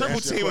 Fucking triple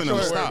teaming them.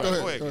 Stop.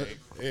 Go ahead.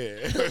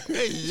 Yeah.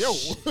 Hey, yo.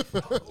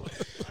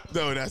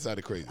 No, that's not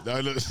the crazy. No,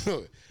 look,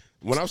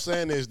 what I'm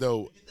saying is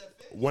though,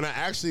 when I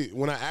actually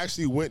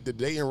went the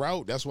dating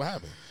route, that's what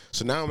happened.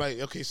 So now I'm like,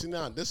 okay, see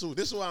now this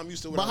is what I'm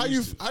used to. But how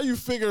you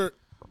figure?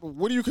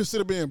 What do you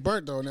consider being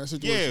burnt though in that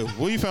situation? Yeah,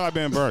 what do you feel like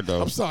being burnt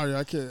though? I'm sorry,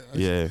 I can't.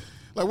 Yeah.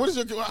 Like, what is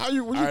your?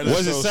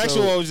 Was it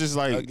sexual or was it just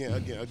like again?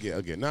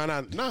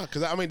 No,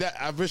 because I mean that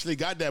I eventually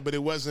got that, but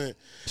it wasn't.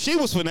 She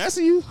was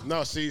finessing you?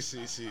 No, see.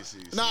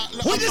 Nah,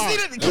 We just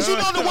need it because you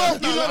know the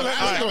world. You know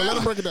let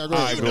him break it down. Go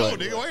ahead.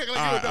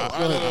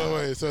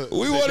 Nigga, so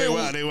we want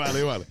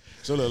they wild.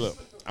 So look.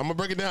 I'm gonna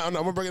break it down. I'm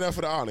gonna break it down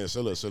for the audience.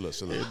 So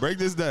look. Break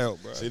this down,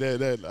 bro. See that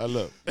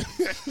look.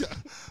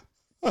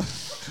 By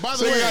the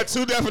So way, we got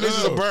two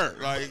definitions of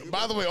burnt. Like,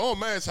 by the way, on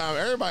man time,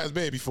 everybody's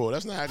been before.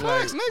 That's not acting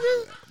facts, like.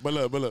 nigga. But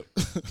look.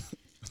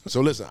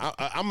 So listen,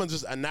 I'm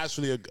just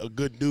naturally a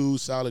good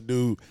dude, solid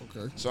dude.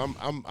 Okay. So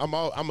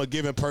I'm a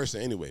giving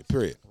person anyway.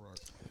 Period.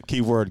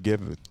 Keyword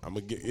given.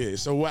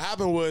 So what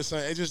happened was,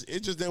 it just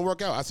didn't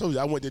work out. I told you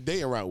I went the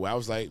dating route where I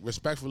was like,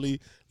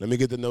 respectfully, let me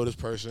get to know this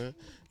person.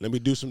 Let me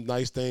do some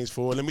nice things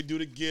for her. Let me do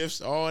the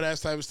gifts, all that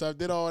type of stuff.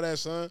 Did all that,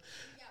 son.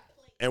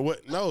 And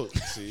what? No,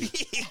 see,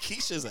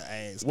 Keisha's an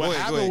ass. What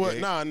happened was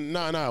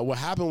no. What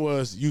happened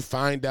was you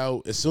find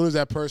out as soon as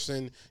that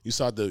person you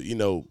start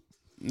to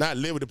not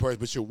live with the person,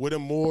 but you're with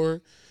them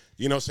more.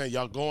 You know what I'm saying?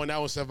 Y'all going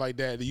out and stuff like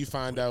that. Then you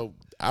find out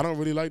I don't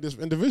really like this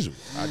individual.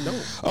 I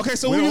don't. Okay,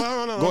 so when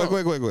go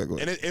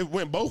ahead. And it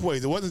went both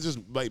ways. It wasn't just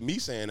like me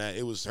saying that.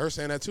 It was her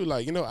saying that too.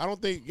 Like, I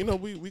don't think,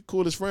 we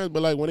cool as friends,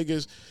 but like when it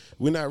gets,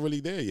 we're not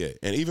really there yet.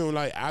 And even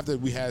like after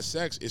we had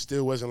sex, it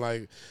still wasn't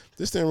like,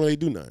 this didn't really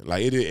do nothing.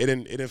 Like it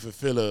didn't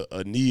fulfill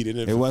a need.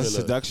 It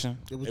wasn't seduction.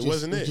 It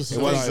wasn't it. It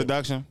wasn't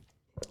seduction.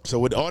 So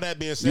with all that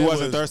being said, you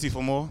wasn't thirsty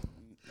for more?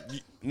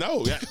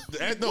 No,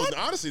 no.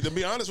 Honestly, to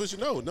be honest with you,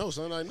 no,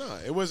 son. Like, nah.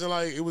 It wasn't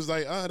like it was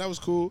like, that was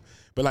cool.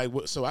 But like,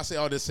 so I say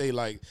all this, say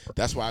like,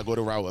 that's why I go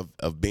the route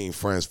of being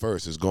friends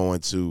first. Is going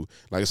to,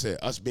 like I said,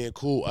 us being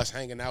cool, us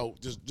hanging out,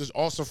 just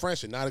awesome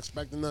friendship, not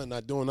expecting nothing,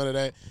 not doing none of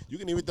that. You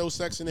can even throw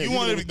sex in there. You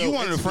wanted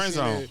a friend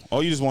zone.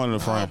 Oh, you just wanted a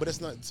friend. But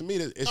it's not. To me,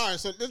 it's all right.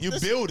 So you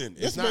building.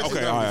 It's not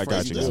okay. All right, I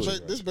got you. This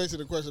is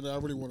basically the question that I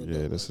really want to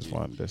know. Yeah, this is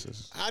fun. This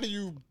is. How do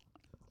you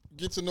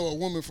get to know a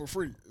woman for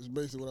free? Is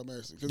basically what I'm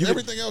asking. Because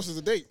everything else is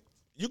a date.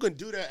 You can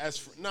do that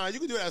you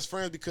can do that as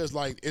friends because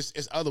like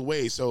it's other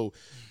ways. So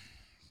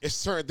it's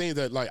certain things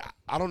that like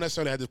I don't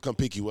necessarily have to come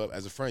pick you up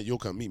as a friend. You'll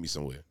come meet me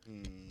somewhere.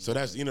 So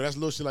that's that's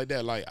little shit like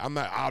that. Like I'm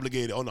not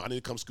obligated. Oh no, I need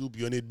to come scoop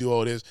you. I need to do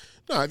all this.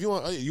 No, if you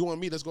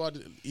want me, let's go out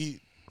to eat,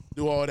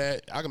 do all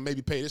that. I can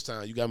maybe pay this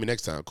time. You got me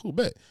next time. Cool,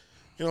 bet.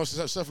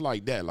 Stuff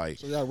like that. Like,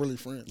 so y'all really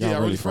friends. Yeah,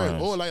 y'all really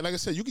friends. Or like I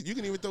said, you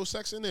can even throw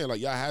sex in there.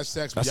 Like y'all have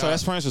sex.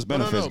 That's friends with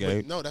benefits,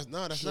 Gabe. No, that's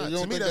not. So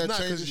to me, that's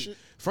not. Because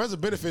friends with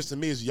benefits to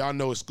me is y'all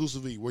know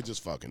exclusively we're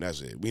just fucking.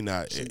 That's it. We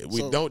not.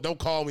 Don't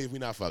call me if we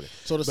not fucking.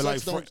 So the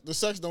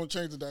sex don't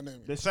change the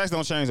dynamic. The sex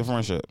don't change the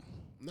friendship.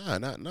 Nah,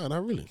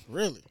 not really.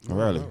 Really?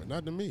 Really?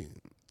 Not to me.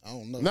 I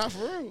don't know. Not for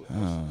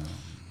real.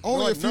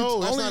 Only Like, a few. no,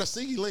 that's only, not a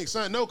sneaky link,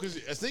 son. No, because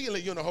a sneaky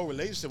link, you're in a whole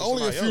relationship with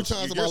Only a somebody few else.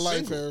 times in You're my life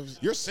single. have-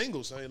 You're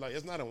single, son. Like,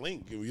 it's not a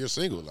link. You're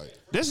single. Like,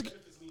 This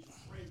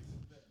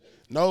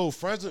no,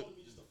 friends are...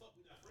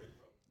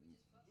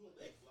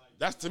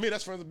 That's, to me,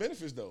 that's friends with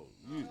benefits, though.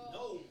 You,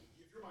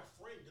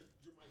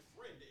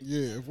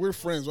 Yeah, if we're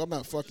friends, I'm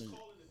not fucking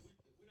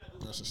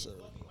you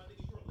necessarily.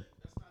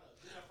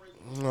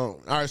 no.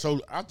 All right, so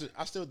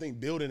I still think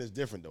building is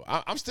different, though.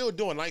 I'm still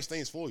doing nice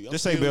things for you. I'm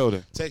Just say still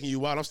building. Taking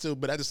you out. I'm still,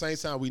 but at the same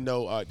time, we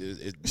know it's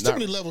There's not... too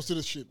many levels to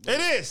this shit. Bro. it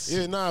is.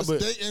 Yeah, nah, It's but...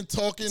 dating,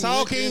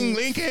 talking,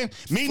 Linking,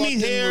 meet me fucking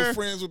here, with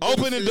friends with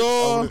open the benefits.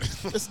 door.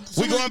 It's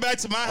We too many- going back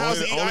to my house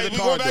to eat only ice. the We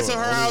car going back to door.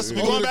 her Only house. the-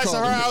 We only going the back to car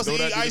her door. house to Don't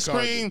eat have to do ice the car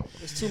cream. door.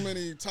 There's too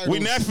many titles. We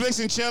Netflix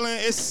and chilling.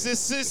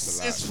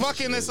 It's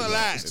fucking. It's a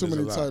lot. Too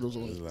many titles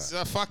on it. It's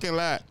a fucking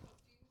lot.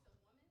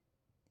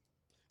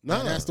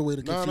 Nah, that's the way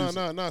to confuse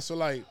No. So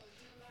like,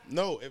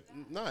 no,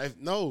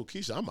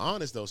 Keisha, I'm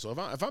honest though. So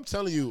if I'm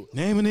telling you,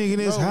 Name a nigga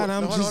this hot.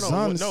 I'm just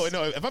honest. no.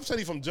 If I'm telling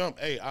you from jump,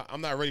 hey,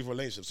 I'm not ready for a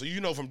relationship. So you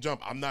know from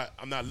jump, I'm not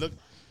looking.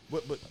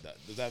 But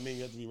does that mean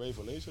you have to be ready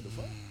for a relationship?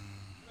 The fuck?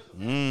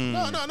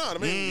 No. I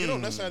mean, you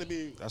don't necessarily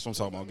be. That's what I'm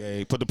talking about,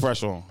 Gabe. Put the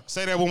pressure on.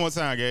 Say that one more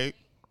time, Gabe.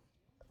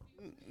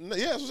 Yeah,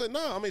 that's what I'm saying.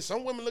 No, I mean,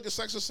 some women look at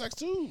sex as sex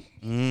too.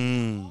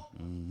 No,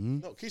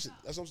 Keisha,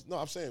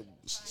 I'm saying.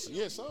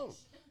 Yeah, some.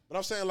 But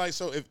I'm saying like,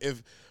 so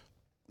if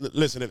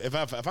listen,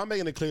 if I'm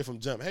making it clear from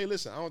jump, hey,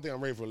 listen, I don't think I'm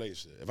ready for a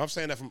relationship. If I'm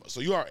saying that from, so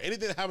you are,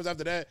 anything that happens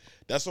after that,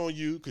 that's on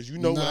you because you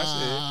know what I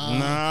said.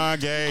 Nah,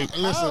 Gabe.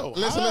 How?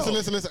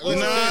 Listen.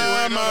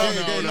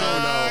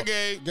 Nah,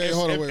 Gabe. Gabe,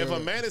 hold on, wait, If a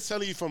wait. man is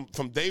telling you from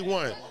day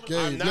one, Gabe,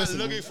 I'm not listen,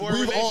 looking for a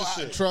we've all-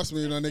 relationship. trust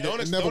me, nigga,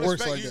 Don't it never don't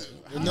works expect like you-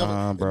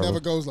 that. It bro. never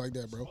goes like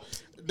that, bro.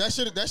 That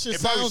shit It probably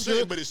sounds should,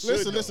 good. but it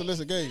should,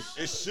 Listen, Gabe.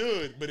 It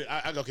should, but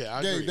I agree.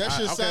 Gabe, that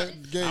shit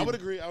sound- Gabe. I would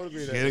agree.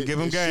 That Give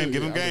him it game. should,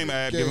 Give him yeah, I game, would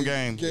Ab. Give him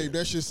game. Gabe,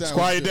 that shit sounds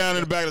Quiet good. down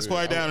in the back. Let's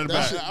quiet down in the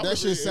That back. shit, that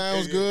shit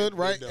sounds good,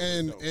 right? It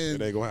And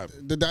ain't gonna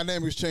happen. the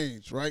dynamics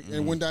change, right?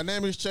 And when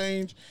dynamics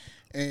change,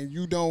 and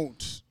you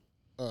don't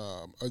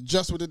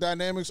adjust with the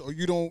dynamics, or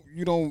you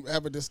don't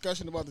have a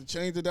discussion about the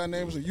change of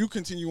dynamics, or you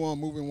continue on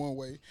moving one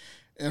way,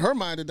 in her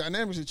mind, the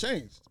dynamics have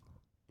changed.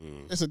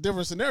 It's a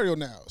different scenario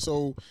now,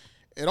 so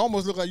it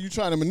almost looks like you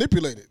trying to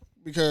manipulate it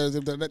because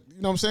if that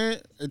you know what I'm saying.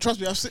 And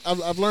trust me,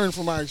 I've learned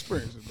from my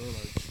experience, bro.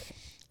 Like,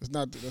 it's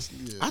not that's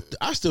yeah.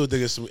 I still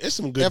think it's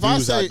some good If I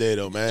dudes say- out there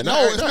though, man. No,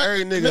 Not it's not.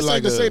 every nigga Let's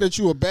like to say that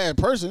you a bad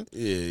person.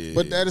 Yeah.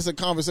 But that is a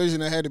conversation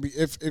that had to be.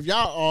 If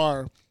y'all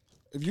are,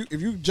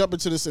 if you jump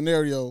into the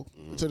scenario,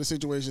 to the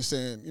situation,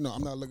 saying, you know,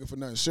 I'm not looking for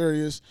nothing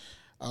serious.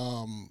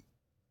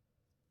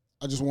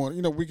 I just want,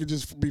 you know, we could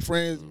just be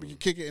friends, we can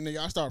kick it, and then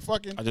y'all start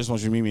fucking, I just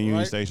want you to meet me in Union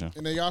right? Station.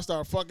 And then y'all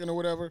start fucking or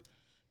whatever.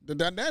 The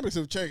dynamics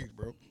have changed,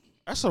 bro.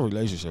 That's a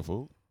relationship,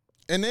 fool.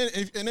 And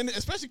then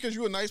especially because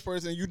you're a nice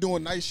person and you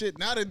doing nice shit.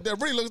 Now that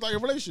really looks like a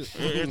relationship.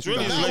 It's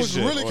really a Now it's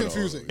relationship. really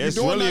confusing. It's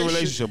You doing really a nice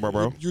relationship, shit.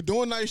 bro. You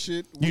doing nice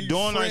shit. You we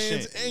doing nice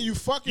friends, shit. and you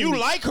fucking. You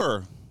like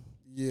her.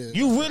 Yeah.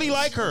 You really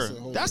like her. That's a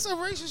whole- That's a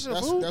relationship,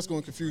 That's, fool. that's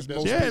going to confuse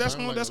most Yeah, people.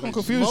 that's gonna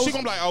confuse. She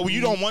gonna be like, oh, you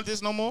don't want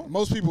this no more.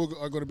 Most people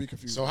are going to be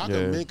confused. So how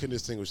Yeah. come men can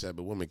distinguish that,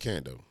 but women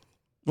can't though?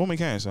 Women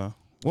can, son.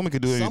 Women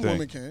can do anything. Some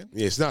women can.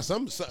 Yeah, it's not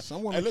some.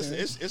 women Hey, listen,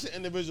 can. it's an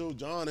individual.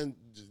 John and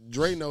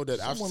Dre know that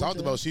I've women talked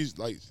can. about.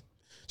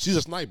 She's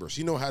a sniper.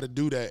 She know how to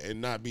do that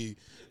and not be,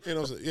 you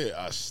know,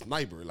 yeah, a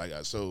sniper. Like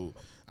so,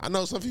 I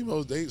know some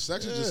females.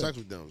 Sex is just sex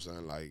with them,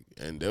 son. Like,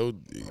 and they'll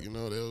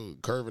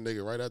curve a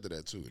nigga right after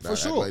that too. For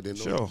sure. Like they know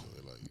Sure.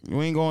 Like,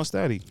 You ain't going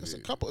steady. It's a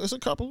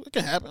couple. It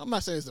can happen. I'm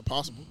not saying it's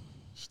impossible.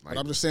 But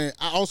I'm just saying,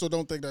 I also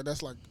don't think that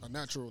that's like a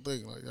natural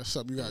thing. Like, that's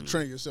something you got to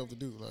train yourself to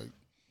do. Like,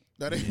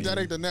 that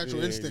ain't the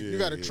natural instinct. You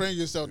got to train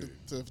yourself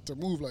to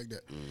move like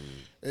that.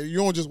 And you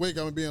don't just wake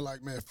up and being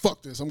like, man,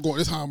 fuck this. This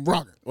is how I'm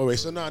rocking. wait.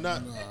 So not. Nah,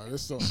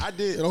 it's so, I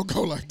did. It don't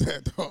go like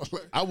that, dog.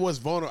 Like, I was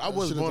vulnerable.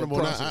 shit is a And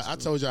process, I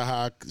told y'all how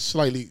I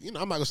slightly, you know,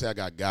 I'm not gonna say I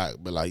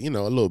got, but like, you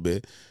know, a little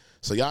bit.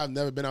 So y'all have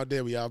never been out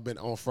there where y'all been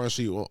on front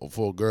street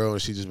for a girl and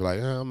she just be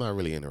like, I'm not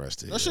really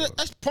interested.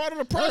 that's part of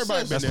the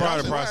process. That's part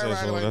of the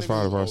process, fool. That's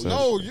part of the process.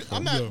 No,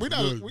 I'm not.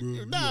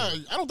 Nah,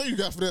 I don't think you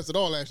got finesse at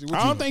all. Actually,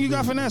 I don't think you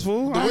got finesse,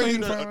 fool. I don't think you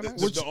got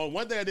finesse.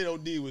 One thing I did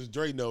OD was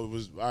Dre know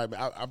was all right.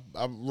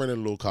 I rented a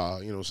little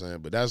car, you know what I'm saying,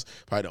 but that's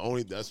probably the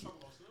only. That's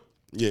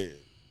yeah.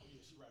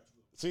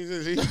 See,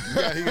 he got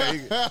it.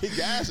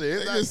 It's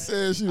Nigga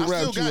said she I still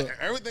wrapped you got up.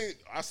 everything.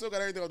 I still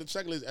got everything on the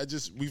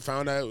checklist. We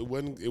found out it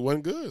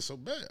wasn't good. So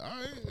bet. All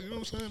right, you know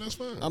what I'm saying? That's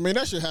fine. I mean,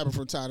 that should happen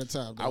from time to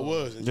time. I dog.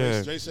 was. And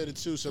Yeah. Dre said it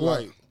too. So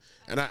What? like,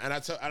 and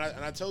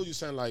I told you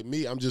something like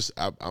me.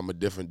 I'm a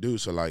different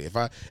dude. So like,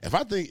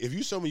 if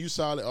you show me you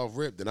solid off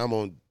rip, then I'm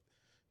on.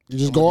 You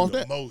just I'm go gonna off do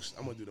that. the most.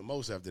 I'm gonna do the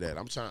most after that.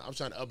 I'm trying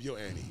to up your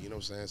ante. You know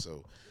what I'm saying?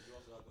 So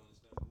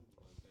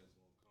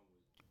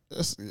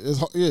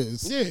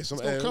It's some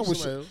gonna L's, come with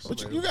some shit. L's, But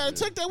some you L's, gotta yeah.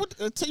 take that with.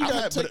 You I've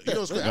gotta had, take but, you know, that.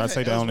 what's crazy? Gotta I've take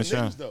had that on L's the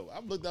for niggas, chin. though.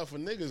 I've looked out for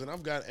niggas and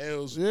I've got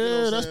L's. Yeah, you know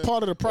what I'm that's saying?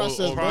 part of the process,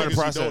 Or bro. Part of the niggas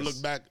you process. don't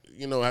look back,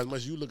 you know, as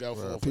much you look out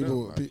for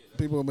People, them. Like,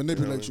 people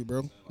manipulate you,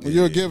 bro. When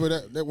you're a giver,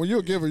 that when you're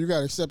a giver, you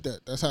gotta accept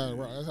that. That's how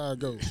it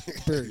goes.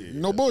 Period.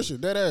 No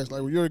bullshit. That ass.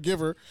 Like when you're a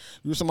giver,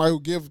 you're somebody who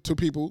give to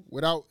people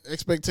without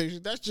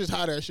expectations. That's just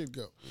how that shit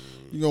go.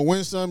 You're gonna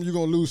win some, you're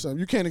gonna lose some.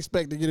 You can't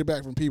expect to get it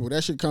back from people.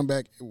 That should come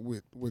back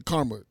with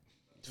karma.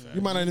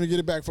 You might not even get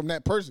it back from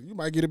that person. You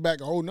might get it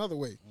back a whole nother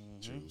way.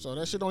 So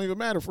that shit don't even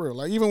matter for real.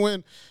 Like even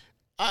when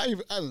I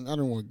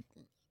don't want.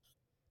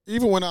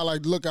 Even when I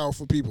like look out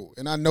for people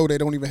and I know they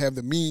don't even have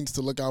the means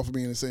to look out for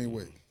me in the same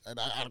way, and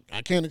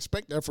I can't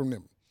expect that from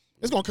them.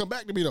 It's gonna come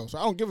back to me though, so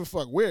I don't give a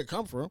fuck where it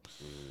come from.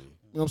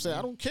 You know what I'm saying?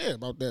 I don't care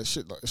about that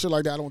shit. Shit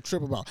like that I don't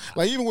trip about.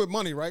 Like even with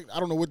money, right? I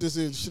don't know what this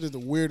is. Shit is the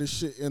weirdest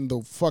shit in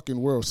the fucking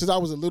world. Since I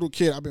was a little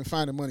kid, I've been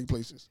finding money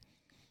places.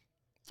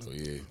 oh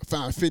yeah.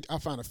 I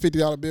found a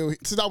 $50 bill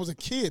since I was a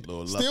kid.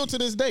 Little Still lucky. to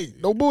this day,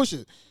 no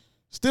bullshit.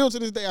 Still to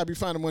this day, I be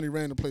finding money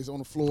random place on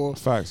the floor,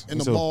 Facts. in Me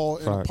the too. mall,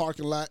 in the Facts.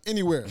 parking lot,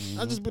 anywhere.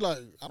 I just be like,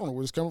 I don't know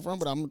where it's coming from,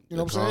 but I'm, you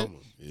know what I'm saying?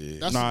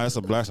 Yeah. That's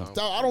a blessing.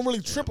 I don't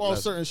really trip off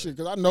certain shit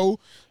because I know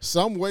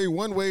some way,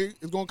 one way,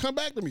 it's gonna come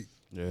back to me.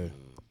 Yeah.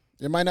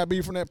 It might not be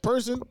from that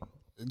person,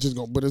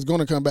 but it's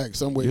gonna come back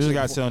some way. You just shape,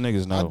 gotta or tell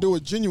niggas no. I do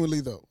it genuinely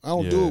though. I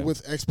don't do Yeah. it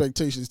with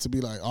expectations to be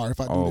like, all right,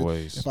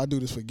 if I do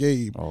this for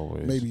Gabe,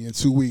 Always. maybe in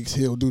 2 weeks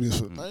he'll do this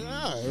for. Like,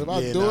 nah, if I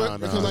Yeah, do nah, it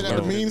because I got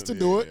the nah. means to Yeah,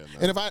 do it, yeah,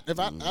 and if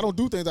I don't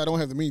do things I don't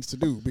have the means to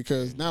do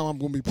because now I'm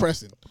gonna be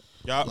pressing.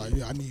 Y'all, Like,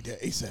 yeah, I need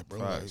that ASAP, bro.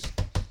 Like, Facts.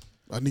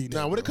 I need that.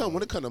 Now when it bro.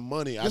 come to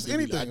money, I Just do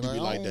be anything, like, I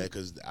like don't- that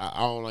because I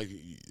don't like.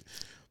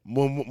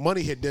 When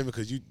money hit different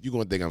because you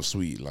gonna think I'm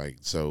sweet, like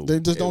so. They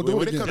just don't do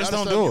when it again. comes Just to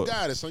don't stuff, do you it.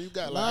 got it, so you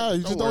got Nah, like.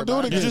 you just worry don't do it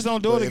about again. You just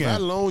don't do But it if I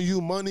again. loan you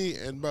money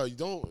and bro, you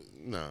don't.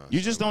 Nah, You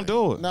just son, don't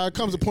do it. Now it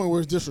comes a point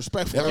where it's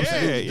disrespectful. That's what I'm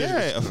saying. Yeah,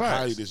 a fact.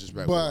 Highly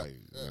disrespectful. But- like,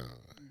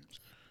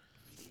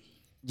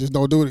 Just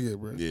don't do it again,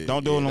 bro. yeah,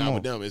 Don't do it no nah, more.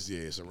 with them, it's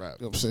a wrap.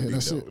 You know what I'm saying? Big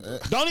That's dog.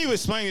 it. Don't even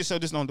explain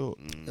yourself. Just don't do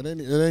it. It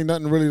ain't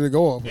nothing really to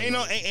go off. of.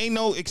 Ain't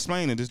no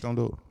explaining. Just don't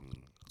do it.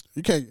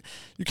 You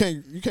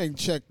can't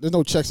check. There's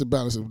no checks and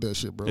balances with that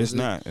shit, bro. It's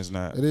not.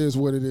 It is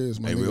what it is,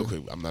 man. Hey, real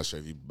quick, I'm not sure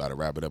if you about to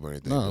wrap it up or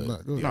anything. No, but, I'm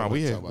not. Go ahead. Nah,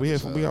 we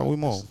here. We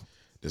move.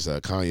 This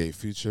Kanye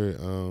Future,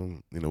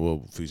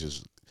 what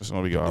features It's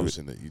gonna be garbage.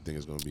 producing that you think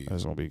is gonna be?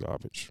 It's gonna be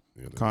garbage.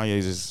 You know,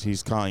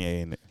 He's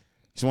Kanye in it.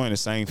 He's wearing the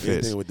same fits.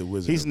 anything with the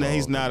wizard He's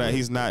involved, not.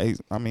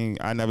 I mean,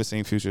 I never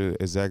seen Future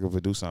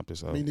executive do something.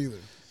 So Me neither.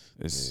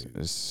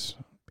 it's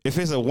if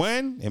it's a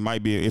win, it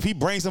might be. If he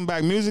brings him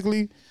back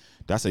musically,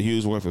 that's a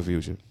huge win for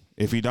Future.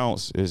 If he don't,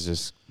 it's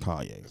just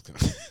Kanye.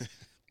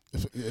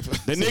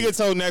 The nigga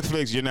told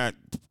Netflix, "You're not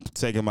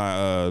taking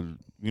my.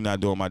 You're not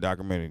doing my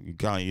documentary. You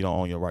don't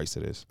own your rights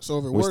to this." So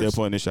if it We're still works,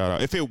 putting this shout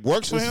out. If it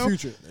works for it's him,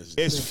 Future.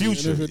 it's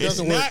Future. And if it It's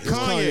doesn't not work, it's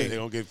Kanye. They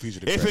gonna give Future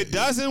the If credit. it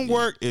doesn't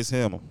work, it's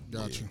him.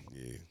 Got you.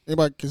 Yeah.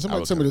 Anybody? Can somebody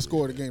would tell me the kinda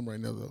score of believe the game right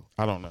now, though?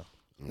 I don't know.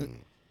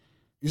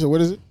 You said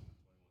what is it?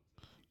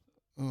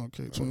 Oh,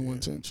 okay,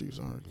 21-10 Chiefs.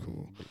 All right,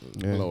 cool.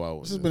 Yeah.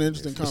 Blowout. This has been an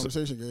interesting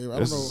conversation, Gabe. I don't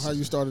This know is- how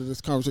you started this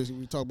conversation.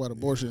 We talk about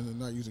abortion and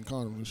not using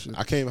condoms and shit.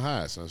 I came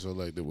high, son. So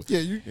like, Yeah,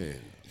 you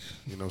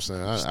You know what I'm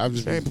saying? I've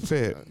just Came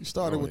prepared. you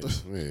started with the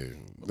yeah.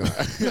 Nah, you know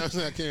what I'm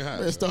saying? I came high.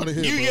 man started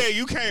here. bro.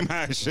 You came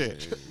high as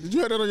shit. Did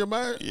you have that on your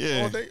mind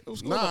Yeah. all day?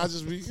 What's going Nah, on? I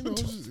just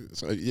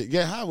be,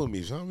 get high with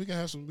me, son. We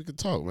can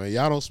talk, man.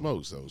 Y'all don't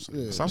smoke, so.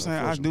 Yeah. So I'm saying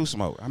I do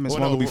smoke. I've been Well,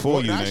 smoking no, before Roy,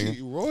 you, actually,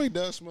 nigga. Roy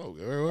does smoke.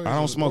 I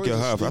don't smoke your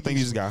huff. I think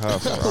you just got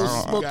huff.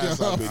 smoke Guys, your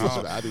stop huff. beating each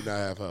other. I do not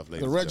have huff,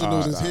 ladies. The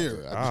Reginald is Stop.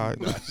 here. All right.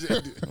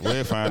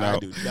 We'll find I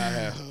out. do not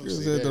have huff. You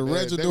See, said the they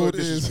Reginald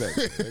gonna is-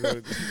 disrespect me. They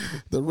gonna-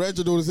 The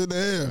Reginald is in the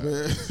air,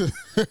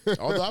 man.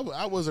 Although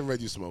I was a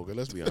Reggie smoker,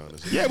 let's be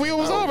honest. Yeah, we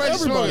was already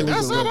Everybody smoking. was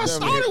That's a what I Reggie.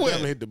 started Never with.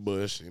 hit the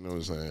bush, you know what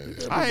I'm saying?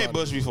 I had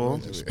Bush before.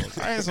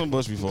 I had some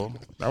Bush before.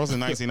 That was in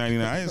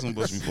 1999. I had some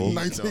Bush before.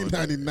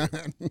 1999.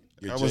 Get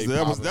That was Jay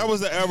that was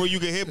the era you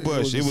could hit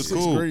Bush. It was sixth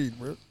cool. grade,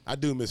 bro. I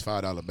do miss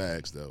 $5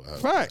 bags though.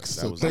 Facts.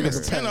 That was Think of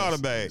hilarious. the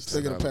 $10 bags.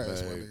 Think of the $10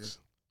 past, my bags.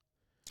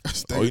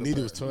 nigga. All you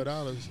needed was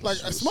 $12. Like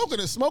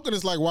smoking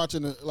is like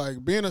watching it.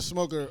 Like being a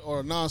smoker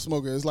or a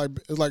non-smoker is like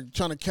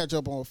trying to catch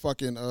up on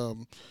fucking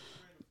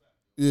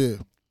yeah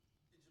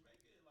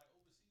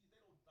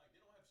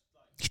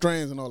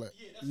strains and all that.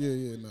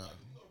 Yeah, nah.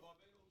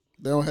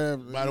 They don't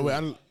have. By the way,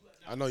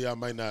 I know y'all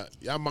might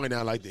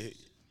not like to hit.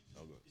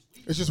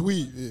 It's just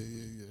weed.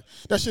 Yeah.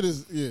 That shit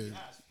is yeah.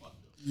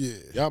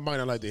 Y'all might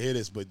not like to hear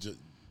this, but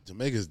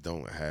Jamaicans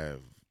don't have.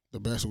 The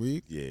best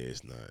weed. Yeah,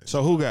 it's not.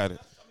 So who got it?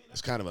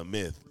 It's kind of a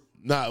myth.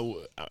 Nah,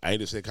 I ain't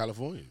just say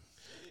California.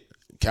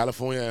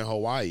 California and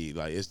Hawaii,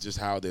 like it's just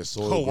how their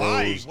soil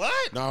Hawaii? goes.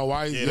 What? No,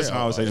 Hawaii. Yeah, that's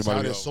how I was saying it's about how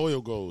it their go.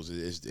 soil goes. It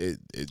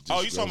just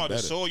Oh, you talking about the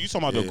better. soil? You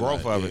talking about the Yeah,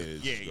 growth like, of yeah, it?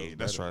 it Yeah, just goes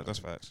that's better. right. That's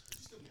facts.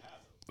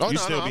 Oh, You no,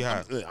 still no,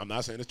 be I'm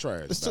not saying it's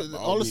trash. It's Not by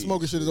all the means.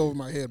 smoking shit is over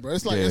my head, bro.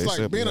 It's like Yeah, it's it like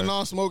should being be a that.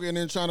 non-smoker and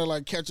then trying to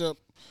like catch up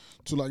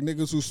to like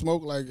niggas who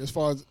smoke. Like as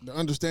far as the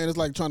understand, it's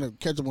like trying to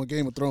catch up on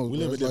Game of Thrones. We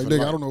bro. live It's a like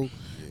different nigga, I life. don't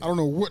know. I don't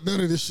know what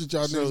none of this shit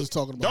y'all niggas is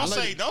talking about.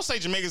 Don't say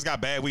Jamaicans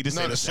got bad weed. Just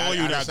say the I soil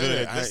didn't not say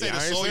good. that. Just say the I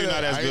didn't soil say not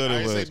that. as good I as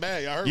didn't say was.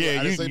 bad. Y'all heard Yeah, me. I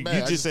you didn't say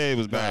bad. just said it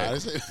was Nah, I bad.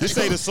 didn't say- Just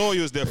say the soil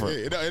is different.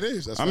 It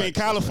is. That's I mean, right.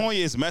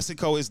 California is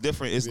Mexico. It's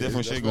different. It's Yeah,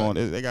 different that's shit right.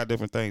 going. They got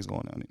different things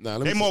going on. Nah, let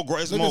me They see. more.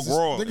 It's more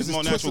grow. It's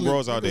more natural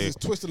grows out there. Niggas is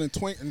twisting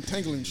and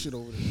tangling shit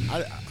over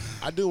there.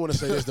 I do want to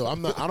say this though. I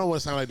don't want to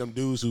sound like them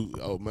dudes who.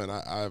 Oh man,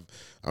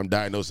 I'm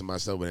diagnosing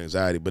myself with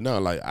anxiety. But no,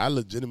 like I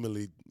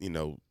legitimately,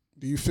 Do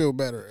you feel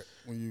better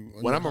when I'm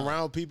you're high?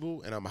 around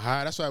people and I'm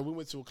high? That's why we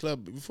went to a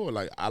club before.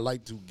 Like I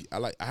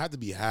have to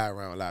be high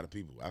around a lot of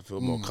people. I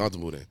feel more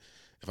comfortable than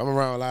if I'm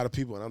around a lot of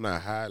people and I'm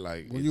not high.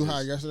 Like Were you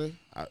high yesterday?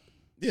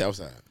 Yeah, I was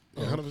high.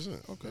 Yeah,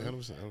 100%. Okay,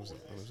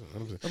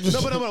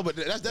 100%. No, but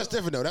that's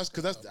different though. That's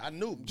because I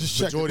knew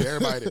majority of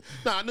everybody there.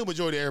 No, I knew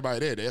majority of everybody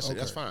there.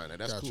 That's fine.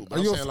 That's Gotcha. cool.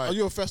 But Are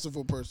you a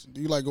festival person?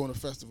 Do you like going to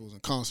festivals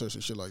and concerts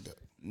and shit like that?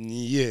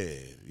 Yeah.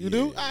 You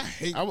do? I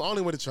hate. I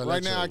only went to try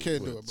Right now, I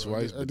can't do it, bro.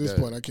 twice. At this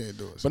point, I can't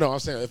do it. But no, I'm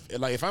saying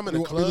if I'm in a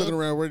We club looking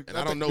around, and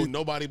I don't know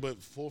nobody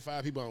but 4 or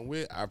 5 people I'm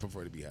with, I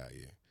prefer to be high.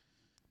 Yeah.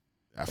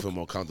 I feel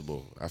more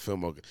comfortable.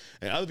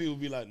 And other people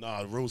be like,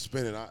 "Nah, the room's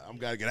spinning. I'm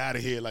gotta get out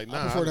of here." Like, nah.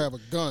 I prefer to have a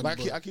gun.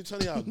 Like, I keep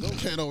telling y'all,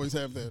 can't always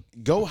have that.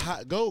 go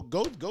high. Go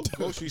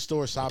grocery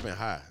store shopping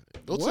high.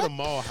 Go to the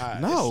mall high.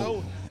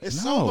 No,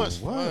 it's so much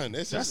fun.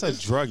 That's a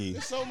druggie.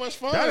 It's so much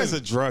fun. That is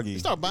a druggie. You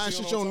start buying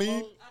shit you don't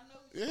need.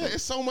 Yeah,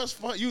 it's so much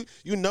fun.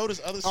 You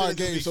notice other shit All right,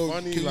 that Gabe, be so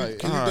funny. can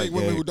Like, you date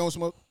women who don't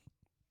smoke?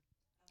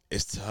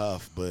 it's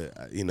tough, but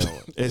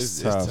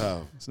It's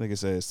tough. This nigga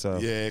said it's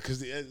tough. Yeah,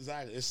 because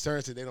it's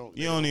certain they don't.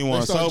 You don't even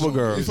want sober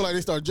girls. You feel like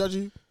they start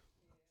judging you?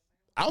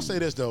 I'll say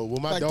this though,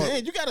 with my Like, daughter,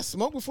 damn, you gotta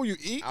smoke before you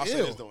eat. I'll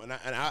say this though, and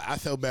I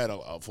felt bad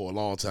for a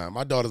long time.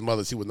 My daughter's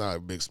mother, she was not a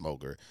big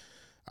smoker.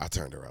 I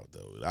turned her out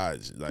though. By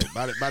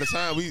the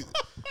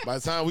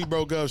time we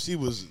broke up, she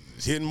was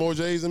hitting more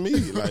J's than me.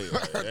 Like,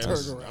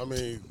 I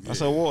mean,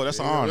 that's a war. That's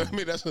an honor. I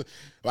mean,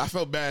 I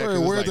felt bad.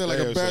 Wear that like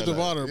a badge of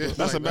honor. Bro.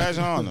 That's a badge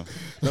of honor.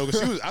 No,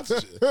 because she was.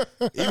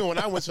 Even when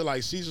I went to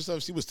like C's and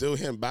stuff, she was still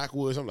hitting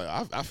backwards. I'm like,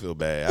 I feel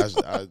bad. I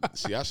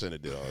shouldn't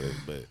have did all this,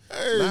 but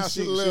hey, now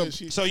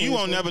she so you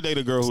won't never date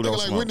a girl who don't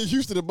like smoke. Whitney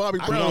Houston and Bobby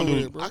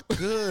Brown. I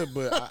could,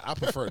 but I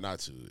prefer not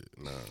to.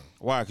 Nah.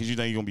 Why? Because you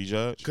think you're gonna be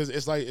judged? Because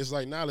it's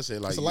like now let's say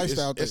like it's a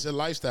lifestyle thing. It's a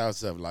lifestyle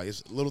stuff. Like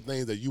it's little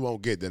things that you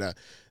won't get that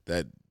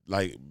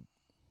like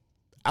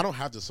I don't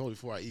have to smoke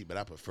before I eat, but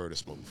I prefer to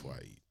smoke before I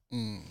eat.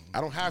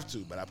 I don't have to,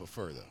 but I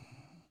prefer though.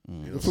 You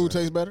know The food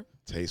tastes better.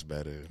 Tastes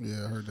better.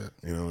 Yeah, I heard that.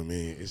 You know what I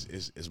mean?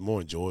 It's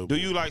more enjoyable. Do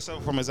you like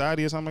something from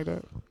anxiety or something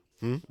like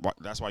that?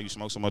 That's why you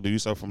smoke so much. Do you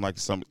suffer from like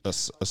a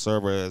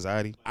server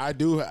anxiety? I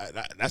do.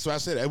 That's what I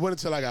said. It wasn't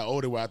until I got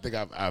older where I think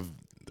I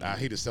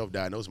hate to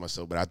self-diagnose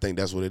myself, but I think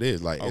that's what it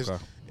is. Like,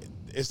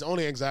 it's the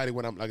only anxiety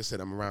when like I said,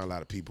 I'm around a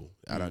lot of people.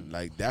 I don't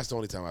like. That's the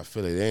only time I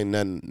feel it. It ain't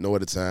nothing. No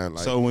other time.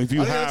 Like, so if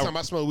you other have, time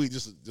I smoke weed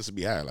just to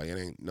be high. Like it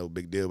ain't no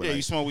big deal. But yeah, like,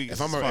 you smoke weed.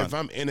 If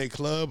I'm in a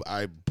club,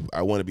 I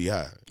want to be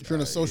high. If you're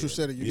in a social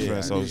setting, you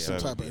need some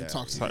type of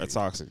intoxicant.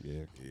 Toxic,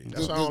 yeah.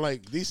 That's why I don't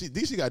like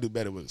DC. Got to do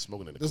better with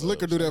smoking in the club. Does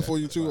liquor do that for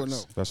you too, or no?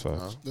 That's fine.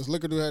 Does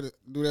liquor do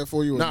that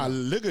for you? Or Nah, no?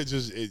 liquor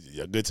just is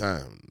a good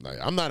time. Like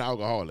I'm not an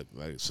alcoholic,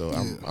 like so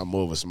I'm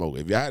more of a smoker.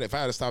 If I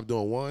had to stop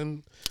doing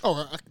one,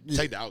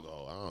 take the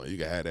alcohol. I don't know, you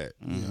can have that.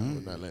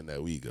 I'm not letting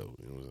that weed go.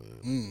 You know what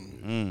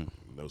I'm saying?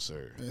 No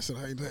sir. That's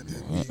how you let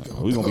that weed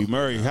go. We gonna be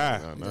married high.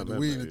 Got the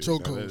weed in the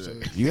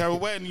chokehold. You have a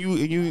wedding,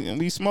 and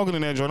we smoking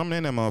in that joint. I'm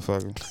in that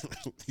motherfucker.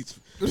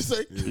 What you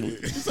say? You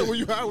say when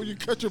you high, when you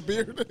cut your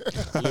beard?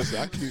 Listen,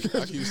 I keep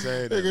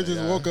saying that. Nigga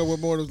just woke up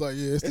one morning and was like,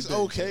 yeah, it's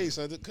okay,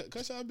 son.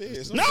 Cut your beard.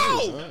 It's okay,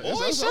 No!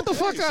 son. Shut the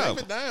fuck up. Save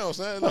it down,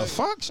 son. What the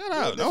fuck? Shut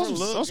up.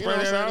 Don't spread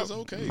that out. It's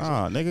okay.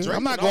 Nah, nigga. Drake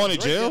I'm not going to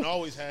jail. Drake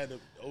always had the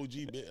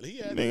OG bit. He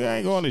had Nigga, I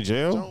ain't going to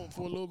jail.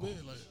 For a little bit,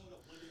 like.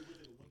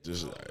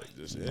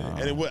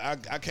 And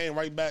I came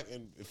right back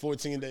in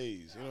 14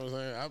 days. You know what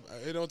I'm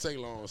saying? It don't take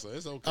long, so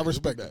it's okay. I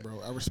respect it,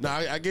 bro. I respect.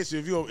 Nah, I get you.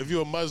 If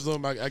you're a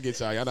Muslim, I get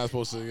you. Y'all not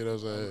supposed to. You know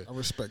what I'm saying? I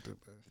respect it,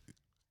 man.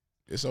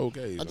 It's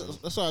okay.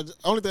 That's why.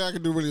 Only thing I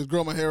can do really is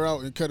grow my hair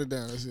out and cut it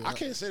down. That's it. I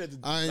can't say that.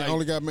 I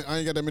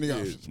ain't got that many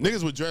options.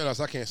 Niggas with dreadlocks,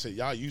 I can't say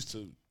y'all used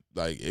to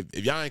like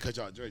if y'all ain't cut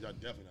y'all dreads, y'all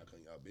definitely not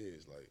cutting y'all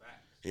beards. Like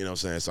you know what I'm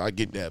saying. So I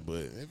get that,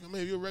 but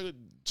if you're regular,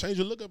 change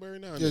your look up every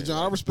now and then. Yeah,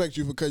 John, I respect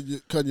you for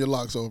cutting your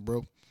locks off,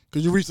 bro.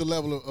 Because you reached a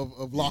level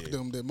of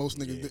lockdom that most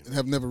niggas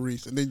have never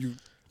reached, and then you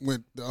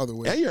went the other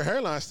way. And your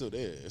hairline's still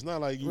there. It's not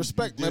like you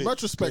respect, you man.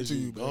 Much respect to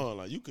you, man.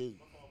 Like you could.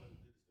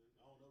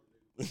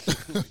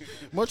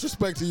 Much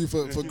respect to you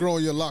for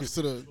growing your locks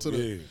to the.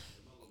 Yeah.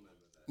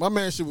 My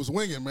man shit was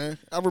winging, man.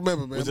 I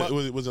remember, man.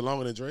 Was it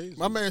longer than Dre's?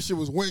 My man shit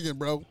was winging,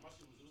 bro.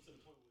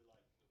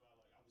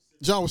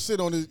 John was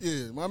sitting on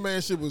his my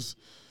man shit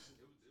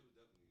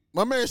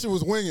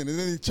was winging, and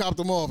then he chopped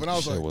them off, and I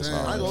was Shit like, was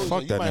damn. hard.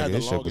 Fuck that nigga.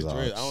 His shit was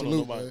hard. I don't know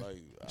nobody like.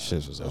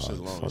 Shit was hard.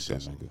 long. Fuck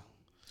that nigga. Y'all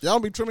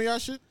don't be trimming y'all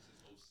shit?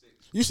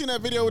 You seen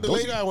that video with the Don't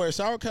lady? you gotta wear a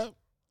shower cap?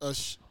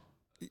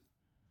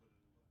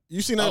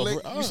 You seen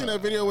that? Oh, You seen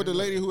that video with the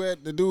lady who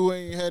had the dude who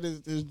ain't had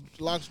his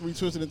locks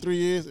retwisted in 3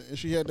 years, and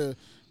she had to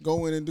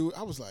go in and do.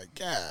 I was like,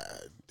 God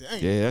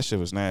dang. Yeah, that shit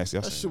was nasty.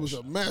 That shit was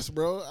a mess,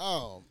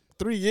 bro.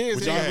 3 years.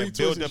 But he y'all had had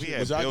built retwisted up. shit. He had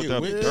Would y'all built get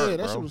up whipped? dirt, Yeah,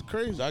 that bro. shit was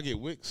crazy. Did y'all get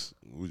wicks?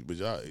 Would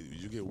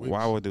you get wicks?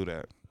 Why would I do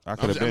that? I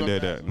could have been there.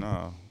 That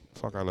no.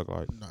 Fuck, I look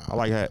like. I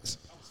like hats.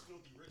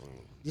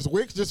 Just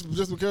Wicks, just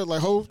because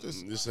like Hov,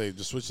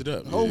 Just switch it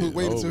up. Hov was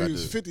waiting Hov until got he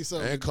was the- 50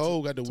 something. And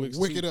Cole got the wicks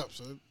wick too. it up,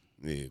 son.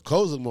 Yeah,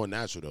 Cole's look more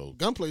natural though.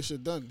 Gunplay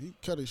shit done. He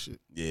cut his shit.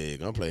 Yeah,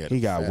 Gunplay had. He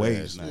a got fat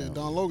waves ass. now. Yeah,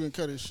 Don Logan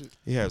cut his shit.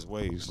 He has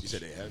waves. You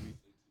said they heavy.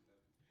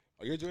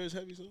 Are your dreads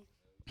heavy, son?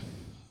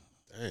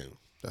 Damn.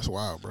 That's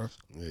wild, bro.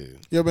 Yeah.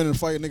 You ever been in a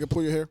fight, nigga,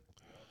 pull your hair?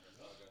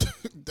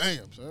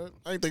 Damn, son.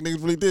 I didn't think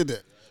niggas really did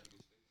that.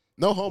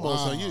 No homo, Wow.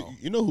 son.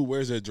 You know who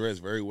wears their dress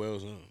very well,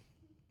 son.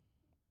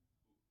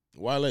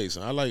 Wale,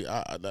 son. I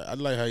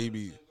like how he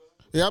be.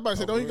 Yeah, I about to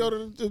say, don't he go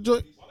to the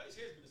joint?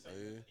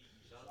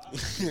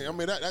 I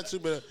mean that too,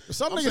 but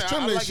Some I'm niggas saying,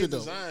 trim I their like shit,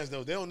 his though. designs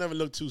though. They don't never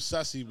look too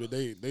sussy, but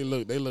they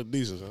look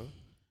decent,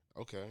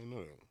 huh? Okay, I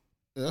know that.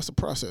 Yeah, that's a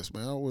process,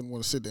 man. I wouldn't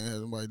want to sit there and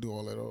have somebody do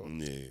all that.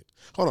 Yeah.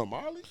 Hold on,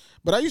 Marley.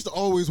 But I used to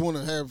always want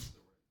to have.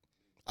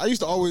 I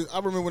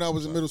remember when I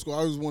was in middle school, I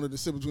always wanted to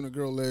sit between a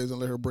girl's legs and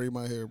let her braid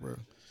my hair, bro.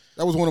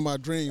 That was one of my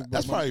dreams.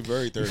 That's probably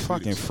very You therapeutic.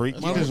 fucking freak.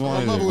 You My just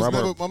wanted mother was rubber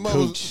never. My mother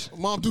cooch. was.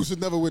 Mom Deuce was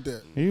never with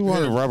that. You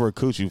wanted rubber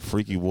cooch, you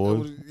freaky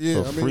boy. Yeah, So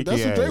I mean freaky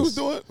that's what Dre was ass.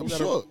 doing. I'm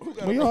sure.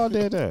 We all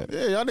did that.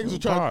 Yeah, y'all niggas was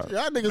trying. Hard.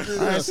 Y'all niggas.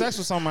 I had sex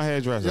with some of my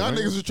hairdressers. Y'all nigga.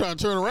 niggas was trying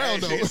to turn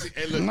around though.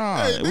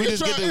 Nah, Hey, we niggas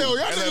just get trying. the. Yo,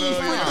 y'all niggas was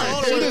freaking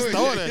out. We just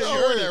throw that. You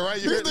heard that,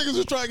 right? You These heard that. niggas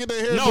was trying to get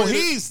their hair. No, braided.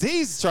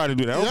 he's trying to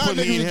do that. Don't Y'all put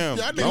me in niggas- him.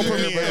 y'all Don't niggas- put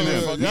me in yeah, him. yeah,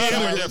 Me and y'all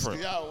him are niggas-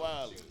 different. Y'all wild.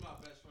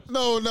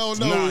 No. Nah,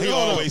 he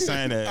hold on. always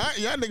saying that.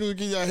 Y'all niggas was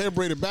getting y'all hair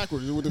braided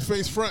backwards with the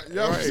face front.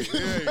 Y'all Right, was,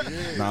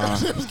 yeah. Nah.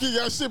 y'all was getting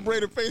y'all shit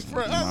braided face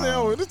front. I said,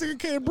 oh, this nigga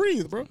can't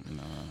breathe, bro.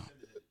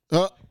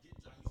 Nah.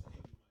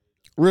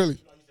 Really?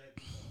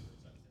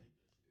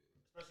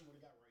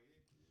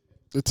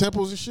 The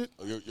temples and shit?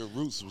 Your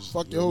roots was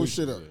Fuck your whole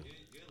shit up.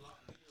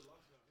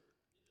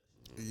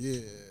 Yeah.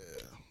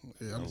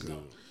 Yeah, I'm good.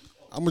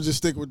 I'm gonna just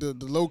stick with the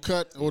low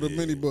cut or the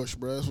mini bush,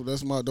 bro.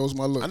 Those my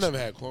looks. I never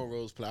had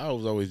cornrows play. I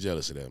was always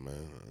jealous of that, man.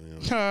 You know,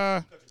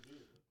 Ah.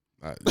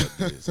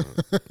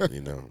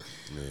 you know,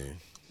 man.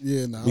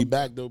 Yeah, nah. We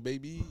back though,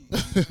 baby.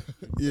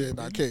 Yeah,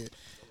 nah, I can't.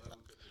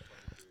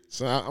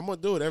 So I'm gonna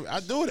do it. I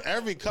do it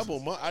every couple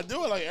months. I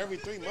do it like every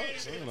 3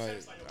 months. I'm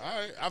like, all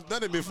right, I've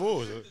done it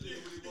before. So.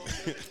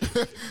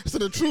 It's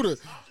an intruder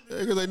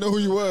because they know who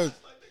you was.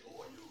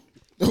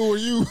 Who are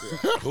you?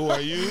 Who are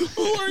you?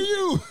 Who are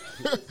you?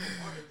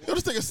 Yo,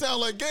 this nigga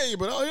sound like Gabe,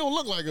 but he don't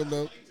look like him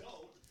though.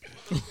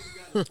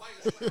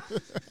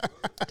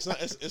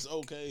 It's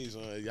okay,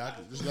 son. Y'all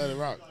can just let it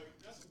rock.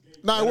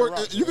 Nah, Let it it work.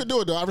 rock, You can do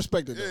it though. I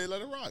respect it. Though. Yeah,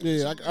 let it rock.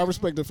 Yeah, I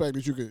respect the fact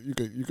that you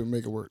can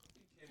make it work.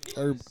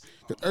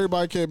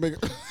 Everybody can't make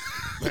it.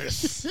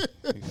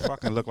 He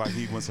fucking look like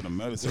he went to the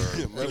military.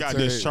 He got Military.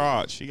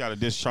 discharged. He got a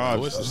discharge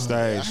What's from the-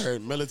 I stage.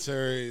 heard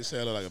military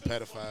sounded like a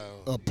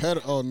pedophile. A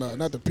pedo? Oh no,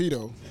 not the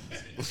pedo.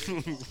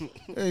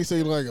 They ain't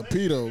say like a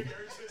pedo.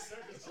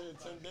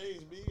 10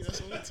 days, B.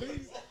 That's all it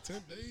takes.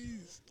 10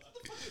 days.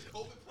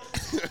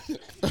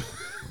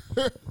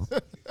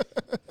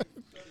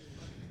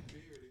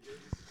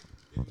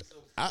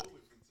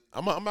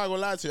 I'm not gonna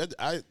lie to you.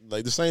 I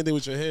like the same thing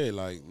with your hair.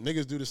 Like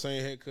niggas do the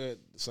same haircut,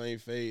 the same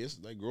fade. It's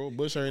like grow a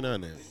bush every now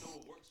and then.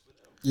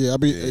 Yeah,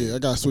 I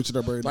gotta switch it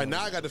up every Like now.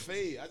 now I got the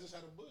fade. I just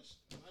had a bush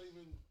not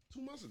even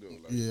 2 months ago.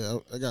 Like, Yeah,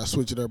 I gotta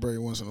switch it up every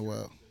once in a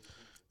while.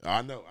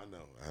 I know.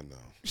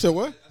 You said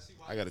what?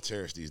 I gotta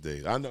cherish these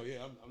days. I know.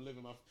 Yeah, I'm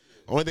living my.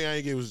 Only thing I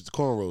ain't get was the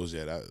cornrows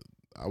yet.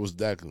 I was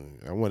dackling.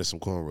 I wanted some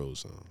cornrows.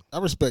 Son. I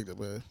respect it,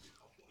 man.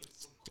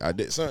 I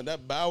did, son.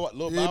 That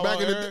little Yeah, bow back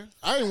wow in the hair. day,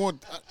 I ain't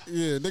want.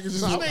 Yeah, niggas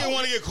just. This nigga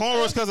want to get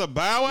cornrows because of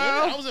Bow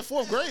I Wow? was in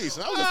 4th grade.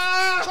 So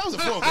I was in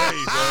 4th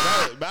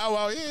grade. So Bow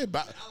Wow,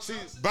 yeah. See,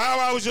 Bow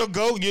Wow was your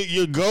go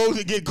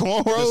to get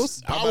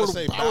cornrows? I'm about to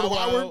say Boward Bow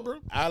Wow, Woward, bro?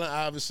 Allen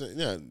Iverson.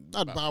 Yeah,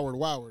 Not Boward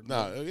Woward.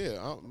 nah,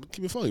 yeah.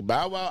 Keep it funny.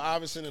 Bow Wow,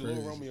 Iverson, and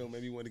Lil Romeo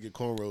maybe want to get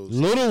cornrows.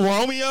 Little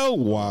Romeo?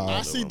 Wow.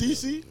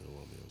 ICDC.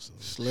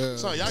 Slim.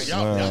 Son,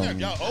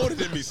 y'all older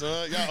than me,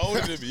 son. Y'all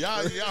older than me.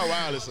 Y'all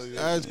wild. Son.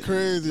 That's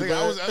crazy, Nigga, man.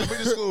 I was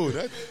in school.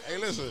 Hey,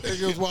 listen.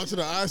 Niggas was watching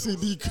the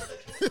ICD.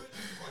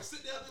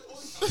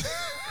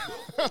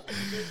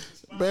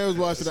 Man was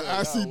watching the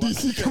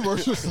ICDC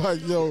commercials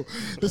like, yo,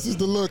 this is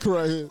the look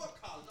right here.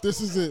 This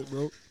is it,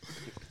 bro.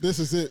 This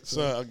is it.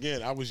 So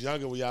again, I was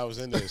younger when y'all was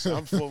in there. So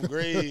I'm 4th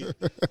grade.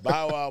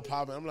 Bow Wow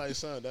popping. I'm like,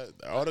 son, that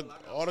all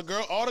the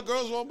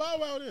girls want Bow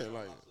Wow then.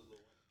 Like,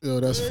 Yo,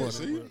 that's funny,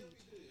 see? bro.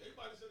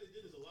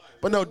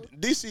 but no,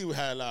 DC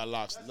had a lot of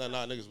locks. A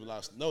lot of niggas with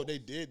locks. No, they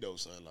did though,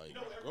 son. Like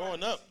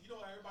growing up. You know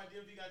how everybody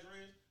did if he got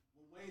dreads?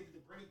 When Wayne did the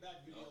Bring It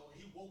Back video,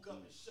 he woke up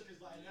and shook his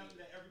light, and after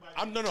that,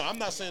 everybody. I'm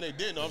not saying they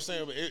didn't. No, I'm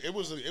saying it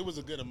was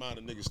a good amount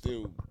of niggas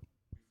still.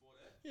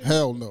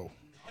 Hell no.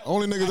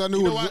 Only niggas I knew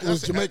You know what?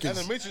 was At Jamaicans.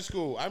 elementary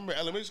school, I remember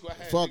elementary school.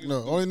 I had Fuck niggas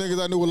no. who- Only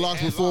niggas I knew with locks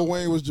had before locks.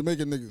 Wayne was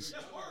Jamaican niggas.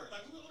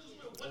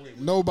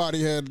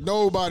 Nobody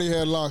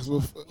had locks.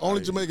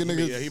 Only Jamaican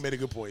niggas. Yeah, he made a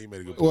good point.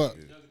 What?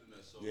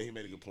 Yeah, he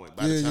made a good point.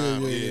 By the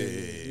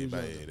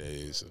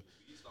time, so.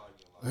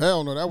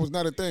 Hell no, that was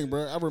not a thing,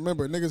 bro. I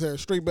remember niggas had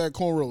straight back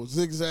cornrows,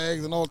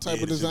 zigzags, and all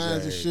type of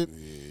designs and shit.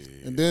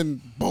 Yeah. And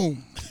then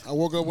boom, I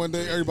woke up one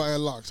day, everybody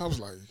had locks. I was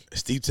like,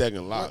 Steve Tech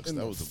and locks. what in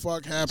That the was the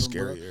fuck happened,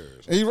 bro? scary era.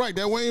 And he's right.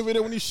 That Wayne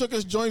video when he shook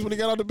his joints when he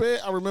got out of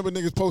bed, I remember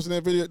niggas posting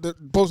that video,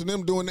 posting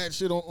them doing that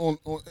shit on.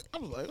 I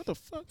was like, what the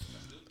fuck?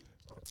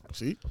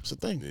 See, it's a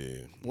thing.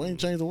 Yeah. Wayne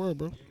changed the world,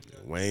 bro.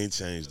 Wayne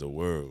changed the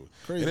world.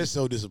 Crazy. And it's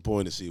so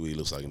disappointing to see what he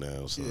looks like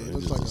now. So Yeah, it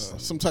looks like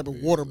some type of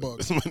water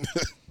bug,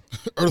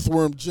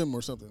 earthworm Jim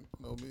or something.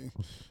 You know what I mean?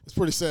 It's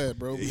pretty sad,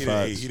 bro. he didn't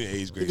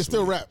age great. He can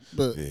still rap,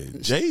 but Yeah.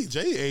 Jay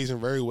aging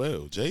very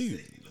well. Jay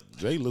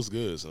looks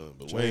good, son.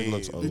 But Wayne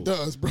looks old. he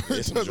does, bro. He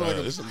It's some does look like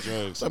drugs. a It's some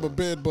drugs. type of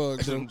bed bug,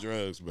 bro. Some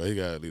drugs, bro. He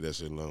gotta leave that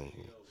shit alone.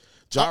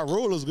 Ja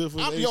Rule is good for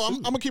his age,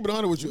 I'm gonna keep it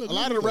 100 with you. A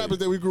lot of the rappers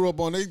that we grew up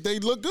on, they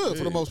look good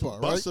for the most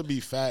part, right? Busta be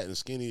fat and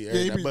skinny, Yeah,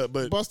 he be, but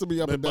Busta be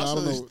up and down. I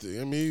don't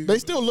know. I mean, They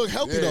still look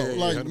healthy Yeah, though. yeah,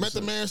 Like 100%.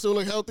 Method Man still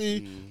look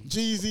healthy.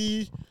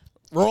 Jeezy,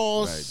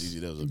 Ross, Right,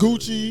 Jeezy, that was a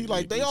Gucci, good- yeah,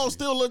 like they Gucci. all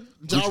still look.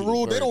 Ja Gucci was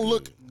Rule, they very don't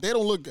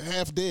good. look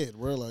half dead.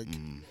 We're like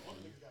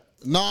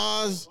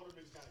Nas.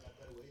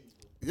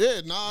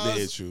 Yeah, Nas,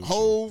 Yeah, true,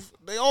 Hove,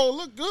 they all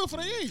look good for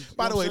their age.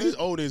 By the way, these these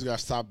old days got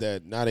to stop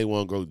that. Now they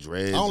want to grow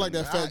dreads. I don't like that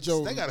and- Fat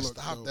Joe They got to look,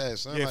 stop though. that,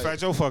 son. Yeah, Like, Fat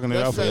Joe fucking it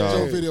that up for Fat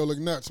y'all. Joe video look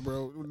nuts,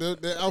 bro.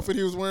 The outfit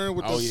he was wearing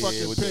with the Oh, yeah,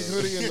 fucking with pink the-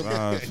 hoodie and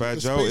the Fat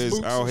the Joe space is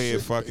boots out and here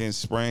shit. fucking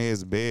spraying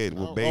his bed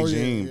with Oh,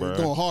 Beijing, yeah, bro.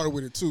 going hard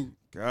with it too.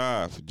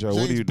 God, Joe,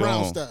 James what are you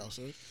Brown doing? style,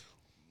 son.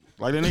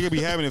 Like, the nigga be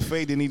having a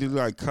fade, they need to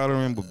like color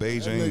him with That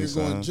Beijing, nigga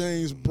going son.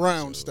 James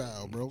Brown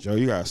style, bro. Joe,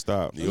 you gotta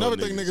stop. Yeah. Another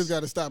Yo, thing niggas. niggas got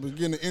to stop is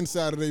getting the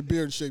inside of their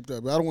beard shaped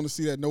up. I don't want to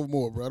see that no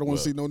more, bro. I don't want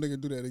to see no nigga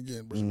do that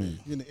again, bro.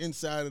 Getting the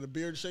inside of the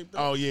beard shaped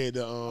up. Oh yeah,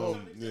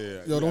 yeah.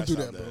 Yo, don't do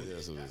that, stop bro.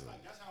 Yeah, so-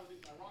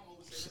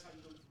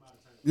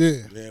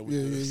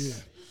 Yeah.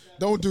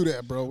 Don't do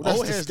that, bro. That's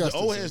Old heads,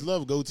 disgusting. old heads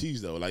love goatees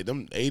though. Like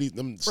them 80s,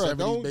 them Bro, 70s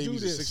don't do babies,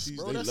 and this, 60s,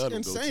 bro. they That's love them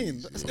insane.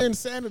 goatees. That's Yeah.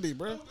 insanity,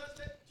 bro.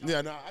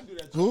 Yeah, no, I do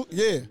that. Who? Too.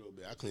 Yeah.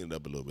 I clean it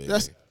up a little bit.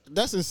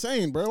 That's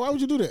insane, bro. Why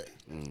would you do that?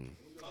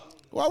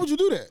 Why would you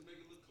do that?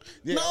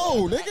 Yeah,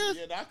 No, nigga.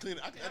 Yeah, no, I clean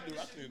it. I clean it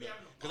up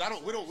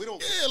because we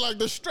don't. Yeah, like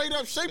the straight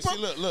up shape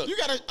See, up. look. You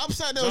got an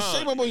upside down John,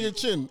 shape up on your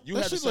chin. You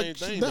That had the shit same look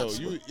thing nuts,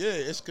 though. bro.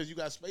 It's because you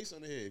got space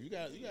on the head.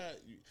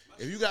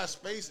 If you got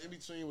space in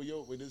between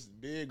where this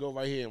beard go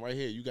right here and right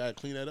here, you gotta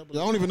clean that up. I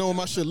don't even know what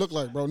my shit look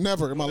like, bro.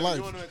 Never in my life.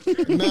 You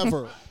wanna-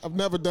 Never. I've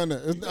never done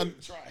that.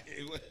 Try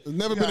it. It's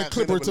never been a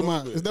clipper to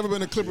my. It's never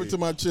been a clipper to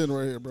my chin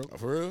right here, bro.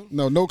 For real?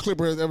 No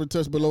clipper has ever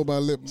touched below my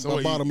lip, So my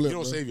wait, bottom you lip.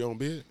 don't bro. save your own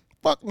beard?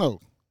 Fuck no.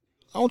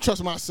 I don't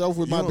trust myself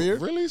with You my don't-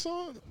 beard. Really,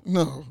 son?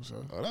 No,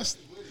 son. Oh, that's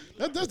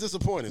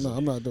disappointing. No, son.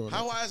 I'm not doing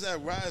How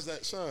that. why is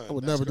that, son? I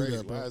would That's never do crazy.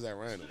 that, bro. Why is that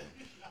random?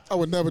 I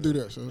would never do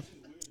that, son.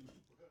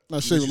 Not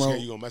You shaving just my can't,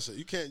 own. you gonna mess up.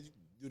 You can't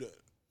do that.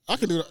 I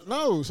can do that.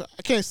 No, son,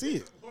 I can't see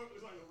it.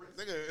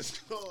 Nigga, it's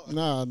called.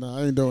 Nah,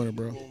 I ain't doing it,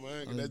 bro. Come on,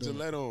 man. Get that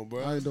Gillette on,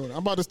 bro. I ain't doing it. I'm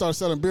about to start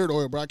selling beard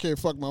oil, bro. I can't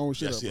fuck my own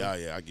shit up. Bro.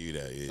 Yeah, I give you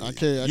that. Yeah, I yeah.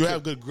 can't- I You can't.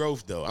 have good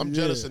growth though. I'm Yeah.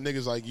 jealous of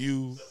niggas like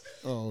you,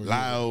 Oh, yeah.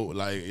 loud.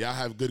 Like y'all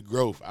have good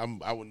growth.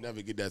 I would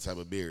never get that type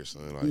of beard,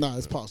 son. Like, Nah,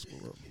 it's possible,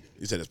 bro.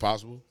 You said it's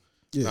possible.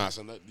 Yeah. Nah,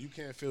 son, you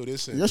can't feel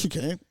this. In, Yes, you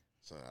can.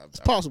 son, It's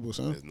possible,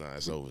 son.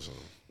 It's over, son.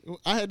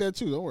 I had that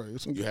too. Don't worry.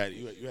 It's You had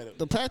a,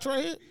 the patch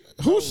right here.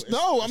 Who's it's-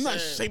 no? I'm I'm not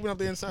saying- shaping up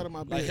the inside of my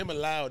like beard. him and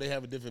Loud, they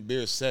have a different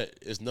beard set.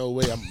 It's no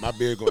way my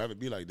beard gonna ever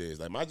be like this.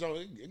 Like my jaw,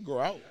 it can grow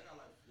out.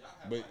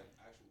 But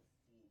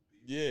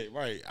yeah,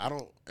 right. I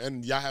don't,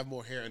 and y'all have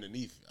more hair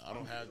underneath. I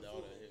don't have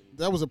all that hair.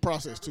 That was a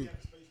process too.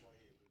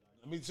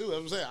 Me too. That's what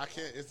I'm saying. I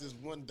can't. It's this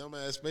one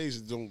dumbass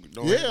space. That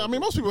don't Yeah, have I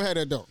mean most people had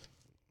that though.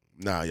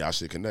 Nah, y'all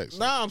should connect.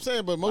 Nah, I'm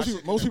saying, but most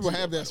people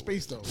have that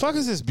space though. Fuck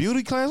is this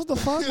beauty class? What the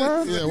fuck,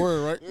 bro? Yeah,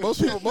 word right.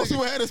 Most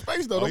people had that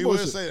space though. Oh, Don't you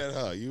wouldn't bullshit. say that,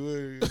 huh? You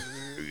would.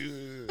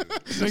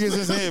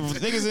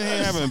 Niggas in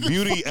here having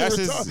beauty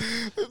essence.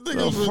 This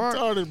nigga's The fuck?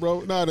 retarded,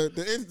 bro. Nah,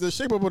 the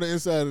shape up on the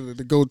inside of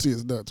the goatee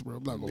is nuts, bro.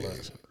 I'm not gonna lie.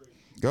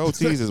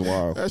 Goatees is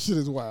wild. That shit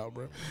is wild,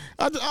 bro.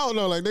 I don't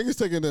know, like niggas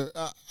taking the.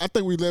 I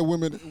think we let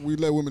women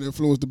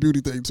influence the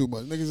beauty thing too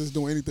much. Niggas just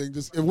doing anything.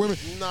 Just if women,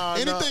 Nah,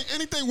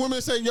 anything women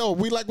say, yo,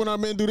 we like when our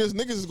men do this.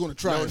 Niggas is gonna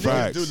try. No, it. niggas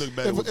Facts. do look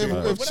better. If- with if-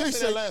 beard. if When I chicks said that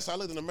say- last, I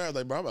looked in the mirror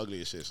like, bro, I'm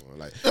ugly as shit. Son.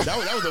 Like that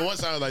was the one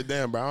time I was like,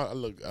 damn, bro, I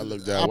look that.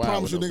 I wild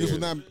promise you, with no niggas was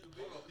beard. not.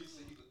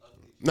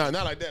 Nah,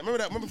 not like that.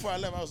 Remember before I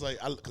left, I was like,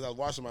 because I was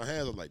washing my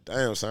hands. I was like,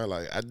 damn, son,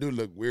 like I do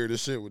look weird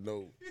as shit with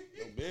no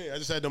beard. I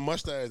just had the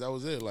mustache. That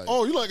was it. Like,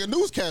 Oh, you like a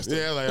newscaster?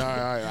 yeah, like all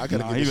right, I gotta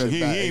Nah, get he this look- shit he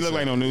back ain't look ASAP.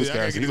 like no Yeah, I newscaster.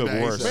 gotta He get look this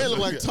back worse. ASAP. Man, look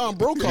like Tom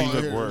Brokaw. He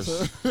look here, worse.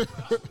 so.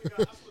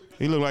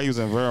 He looked like he was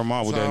in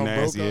Vermont with that Tom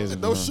nasty Brokaw. ass.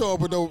 Don't show up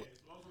with no.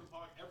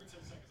 Every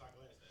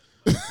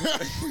 10 seconds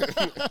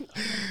I glass.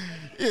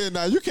 Yeah,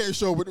 nah, you can't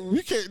show, but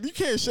you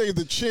can't shave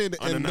the chin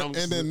and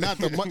Unannounced. then not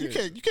the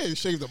you can't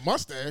shave the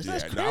mustache.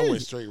 That's Yeah, crazy. nah, I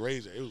went straight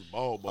razor. It was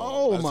bald.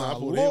 Oh, By the time my I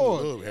pulled it in, it was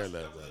Lord. a little hair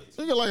left.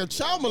 You look like a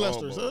child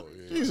molester, Oh, son.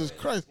 yeah. Jesus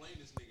Christ. Blame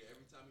this nigga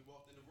every time he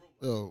walked in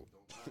the room. Yo,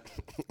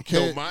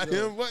 Don't mind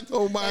him. What?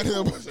 Don't mind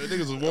him. So niggas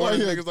was warning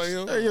niggas like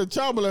him. Hey, you're a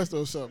child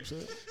molester or something,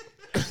 son.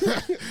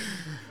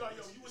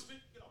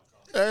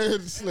 Hey,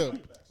 Slim.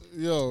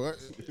 Yo,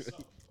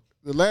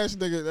 the last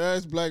nigga, the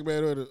last black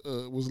man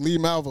was Lee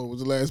Malvo.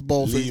 Was the last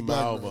bald Lee face black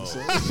Malvo. man. So.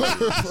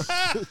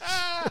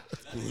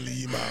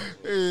 Lee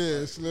Malvo.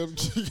 Yeah, Slim,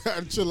 you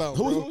gotta chill out,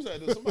 Who bro. was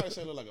that? Somebody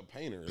said look like a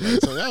painter.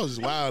 Like, so that was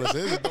just wild. So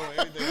this is doing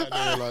anything out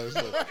there. Like,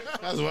 so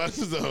that's what I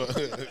was doing.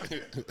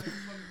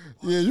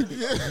 Yeah, you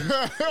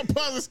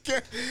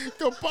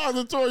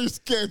compository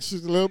sketch,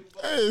 Slim.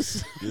 Hey,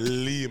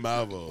 Lee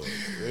Malvo.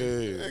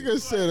 Hey. nigga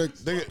said a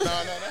Nigga, no,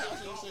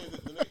 that's what I'm saying.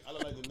 I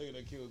look like the nigga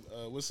that killed,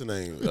 what's the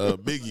name?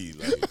 Biggie.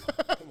 Like,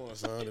 come on,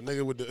 son. The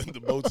nigga with the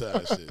bow tie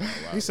and shit. Like,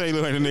 wow. He say he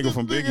look like the nigga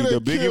from Biggie, the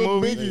that Biggie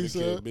killed movie. Biggie, Nigga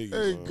son. killed Biggie,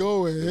 Hey, son.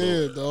 go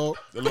ahead, dog.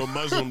 The little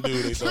Muslim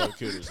dude they thought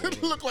killed him. son.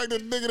 Look like the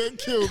nigga that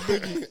killed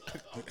Biggie.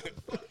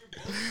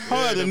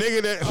 Hold on, the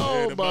nigga that.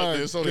 Oh, the my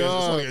it's only, God,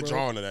 it's only a bro.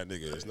 drawing of that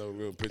nigga. There's no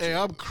real picture. Hey,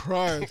 I'm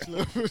crying,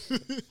 Slim.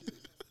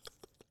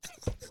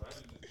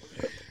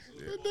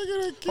 That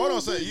nigga that killed Hold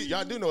on, say Biggie.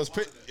 y'all do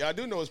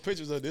know his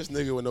pictures of this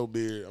nigga with no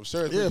beard. I'm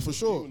sure. it's Yeah, pictures for of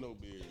sure. you with no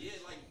beard.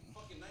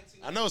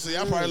 I know, so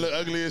y'all probably look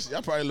ugly as I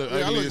ugly look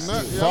as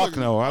nuts. shit. Yeah, Fuck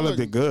no, I looked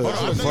it good. Hold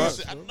on, The fuck?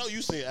 I know you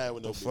seen ad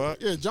with no beard. Fuck.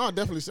 Yeah, John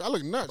definitely said I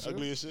look nuts. yo.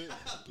 Ugly as shit.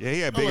 Yeah, he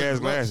had big ass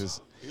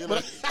glasses. You know?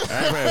 Ad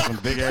had some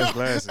big ass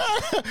glasses.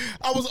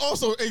 I was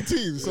also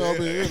 18, so I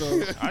mean, you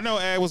know. I know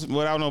Ad was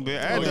without no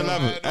beard. Ad yeah.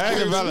 developed. Ad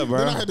Ad developed, Then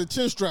I bro. had the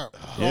chin strap.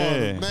 Yeah. Oh,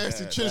 the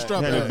nasty chin strap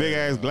He had era. the big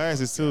ass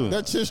glasses too.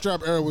 That chin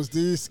strap era was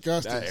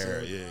disgusting. That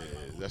era, son. yeah,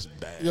 that's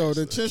bad. Yo,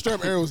 the chin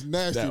strap era was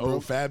nasty, that bro.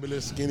 old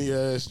fabulous skinny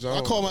ass John.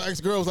 I called my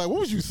ex-girl, was like, what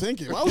was you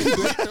thinking? Why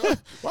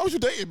was you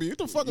dating me? What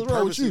the fuck is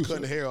wrong with purposely you?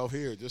 cutting the hair off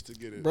here just to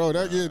get it. Bro,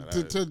 that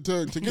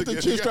Nah, to get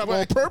the chin strap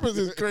on purpose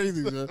is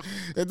crazy, man.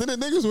 And then the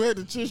niggas who had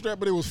the chin strap,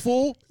 but it was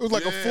full. It was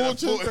like a full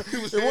chin strap.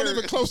 It was It wasn't hairy.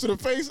 even close to the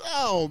face.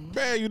 Oh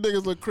man, you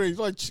niggas look crazy.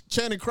 Like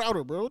Channing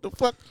Crowder, bro. What the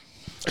fuck?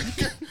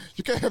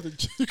 You can't have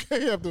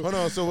the Hold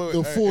on, so wait,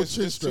 the full it's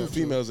chin two strap.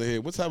 females in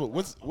here. What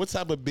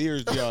type of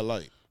beers do y'all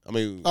like? I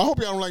mean, I hope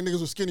y'all don't like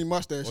niggas with skinny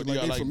mustaches or do like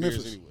y'all they like from beers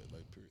Memphis. anyway?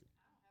 Like, period.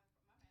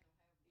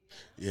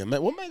 Yeah,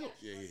 man. What man?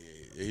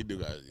 Yeah, he do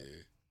guys. Yeah.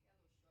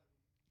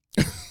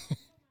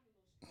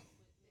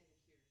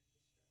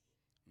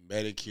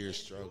 Medicare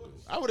struggle.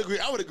 I would agree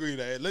with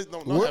that. Let's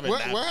don't have it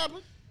What now.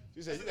 happened?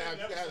 You said you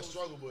can have a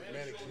struggle with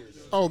manicure.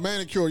 Oh,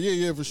 manicure.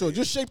 Yeah, for sure.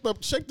 Just shake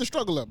the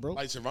struggle up, bro.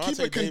 Like Keep Javante it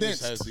Davis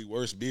condensed. has the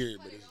worst beard,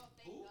 but it's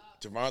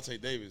Javante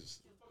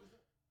Davis,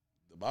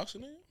 the boxer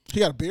name. He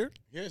got a beard?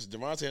 Yes,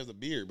 Javante has a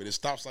beard, but it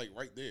stops like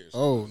right there. So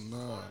Oh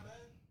no.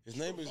 his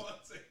name is.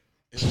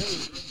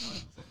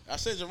 I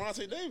said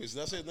Javante Davis.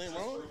 Did I say his name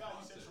wrong?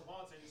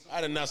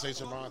 I did not say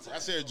Javante. I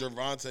said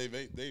Javante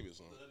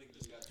Davis.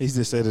 He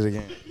just said it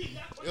again.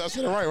 Yeah, I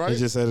said it right? He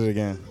just said it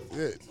again.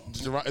 Yeah.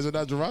 Is it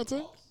not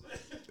Javante?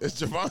 It's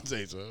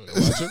Javante, so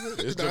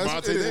it's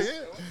Javante. it is.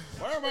 Yeah.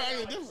 Why am I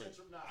acting different?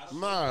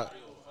 Nah,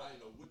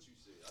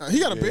 He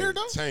got a beard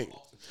though? Tank.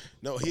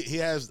 No, he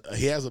has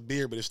a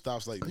beard, but it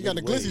stops like He got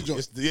the midway. glizzy joint.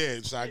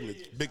 It's like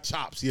big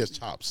chops. He has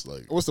chops,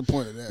 like What's the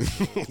point of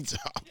that?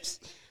 chops.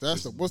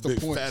 What's the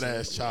Big point? fat son?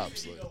 ass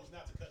chops. Like.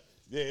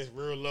 Yeah, it's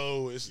real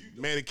low. It's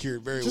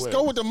manicured very Just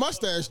well. go with the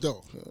mustache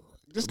though.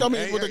 Just go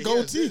with the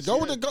goatee. Go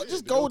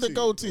with the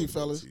goatee,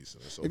 fellas.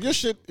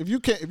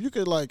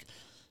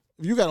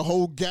 If you got a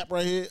whole gap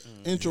right here,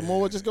 inch or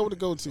more, just go with the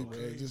goatee,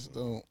 man. Just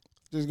go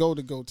with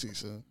the goatee,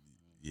 son.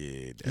 Yeah,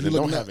 You and they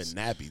look don't have nuts. it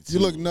nappy. Too. You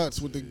look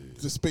nuts with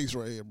the space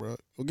right here, bro.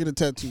 Go get a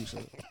tattoo,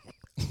 son.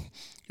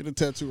 Get a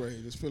tattoo right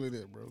here. Just fill it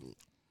in, bro.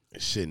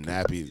 Shit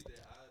nappy.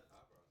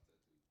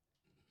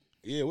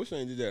 Yeah, which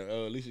one did that?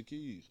 Alicia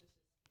Keys.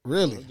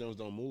 Really? Her joints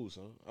don't move,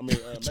 son. I mean,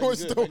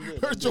 Joints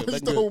her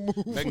joints don't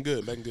move. Megan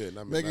Good.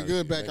 Megan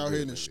Good back out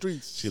here in the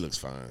streets. She looks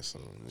fine,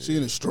 son. She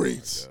in the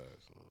streets.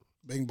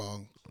 Bing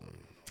bong.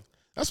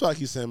 That's why I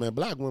keep saying, man,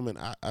 black women,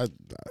 I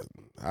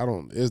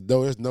don't.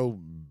 There's no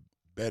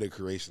better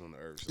creation on the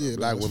earth. Son. Yeah, no,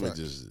 black that's women right.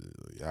 just,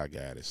 y'all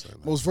got it, son.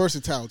 Most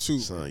versatile too.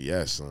 Son,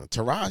 yes, son.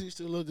 Taraji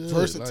still look good.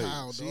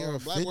 Versatile, like, she in her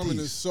dog. Black women 50s.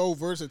 is so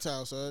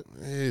versatile, son.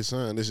 Yeah,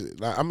 son. This is,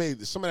 like, I mean,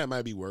 some of that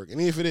might be work,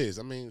 and if it is,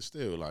 I mean,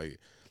 still, like,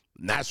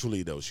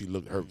 naturally though,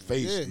 her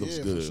face looks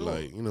for good. sure.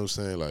 Like, you know what I'm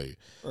saying? Like,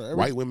 Right,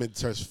 white women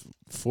touch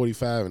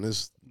 45, and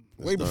it's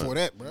Way done. before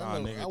that, bro. Nah, I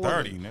know- nigga, I work-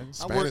 30, nigga.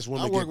 Spanish I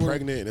women work get with-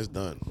 pregnant, and it's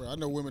done. Bro, I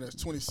know women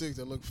that's 26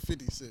 that look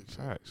 56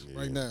 Facts.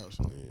 right now.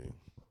 So.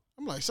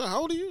 I'm like, son, how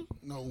old are you?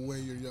 No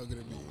way you're younger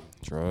than me.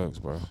 Drugs,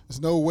 bro.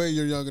 There's no way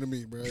you're younger than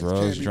me, bro. It Drugs,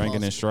 can't be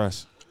drinking, and possible.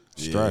 stress.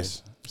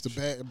 Stress. It's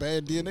the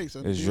bad DNA,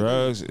 son. It's DNA.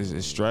 drugs.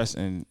 It's stress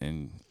and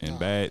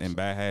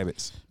bad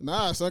habits.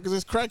 Nah, son, because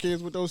it's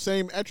crackheads with those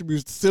same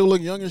attributes still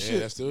look young as Yeah,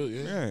 shit. that's still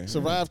Yeah.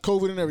 Survive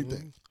COVID and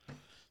everything.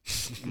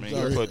 I mean,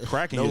 you put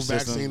crack in No your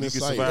system, vaccine you in can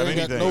sight. survive They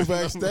ain't got anything. no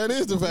vaccine. That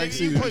is the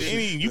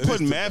vaccine. You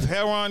put meth,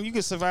 heroin, you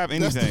can survive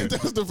anything.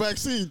 That's the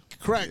vaccine.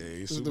 Crack Yeah,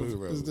 is he's the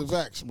superhero.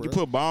 vax, bro. You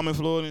put bombing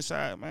fluid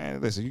inside, man.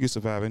 Listen, you can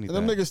survive and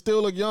anything. them niggas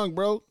still look young,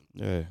 bro.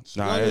 Yeah.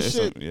 Young as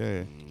shit.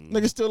 Yeah.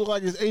 Niggas still look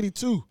like it's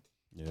 82.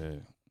 Yeah.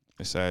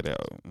 It's sad that.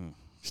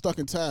 Stuck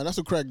in time. That's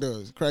what crack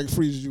does. Crack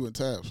freezes you in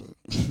time.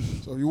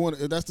 So if you want,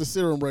 that's the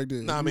serum right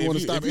there. Nah, I if mean, you want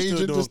if to stop you still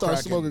aging, doing just start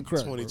crack in smoking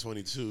crack. Bro.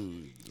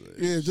 2022.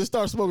 Yeah, just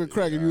start smoking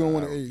crack if you don't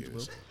want to age,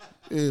 bro.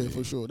 Yeah,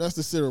 for sure. That's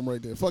the serum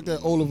right there. Fuck that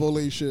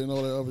Olivole shit and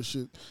all that other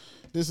shit.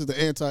 This is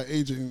the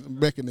anti-aging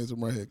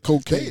mechanism right here.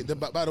 Cocaine.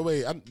 By the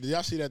way, did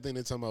y'all see that thing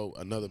they talking about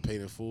another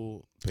Paid in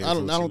Full? I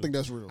don't think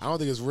that's real. I don't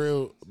think it's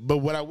real. But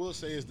what I will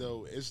say is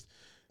though, it's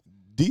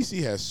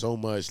DC has so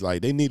much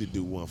like they need to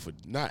do one for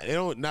not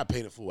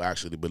Paid in Full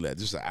actually, but like,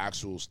 just an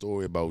actual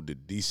story about the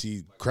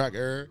DC crack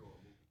era.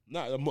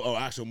 Not an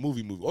actual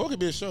movie, or it could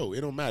be a show.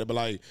 It don't matter. But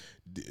like,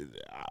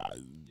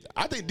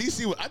 I think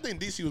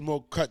DC was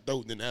more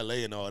cutthroat than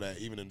LA and all that,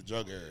 even in the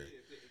drug era.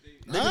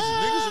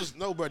 Niggas was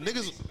no, bro.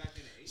 Niggas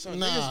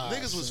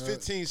was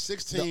 15,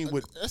 16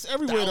 with that's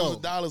everywhere though.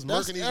 Dollars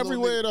that's these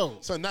everywhere though.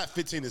 So not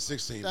 15 to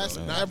 16. That's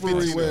though. Not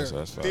everywhere.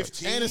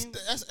 15. And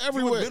that's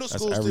everywhere. Middle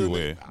school That's still,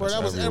 everywhere. Bro,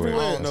 that was That's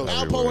everywhere. That's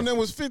Alpo everywhere. and them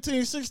was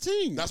 15,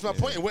 16. That's my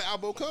point. Where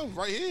Albo come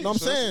right here. No, I'm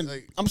So that's saying,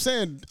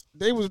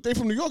 like- they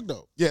from New York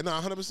though. yeah, no,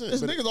 100%.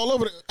 There's niggas all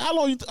over. How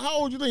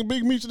old you think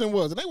Big Meech and them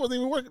was? They wasn't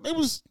even working. They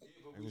was.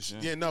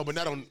 Yeah, no, but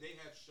not on.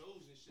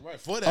 Right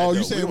for that. Oh, you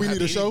though. saying don't we have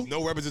need a show?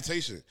 No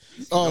representation.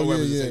 Oh no yeah, yeah,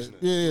 representation.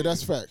 yeah.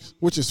 That's facts.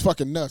 Which is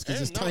fucking nuts because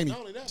And it's tiny. Not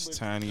only that, but,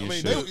 tiny I as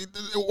mean, shit. How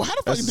the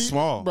fuck That's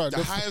small. bro?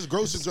 the highest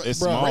grossing drug. it's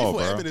bro, small, Grateful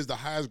bro. Evan is the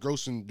highest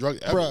grossing drug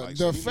ever. Bro, Like, the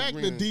so fact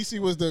we that bringing- DC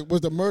was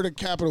the murder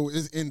capital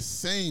is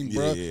insane,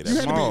 bro. yeah, you that's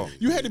had small.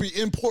 to be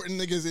importing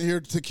niggas in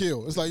here to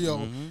kill. It's like,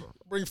 yo,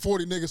 bring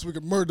 40 niggas so we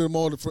could murder them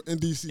all in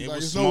DC. It like,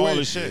 was it's small no way.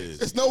 as shit.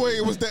 It's no way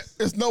it was that.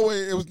 It's no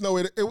way. It was no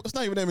way. It's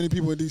not even that many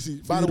people in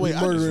DC. By the way,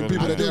 murdering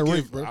people that do didn't give-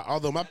 rape, bro.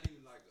 Although my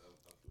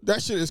That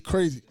shit is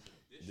crazy.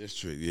 this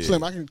trick, yeah.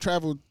 Slim, I can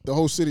travel the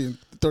whole city in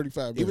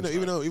 35 minutes.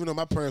 Even though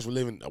my parents were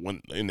living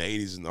in the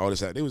 80s and all this,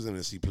 they was in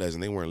the Sea Pleasant.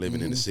 They weren't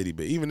living in the city.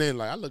 But even then,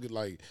 like I look at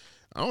like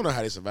I don't know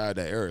how they survived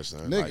that era,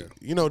 son. Nigga. Like,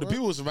 you know, the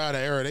people who survived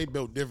that era, they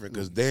built different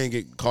because they ain't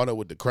get caught up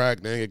with the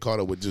crack. They ain't get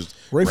caught up with just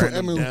Rayful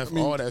random Emmett, death,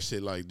 all that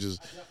shit. Like,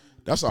 just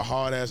that's a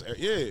hard ass.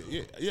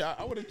 Yeah.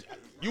 I would have.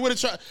 You would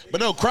have tried,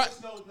 but no, crack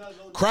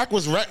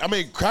was.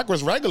 Crack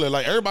was regular.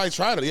 Like everybody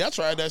tried it. Yeah, I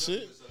tried that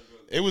shit.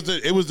 It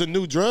was the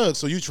new drug,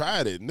 so you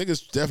tried it.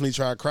 Niggas definitely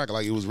tried crack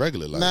like it was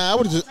regular. Like, Nah, I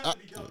would have just.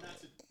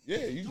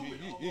 yeah,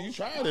 you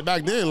tried it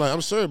back then. Like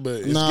I'm sure, but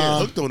it's Nah,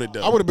 getting hooked on it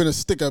though. I would have been a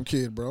stick up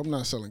kid, bro. I'm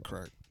not selling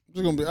crack.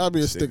 I'll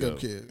be a stick up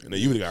kid. And then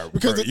you would have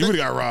Because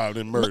got robbed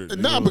and murdered.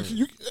 Nah, but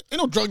ain't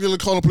no drug dealer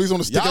calling police on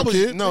a stick y'all up was,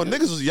 kid. no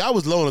niggas y'all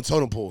was low on the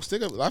totem pole.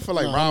 Stick up. I feel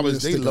like Nah,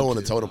 robbers I'm they gonna be a low on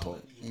the stick-up totem pole.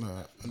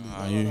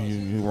 Nah,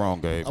 you wrong,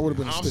 Gabe. I would have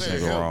been a I'm stick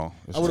saying up. Nigga him. wrong.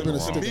 I would've been a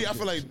Wrong. stick Me, I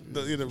feel like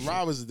the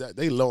robbers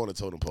they low on the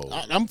totem pole.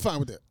 I'm fine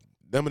with that.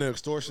 Them and the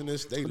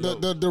extortionists they low.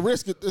 The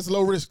risk is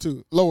low risk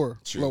too. Lower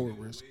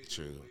risk.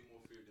 True.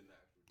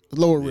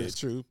 Lower Yeah, risk.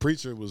 true.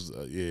 Preacher was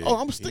yeah. Oh,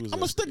 I'm a he stick- was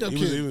I'm a stick-up he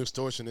kid. Was even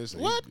extortionist.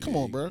 and What? he- Come yeah,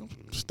 on, bro.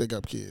 Stick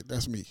up kid.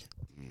 That's me.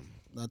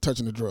 Not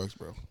touching the drugs,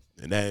 bro.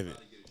 And that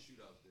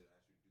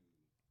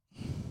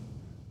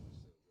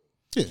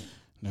Yeah.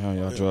 Now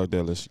y'all drug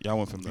dealers. Y'all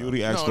went from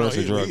beauty experts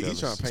he- to drug he dealers.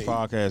 trying to This paint-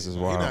 podcast is he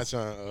wild. not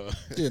trying.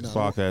 Yeah, This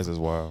nah, podcast is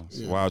wild.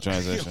 It's a wild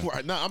transition.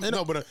 Right.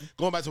 No, but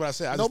going back to what I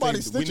said, I just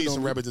Nobody's think we snitching need on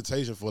some me.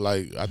 representation for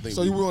like I think.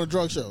 So you were on a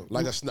drug show.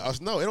 like a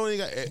snow. It don't even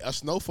got a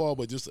snowfall,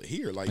 but just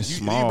here, like It's you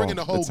small. bringing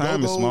the whole The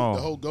time is go-go, small.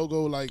 the whole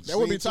go-go, like That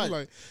would be scene too, tight.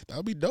 Like that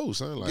would be dope,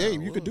 son. Like,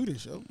 Gabe, you could do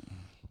this, yo.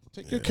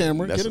 Take your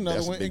camera, That's get a- another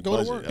that's a one, big and go to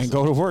budget. work. And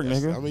go to work,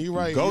 nigga. I mean, you're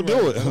right. Go you're do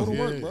right. it. Go to Yeah,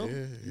 work, bro.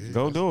 yeah.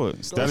 Go do it.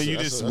 Instead of you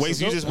That's just a- waste.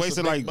 You that's just a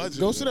wasted big like budget.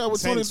 Go sit down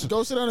with Tony. Since-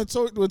 Go sit down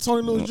with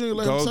Tony Little Jr.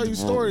 Let him tell you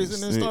stories,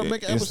 and then start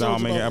making and episodes.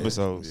 start making about it.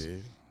 episodes. Yeah.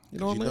 You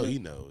know what I mean? He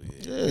know.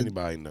 Yeah. Yeah.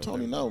 Anybody know?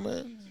 Tony, that. know,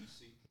 man.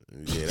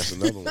 Yeah, that's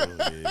another one.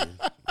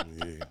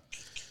 Yeah.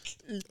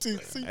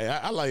 ETC. Hey,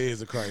 I like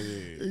his crack.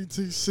 Yeah.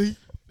 ETC.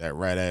 That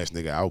rat ass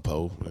nigga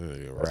Alpo.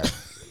 Rat.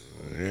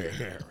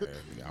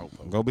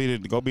 Alpo.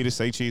 Go be the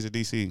say cheese of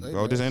DC.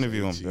 Go just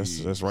interview him.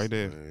 That's right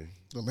there.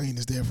 The lane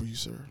is there for you,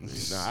 sir.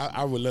 Nah,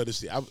 I would love to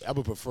see. I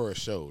would prefer a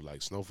show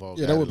like Snowfall.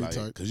 Yeah, that would be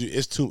tight. Because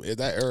it's too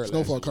that era.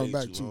 Snowfall lasted coming way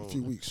back too in a long.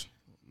 few weeks.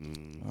 I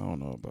don't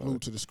know about Glued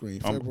it. to the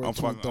screen. I'm February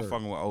fucking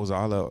 23rd. with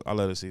Ozark. I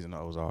love the season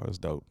of Ozark. It's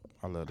dope.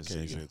 I love the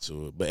Can't get season.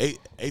 into it, but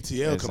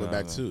ATL It's, coming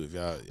back too. If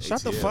y'all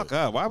Shut the ATL. fuck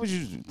up. Why would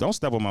you? Don't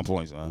step on my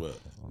points, man. What?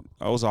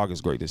 Ozark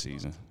is great this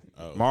season.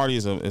 Oh. Marty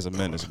is a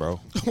menace, bro.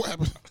 What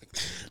happened?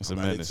 It's a I'm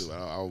not menace. into it.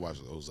 I'll watch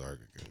Ozark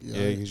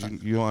again. Yeah,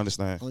 'cause you don't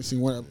understand. I only seen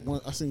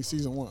one. I seen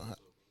season 1.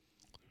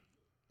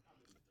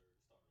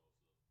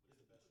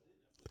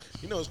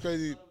 You know, it's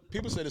crazy.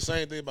 People say the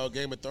same thing about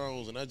Game of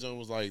Thrones, and that joint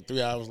was like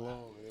 3 hours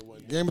long. And it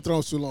wasn't. Game of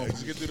Thrones too long.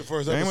 Just get through the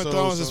first Game episode. of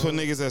Thrones is for son.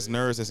 niggas that's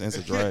nerds that's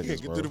into dragons,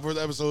 Get bro. through the first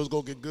episode. It's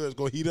gonna get good. It's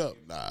gonna heat up.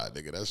 Nah,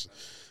 nigga,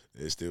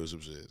 it's still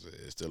some shit.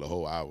 It's still a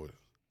whole hour.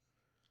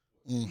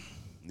 Yeah,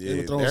 Game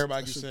of Thrones,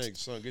 everybody that keeps shit- saying,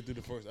 "Son, get through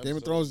the first episode." Game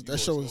of Thrones. You That know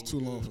show it's is too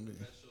gonna be long good.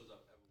 for me.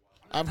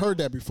 I've heard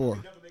that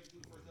before.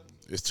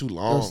 It's too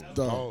long. That's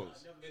dumb. Pause.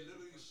 It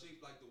literally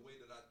shaped like the way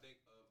that I think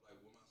of like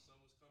when my son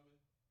was coming.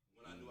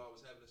 When I knew I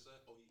was having a son,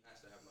 oh, he has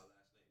to have my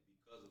last name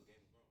because of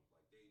Game of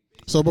Thrones.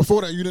 Like they So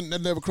before that,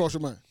 that never crossed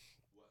your mind.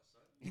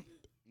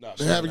 Nah,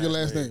 They having your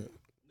last name.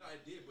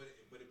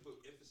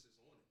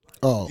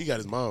 Oh, He got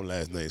his mom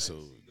last name, so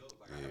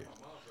yeah.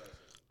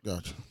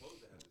 gotcha.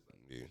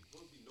 Yeah.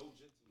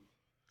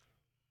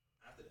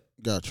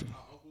 Gotcha.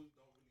 Our uncles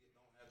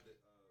don't have the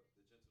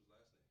gentle's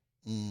last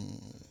name.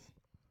 Mm.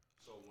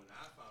 So when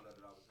I found out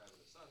that I was having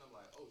a son, I'm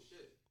like, oh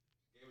shit,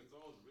 Game of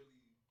Thrones really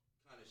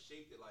kind of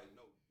shaped it. Like,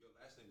 no, your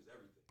last name is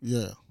everything.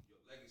 Yeah.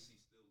 Your legacy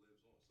still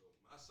lives on. So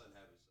my son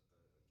having a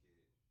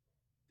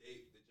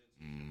kid, the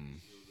gentleman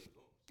still lives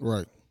on. So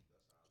Right.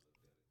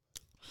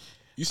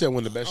 You said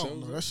one of the best Oh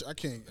shows? no, that's I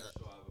can't.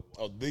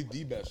 Oh, the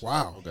best.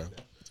 Wow. Okay.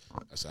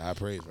 That's a high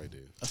praise right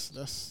there.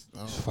 That's.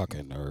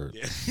 Fucking nerd.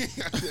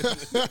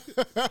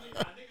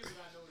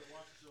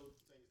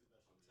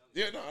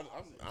 Yeah, no,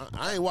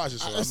 I ain't watching,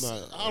 so I'm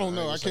not. I don't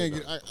know. I ain't can't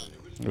gonna get. say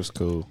It was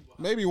cool.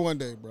 Maybe one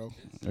day, bro.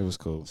 It was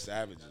cool. nothing.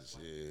 Savages,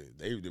 yeah.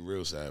 They the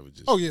real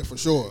savages. Oh yeah, for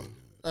sure.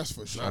 That's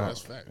for sure. No,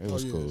 that's fact. It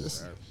was yeah, cool.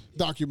 it's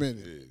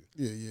documented.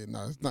 Yeah.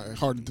 No, it's not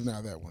hard to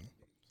deny that one.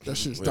 That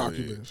shit's Yeah,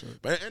 documented. yeah. Sure.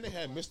 But and they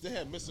had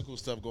mystical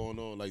stuff going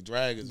on, like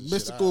dragons. And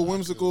Mystical, shit.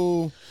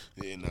 whimsical,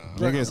 Yeah, nah.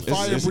 Niggas,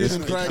 fire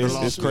breathing dragons.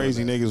 it's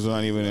crazy. Niggas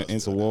not even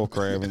into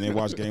Warcraft and they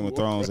watch Game of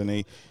Thrones and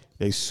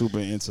they super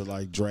into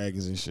like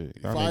dragons and shit.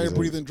 Y'all fire niggas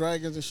breathing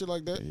dragons and shit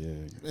like that. Yeah,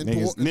 And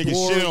niggas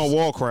dwarves, shit on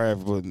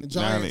Warcraft, but now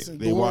giants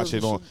and they watch dwarves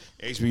it on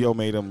HBO.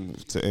 Made them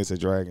into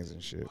dragons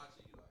and shit.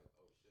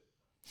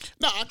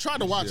 No, I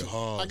tried to watch it.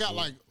 I got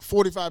like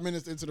 45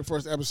 minutes into the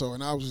first episode,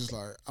 and I was just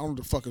like, I don't know what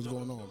the fuck is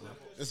going on, bro.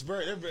 It's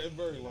very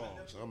long,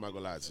 so I'm not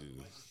gonna lie to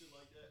you.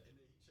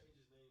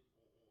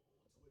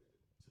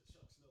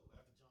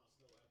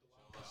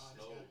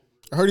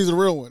 I heard he's a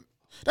real one.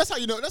 That's how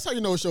you know. That's how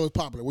you know a show is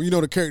popular. When you know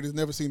the character's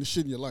never seen the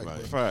shit in your life. Bro.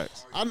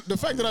 Facts. The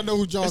fact that I know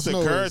who Jon It's the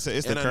Snow is. character.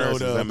 It's the And I know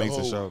characters that makes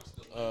the whole,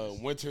 show.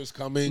 Winter's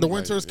coming. The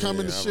winter's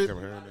coming and I've shit. never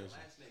heard this.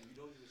 Last name, you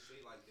don't even say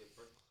like the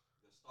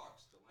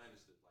Starks, the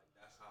Lannisters. Like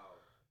that's how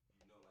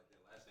you know like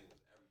their last name is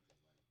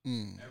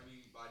everything. Like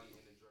everybody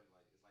in the joint,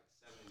 like it's like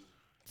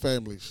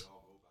 7 Families.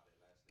 all go by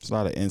their last name. There's a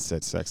lot of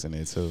incest sex in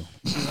there too.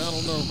 I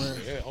don't know, man.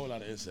 Yeah, a whole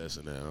lot of incest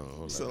in there.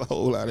 It's a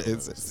whole lot of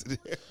incest.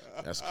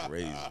 That's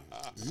crazy.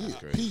 That's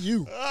crazy.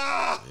 PU.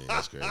 Yeah,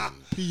 that's crazy.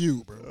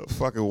 PU, bro.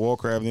 Fucking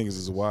Warcraft niggas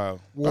is wild.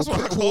 That's what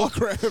I call.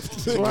 Warcraft.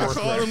 That's what I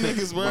call them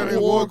niggas, bro. They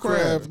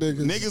Warcraft niggas.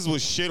 Niggas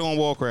was shit on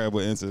Warcraft, but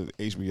into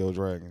HBO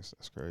Dragons.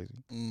 That's crazy.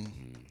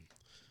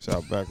 Shout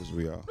out backwards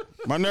we are.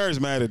 My nerds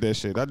mad at that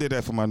shit. I did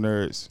that for my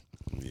nerds.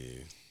 Yeah.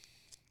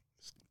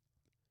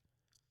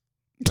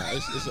 Nah,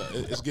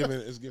 it's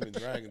giving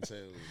Dragon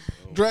Tales.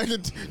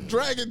 Dragon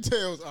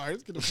Tales. All right,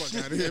 let's get the fuck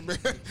out of here, man.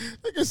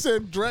 Nigga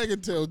said Dragon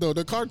Tales, though.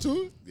 The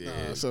cartoon? Yeah.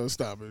 Nah, so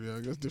stop it. Yeah,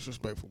 that's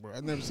disrespectful, bro.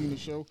 I've never seen the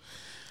show.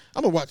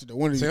 I'm gonna watch it though.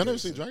 One of these See, I never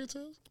days. seen Dragon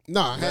Tales.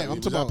 Nah, hey, I'm Was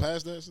talking y'all about.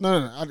 past that?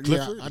 No.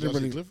 Clifford? I Y'all didn't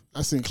really. see Clifford?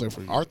 I seen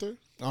Clifford. Yeah. Arthur?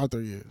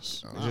 Arthur,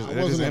 yes. They I just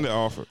wasn't. ended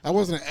offer. I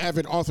wasn't an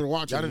avid Arthur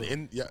watcher. Y'all bro. didn't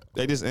end. Yeah.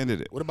 They just ended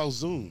it. What about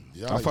Zoom?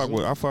 Y'all I like fuck Zoom?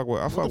 with fuck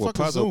is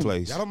Puzzle Zoom?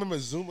 Place. Y'all don't remember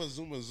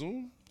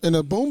Zoom? In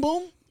a boom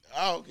boom.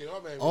 Oh, okay. My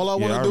bad. All I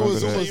Yeah, want I to do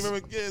is remember that. You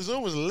remember? Yeah,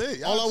 Zoom was lit.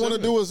 Y'all all I want to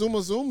tripping. do is zoom.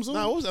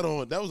 Nah, what was that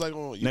on? That was like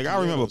on. Nigga, I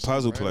remember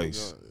Puzzle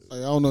Place. Like,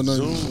 I don't know none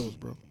of these Zoom. shows,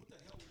 bro.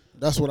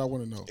 That's what I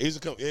want to know.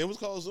 It was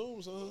called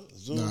Zoom, son.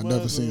 Zoom. Nah, I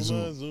never seen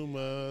Zoom.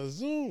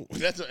 Zoom.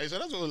 That's what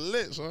was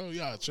lit, son.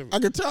 Y'all tripping. I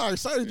can tell how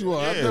excited you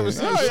are. I've Yeah. never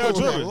seen Yeah, a yeah, show in my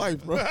driven.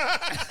 life, bro.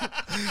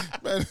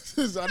 Man,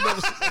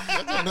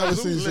 I've never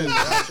seen Zoom Zoom. lit.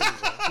 Y'all tripping,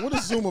 son. What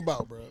is Zoom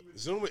about, bro?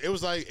 Zoom. It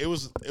was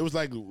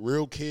like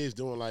real kids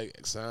doing like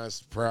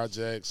science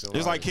projects. And It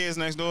was like Kids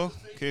Next Door.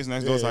 Kids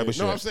Next Door type of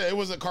shit. No, I'm saying it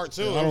was a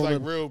cartoon. I It don't was like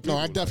remember. real people.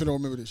 No, I definitely don't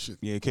remember this shit.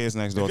 Yeah, Kids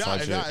Next Door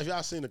type shit. If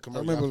y'all seen the I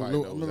commercial, remember,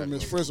 y'all probably know Miss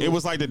exactly. Frizzle. It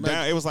was like the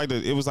down. It was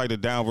like the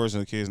down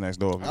version of Kids Next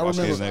Door. If you I watch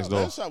remember- Kids Next Door.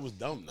 That shot was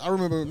dumb. I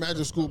remember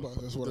Magic School Bus.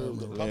 That's what I The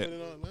remember. puppet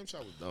and all that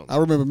shot was dumb. I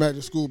remember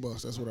Magic School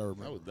Bus. That's what I That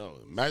remember. was dumb.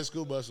 Magic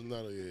School Bus was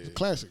not a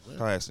Classic, man.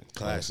 Classic.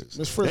 classics.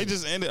 Miss They Frizzle.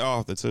 just ended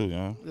off the two, you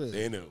know.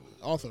 They know.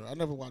 Arthur. I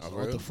never watched Oh,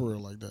 Arthur really? for real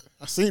like that.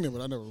 I seen it, but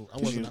I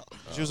wasn't out.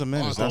 She was a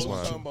menace. That's I was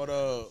why. talking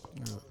about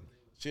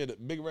she had a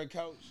big red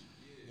couch.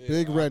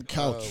 Big red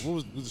couch. What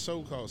was the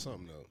show called?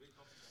 Something though.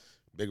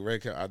 Big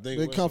red couch. I think. Big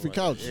it was comfy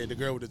something like couch. that. Yeah, the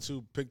girl with the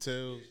 2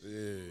 pigtails.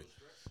 Yeah.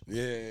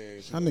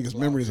 That nigga's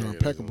memories are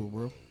impeccable,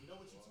 bro.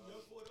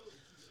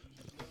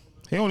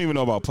 He don't even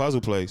know about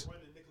Puzzle Place.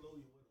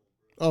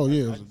 Oh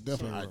yeah, it was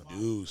definitely. I right.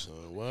 do, son.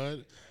 What?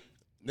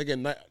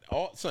 Nigga,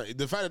 son,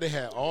 the fact that they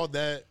had all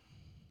that,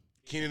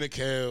 Keenan and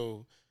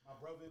Kel,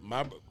 I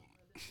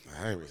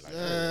ain't really like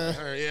that.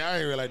 I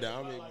ain't really like that.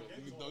 I mean,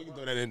 you can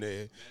throw that in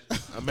there.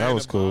 That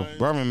was cool. Bynes,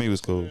 Brother and Me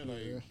was cool.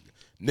 like,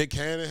 Nick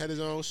Cannon had his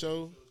own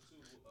show.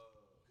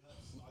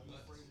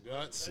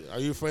 Guts. Are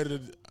you afraid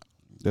of the...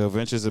 The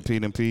Adventures of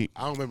Pete and Pete.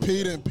 I don't remember.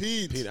 Pete and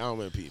Pete. Pete. I don't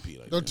remember Pete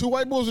like The that. two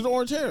white boys with the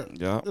orange hair.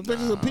 Yeah. The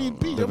Adventures of Pete and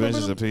Pete. The You remember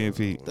Adventures them? of Pete and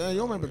Pete. Damn, you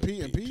don't remember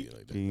Pete and Pete? like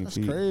that. Pete and That's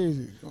Pete.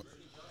 crazy.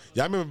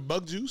 Y'all remember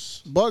Bug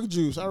Juice? Bug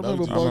Juice. I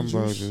remember I Bug remember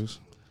Bug Juice. Juice.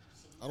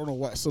 I don't know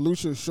what.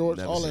 Solution Shorts,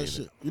 Never all that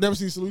seen shit. You never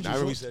seen Solution I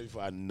remember you Shorts? said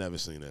before. I never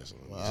seen that song.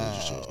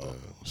 Wow.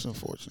 It's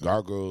unfortunate.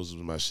 Gargoyles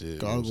was my shit.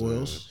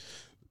 Gargoyles.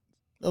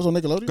 That was on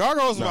Nickelodeon.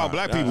 Gargoyles was about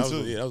black people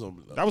too. Yeah,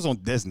 That was on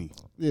Disney.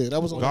 Yeah, that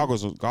was on.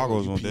 Gargoyles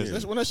was on Disney.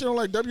 That's when that shit on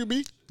like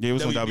WB. Yeah, it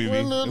was on WB.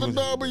 Well, It the was-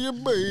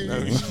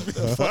 WB.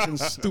 That fucking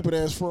stupid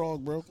ass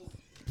frog, bro.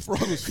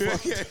 Frog was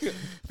fucked.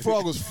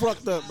 Frog was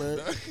fucked up, man.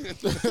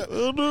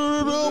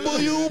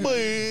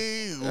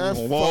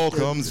 WB.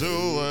 Welcome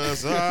to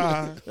us.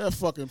 That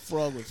fucking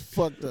frog was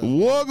fucked up.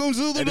 Welcome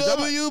to the Hey, did y'all-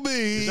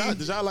 WB.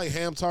 Did y'all like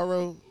Ham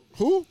Taro?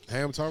 Who?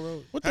 Ham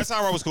Taro? That's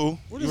how I was cool.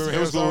 What It is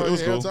was cool. It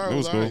was cool. It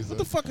was cool. What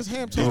the fuck is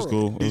Ham It Taro? was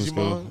cool. It was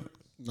cool. Digimon?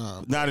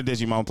 Nah. Not a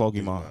Digimon,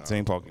 Pokemon.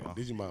 Same Pokemon.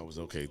 Digimon was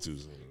okay too.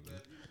 So.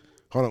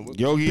 Hold on.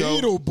 Yo-Gi-Oh.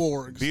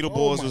 Beetleborgs.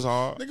 Beetleborgs my- was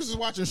hard. Niggas was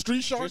watching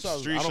Street Sharks.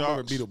 Street I don't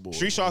remember Sharks. Beetleborgs.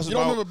 Street Sharks You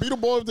was don't about.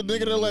 remember Beetleborgs, the nigga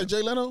that look like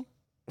Jay Leno?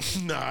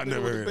 Nah, I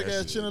never With heard the big that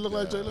ass shit. chin that look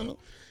like Jay Leno?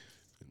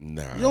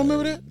 Nah. You don't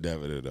remember that?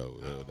 Never no.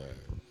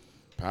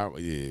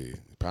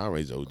 Power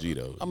Rangers OG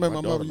though. I remember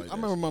my daughter mother. like I that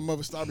remember my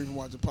mother stopped me from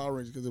watching Power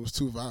Rangers because it was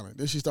too violent.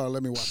 Then she started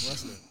letting me watch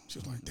wrestling. She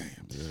was like, "Damn,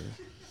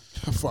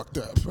 I fucked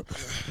up."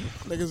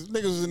 niggas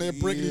was in there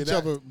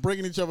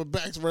breaking each other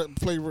backs,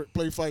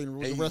 play fighting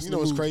with Hey, the rest you know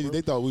of what's the crazy? moves,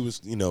 They thought we was,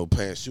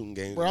 playing shooting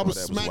games. bro. I and was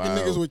all that. smacking wild.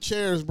 niggas with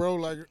chairs, bro,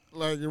 like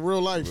in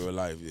real life. Real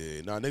life,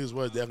 yeah. Nah, niggas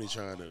was definitely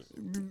trying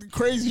to.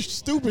 Crazy,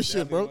 stupid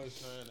shit, bro.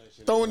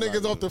 Throwing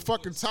niggas off the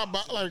fucking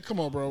top. Like, come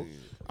on, bro.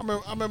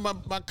 I remember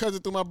my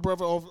cousin threw my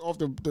brother off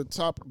the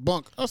top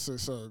bunk. I said,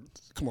 son,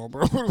 come on,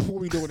 bro. What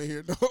we doing in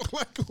here, dog?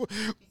 Like, what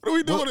are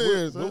we doing in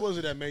here, son? What was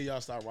it that made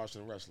y'all stop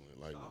watching wrestling?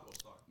 Like,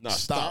 nah,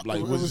 stop. Stop. Like,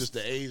 It was it was- just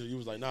the age? Or you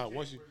was like, nah.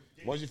 Once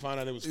you find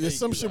out it was Yeah, fake,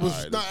 some you shit like, was.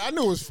 all right, Nah, I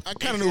knew it was. I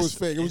kind of knew it was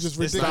fake. It was just It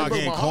ridiculous. started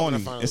getting my heart when I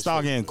corny. found It it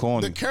started getting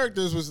corny. The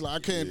characters was like,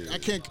 I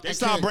can't. They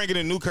started bringing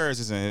in new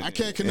characters in. I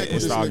can't connect It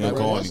with this started nigga, getting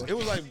bro. corny. It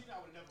was like,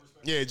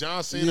 yeah,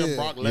 John Cena, Yeah.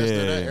 Brock Lesnar,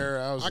 Yeah. that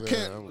era. I was I like,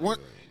 can't. What?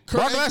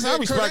 Brock Lesnar, I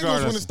respect Kurt Angle when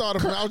artists. it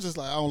started. I was just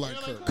like, I don't like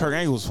Kurt. Kurt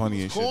Angle was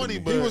funny and shit. Corny, to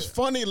me. but- He was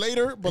funny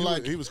later, but He was-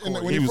 like he was when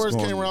corny. he He was first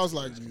came corny. around, I was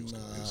like,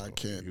 nah, I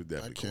can't. He was I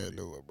definitely can't corny.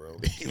 do it, bro.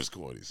 he was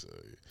corny, so.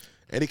 Yeah.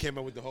 And he came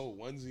out with the whole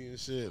onesie and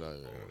shit. Like,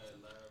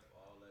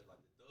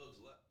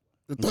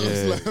 The thugs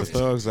Yeah, left. the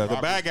thugs left.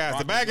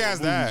 The bad guys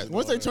died.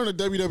 Once they turned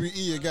to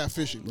WWE, it got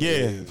fishy. Bro.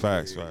 Yeah,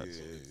 facts.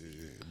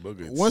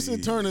 Booker Once T.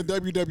 it turned to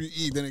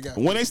WWE, then it got.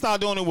 When they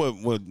started doing it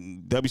with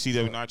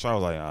WCW Nitro, I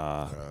was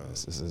like,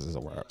 this is a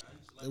wrap.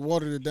 They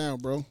watered it down,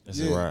 bro. This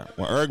is a wrap.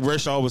 When Eric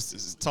Brishaw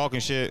was talking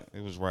shit,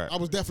 it was rap. I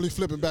was definitely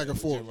flipping back and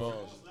forth, bro.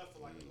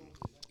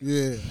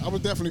 Yeah, I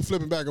was definitely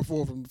flipping back and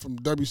forth from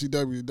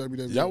WCW to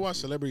WWE. Y'all watch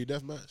Celebrity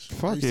Deathmatch? I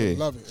Fuck used to yeah.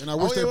 love it, and I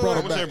wish they yeah, brought I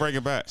it wish they back. bring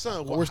it back. Son,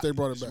 I wish they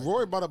brought it back.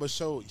 Roy brought up a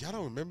show. Y'all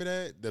don't remember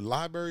that? The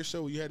library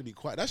show where you had to be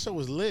quiet. That show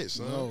was lit,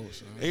 son. No,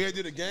 son. And you had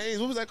to do the games.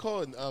 What was that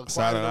called? Quiet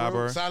Silent in the Room?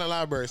 Library. Silent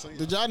Library. Son.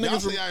 Did y'all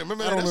niggas? say y'all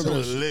remember I that? don't That show remember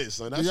was that. lit,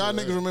 son. That Do y'all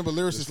shit, niggas remember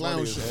Lyricist was funny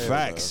Lounge as show? hell,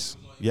 Facts.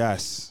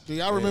 Yes. Do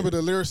y'all remember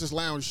the Lyricist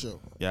Lounge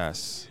show?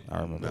 Yes. I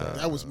remember that.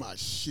 That was my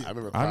shit. I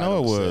remember. I crying know it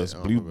on set. was. I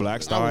don't Blue remember black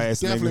that. star I ass was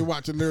definitely nigga.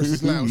 watching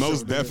Lyricist Lounge Most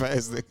show, deaf nigga.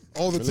 ass nigga.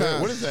 all the time.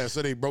 What is that?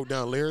 So they broke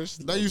down lyrics?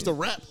 They used to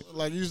rap,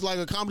 like used like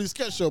a comedy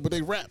sketch show, but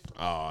they rap.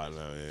 Oh, I know.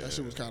 Yeah. That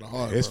shit was kind of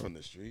hard. It's Bro. from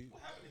the street.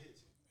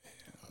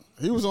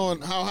 He was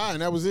on How High,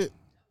 and that was it.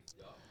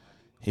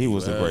 He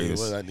was the Well,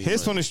 greatest. well, I need His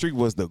money. from the street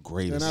was the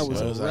greatest. And I was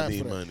Because a I rap need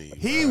for that. money.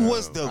 He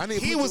was I need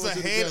to he put was two and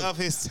two ahead together. of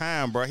his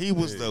time, bro. He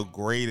was the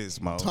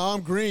greatest, mo.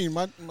 Tom Green,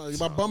 my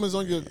bum is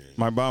on your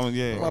My bum,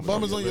 yeah. my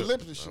bum is on your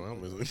lips and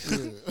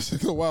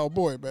shit. Yeah. Wild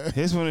boy, man.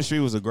 His from the street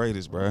was the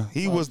greatest, bro.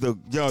 He was the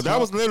that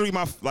was literally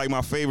my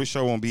favorite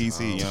show on BET.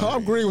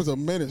 Tom Green was a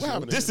menace.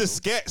 yo. This is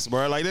sketch,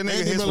 bro. Like that nigga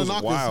Andy his was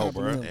Milonakis wild,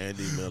 happened, bro. yeah.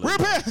 Andy Miller.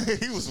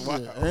 Rip he was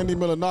wild. Yeah, Andy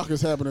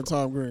Milonakis happened to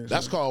Tom Green.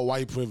 That's called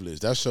white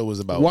privilege. That show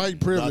was about white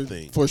privilege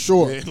nothing. for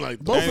sure. Yeah, like,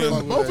 both the of fuck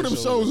them, was both that of them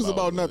show shows was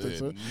about nothing. Yeah,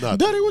 son. nothing.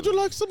 Daddy, would you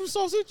like some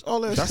sausage? All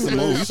that. That's the stupid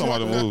movie. You ass talking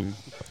shit, about the man. movie?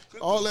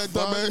 All that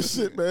dumb ass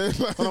shit, man.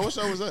 Like, Hold on, what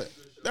show was that?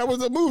 that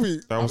was a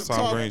movie. That was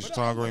Tom Green.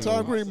 Tom Green.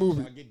 Tom movie. Green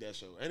movie. I get that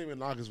show. Andy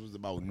Knockers was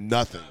about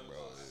nothing, bro.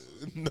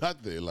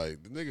 Nothing.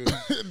 Like the nigga.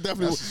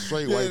 Definitely. That's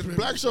straight Yeah, white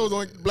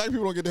privilege. black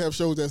people don't get to have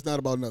shows that's not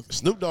about nothing.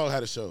 Snoop Dogg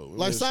had a show.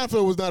 Like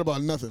Seinfeld was not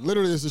about nothing.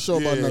 Literally, it's a show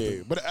about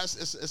nothing. But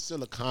it's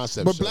still a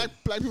concept. But show.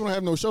 black people don't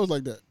have no shows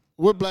like that.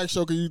 What black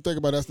show can you think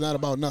about that's not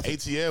about nothing?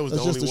 ATL was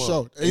That's the just only a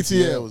show. one.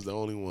 ATL was the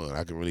only one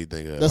I can really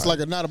think of. That's like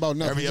a not about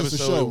nothing. every It's just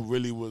a episode show.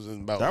 really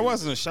wasn't about. That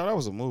wasn't a show. That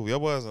was a movie. That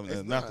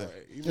wasn't nothing.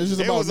 It's just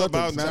It about was nothing.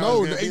 about nothing.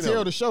 No, the Childish ATL,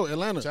 Gambino. the show,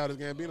 Atlanta. Childish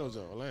Gambino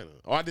show, Atlanta.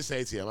 Oh, I did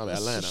say ATL. My bad.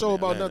 It's a Atlanta. show man.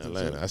 about Atlanta, nothing,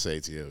 Atlanta. I say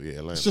ATL. Yeah,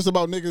 Atlanta. It's just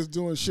about niggas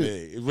doing yeah, shit.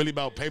 it's really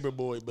about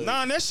Paperboy. But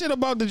Nah, that shit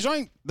about the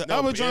joint, the No,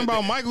 other but joint yeah,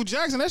 about they- Michael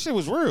Jackson, that shit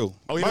was real.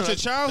 Oh, you about know, your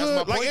that's my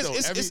childhood, like point, though.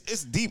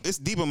 it's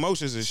deep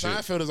emotions and shit.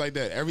 Seinfeld is like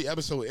that. Every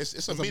episode,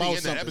 it's a meaning about in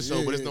that something. episode,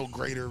 Yeah, but it's yeah. no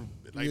greater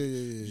Like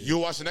you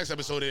watch the next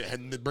episode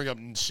and bring up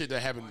shit that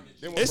happened.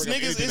 It's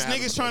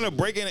niggas trying to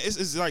break in.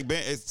 It's like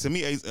to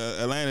me,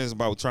 Atlanta is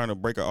about trying to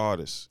break an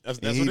artist. That's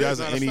and he what it is,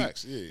 doesn't, not and,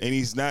 facts. Yeah. and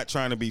he's not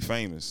trying to be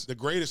famous. The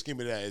greatest scheme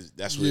of that is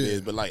that's what it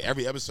is. But like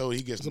every episode,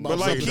 he gets. But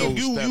like Keith,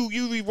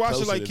 you be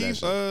watching like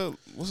Keith.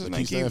 What's his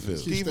name?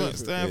 Keith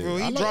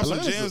Stanfield. He dropped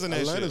some gems in that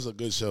shit. Atlanta's a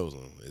good show.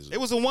 It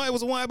was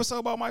one episode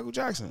about Michael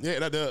Jackson. Yeah,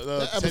 That Teddy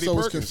episode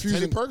was Perkins. confusing.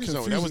 Teddy Perkins. That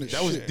was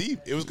Confusing deep.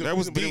 It was That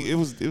was deep. It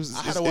was.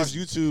 I had to watch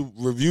YouTube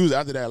reviews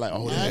after that. Like,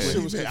 oh, That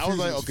shit was I was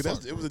like, okay, confusing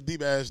as it was a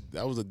deep ass.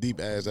 That was a deep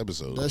ass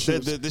episode. That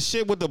shit was, The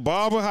shit with the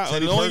barber, how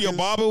Teddy annoying your Perkins.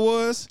 barber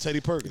was. Teddy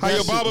Perkins. How That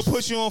your shit barber was-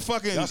 puts you on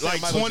fucking Y'all saying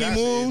like Michael 20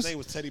 Jackson, moves. His name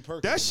was Teddy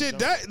Perkins. That shit,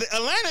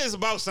 Atlanta is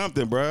about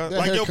something, bro. That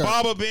Like your haircut.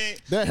 barber being,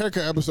 that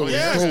haircut episode was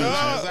yes, cold.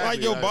 dog. Exactly,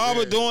 Like your like,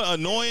 barber yeah. doing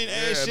annoying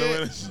ass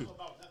shit.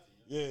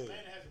 Yeah.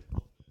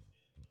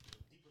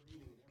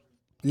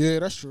 Yeah,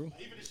 that's true.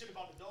 Even the shit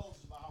about the dogs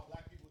is about how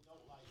black people don't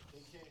like. They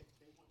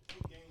want the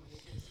quick game.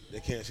 They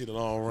can't see the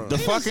long run. The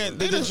fucking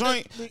the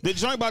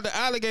joint about the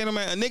alligator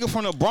man. A nigga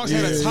from the Bronx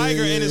had a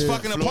tiger in his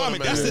fucking Florida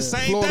apartment. man. That's the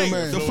same Florida thing.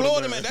 man. The Florida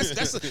Florida man.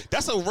 man.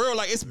 That's a real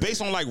like it's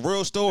based on like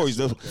real stories.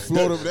 That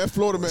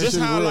Florida man Just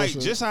shit how is real, like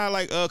son. just how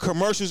like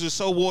commercials are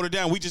so watered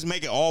down. We just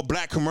make it all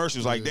black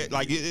commercials like that.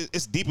 Like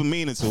it's deeper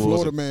meaning to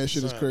Florida us. man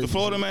shit is crazy. The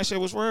Florida man shit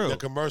was real. The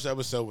commercial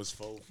episode was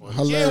so funny.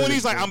 Hilarious. Yeah, when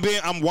he's like,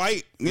 I'm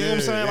white. You know what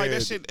I'm saying? Like Yeah.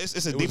 that shit. It's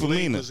a It was deeper lean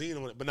meaning. cuisine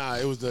on it, but nah,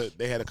 it was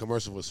they had a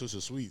commercial for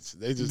Sushi Sweets.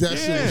 They just That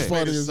shit was made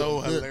funny it as so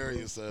yeah. hilarious.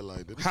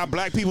 Like How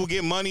black people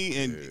get money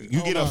and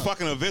you get a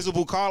fucking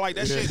invisible car like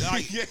that shit.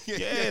 Like,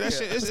 that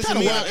shit. It's a kinda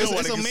meaning. wild.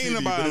 It's a meaning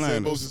about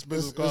Atlanta. It's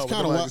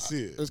kind of wild.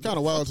 It's kind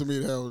of wild to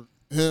me how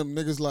him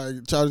niggas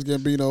like Childish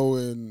Gambino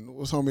and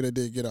what's homie that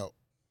did Get Out.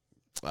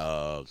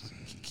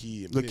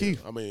 Key. Lakeith.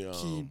 I mean,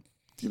 Key,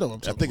 you know what I'm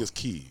I talking think it's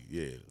Key.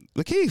 Yeah.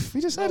 Lakeith,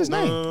 he just said his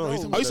name. No. Oh,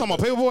 you talking about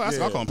Paperboy? I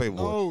Yeah. call him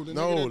Paperboy. about. The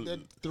No. nigga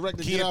that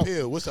directed Key Get and Out.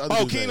 Peele. What's the other Oh,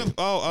 dude's name? Keenan.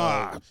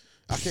 I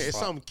can't. It's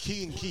something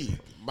Key and Key.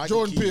 Michael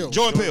Jordan Key. Peele.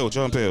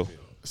 Jordan Peele.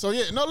 So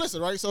yeah, no,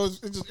 listen, right? So it's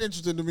just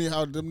interesting to me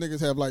how them niggas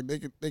have like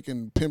they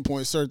can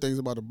pinpoint certain things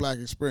about the black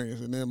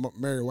experience and then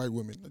marry white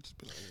women. Let's just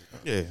be like,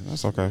 Yeah,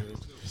 that's okay.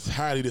 It's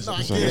highly no, I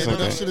disappointing. get it. It's No,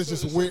 okay. that shit is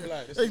just weird.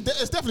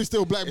 It's definitely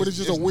still black, but it's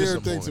just a It's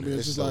weird thing to me. disappointing.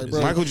 It's just It's like, so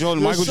bro,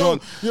 Michael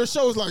Jordan. Your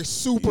show is like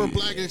super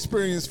black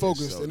experience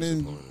focused, so and then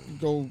you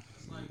go.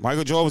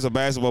 Michael Jordan was a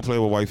basketball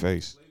player with white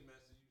face.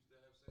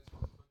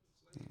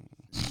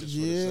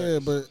 Yeah,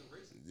 but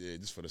Yeah,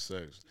 just for the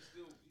sex.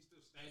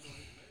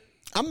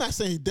 I'm not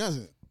saying he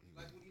doesn't.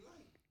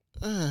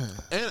 And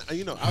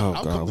you know, Oh,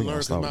 I've God, come to we learn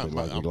gonna stop because with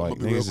I'm like gonna like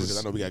be real niggas quick is- 'cause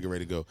I know we gotta get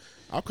ready to go.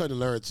 I've come to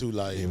learn too,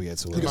 like Yeah, we had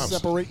two You can hours.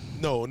 separate.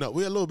 No,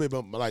 we're a little bit,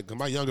 but like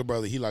my younger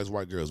brother, he likes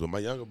white girls, but my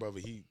younger brother,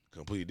 he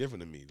completely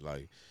different than me.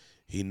 Like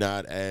he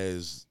not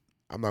as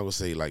I'm not gonna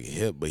say like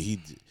hip, but he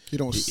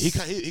don't. he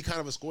kind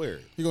of a square.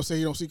 He gonna say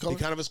he don't see color. He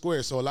kind of a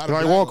square. So a lot of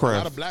Like black, Warcraft. a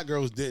lot of black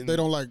girls didn't. They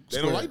don't like They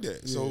don't square. like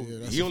that. Yeah, So yeah,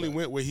 that's he a only fact.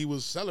 went where he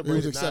was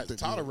celebrated,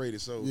 accepted, not tolerated.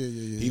 So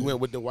Yeah. he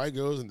went with the white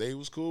girls and they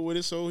was cool with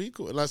it. So he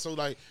cool. Like so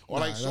like or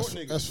Nah, like short that's-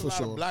 niggas. that's There's for a lot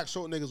sure. of black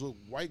short niggas with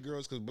white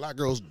girls because black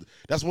girls.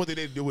 That's one thing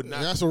they would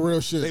not. That's some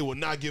real shit. They will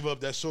not give up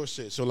that short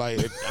shit. So like,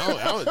 if,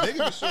 they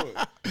can be short.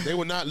 They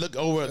will not look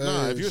over.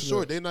 Nah, Hey, if you're shit.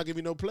 short, they not give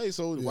you no play.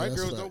 So white that's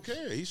girls facts. don't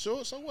care. He's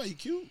short, so what? He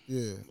cute. Yeah,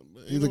 You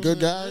he's know a good what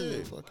guy. I'm saying? Yeah,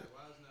 Yeah. fuck it.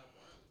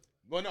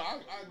 Well, no, I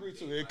agree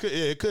too.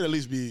 It could at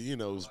least be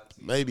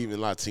maybe even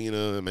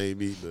Latina,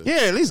 maybe. But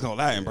Yeah, at least go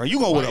Latin, bro. You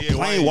go with a Yeah,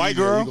 plain white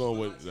You girl. go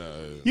with,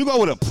 You go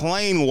with a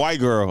plain white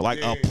girl,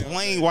 like a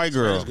plain white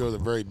girl. Spanish girls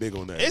are very big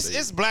on that.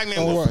 It's black men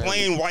Oh, with right.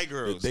 plain white They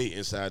girls. date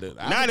inside it.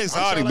 Not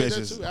exotic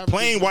bitches.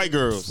 Plain white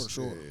girls. For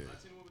sure.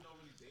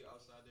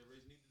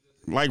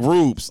 Like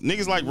Rubes.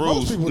 Niggas like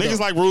Rubes. people Niggas don't.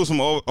 like Rubes from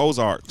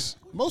Ozarks.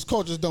 Most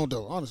cultures don't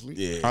though, honestly.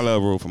 Yeah. I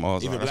love Rube from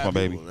Ozarks. Even That's black my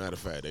baby. people, matter of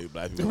fact, they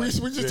black people. We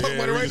like- just talking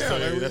about it we right just now.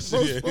 talking- Like, that's-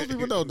 most, yeah. most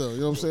people don't though. You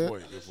know what I'm Good saying?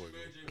 point, good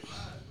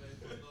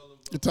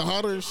point.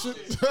 Tahada and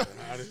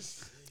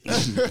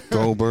shit.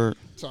 Goldberg.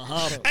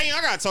 Tahada. Hey,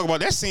 I gotta talk about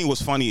that scene.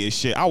 Was funny as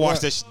shit. I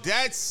watched that.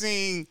 That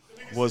scene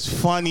was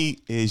funny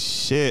as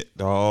shit,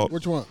 dog.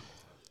 Which one?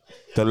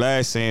 The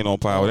last scene on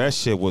Power. That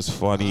shit was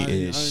funny I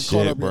ain't as caught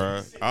shit, up bro.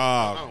 yet.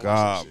 Oh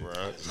God, bro.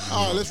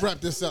 All right, let's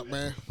wrap this up,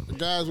 man.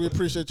 Guys, we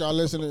appreciate y'all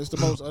listening. It's the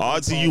most.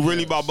 RT, you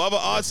really my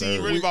Bubba? RT,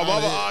 you really my We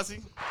Bubba? outta RT?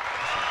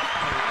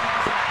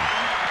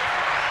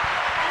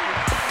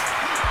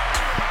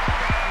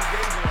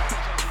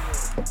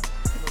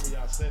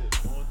 Y'all said it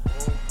on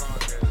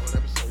podcast, on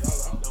episode.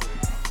 Y'all, I know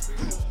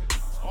it.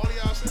 All of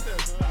y'all said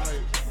that, son.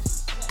 Like,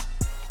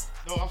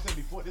 no, I said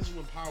before. This is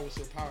when power was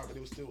still power, but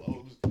it was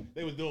still.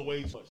 They was doing way too much.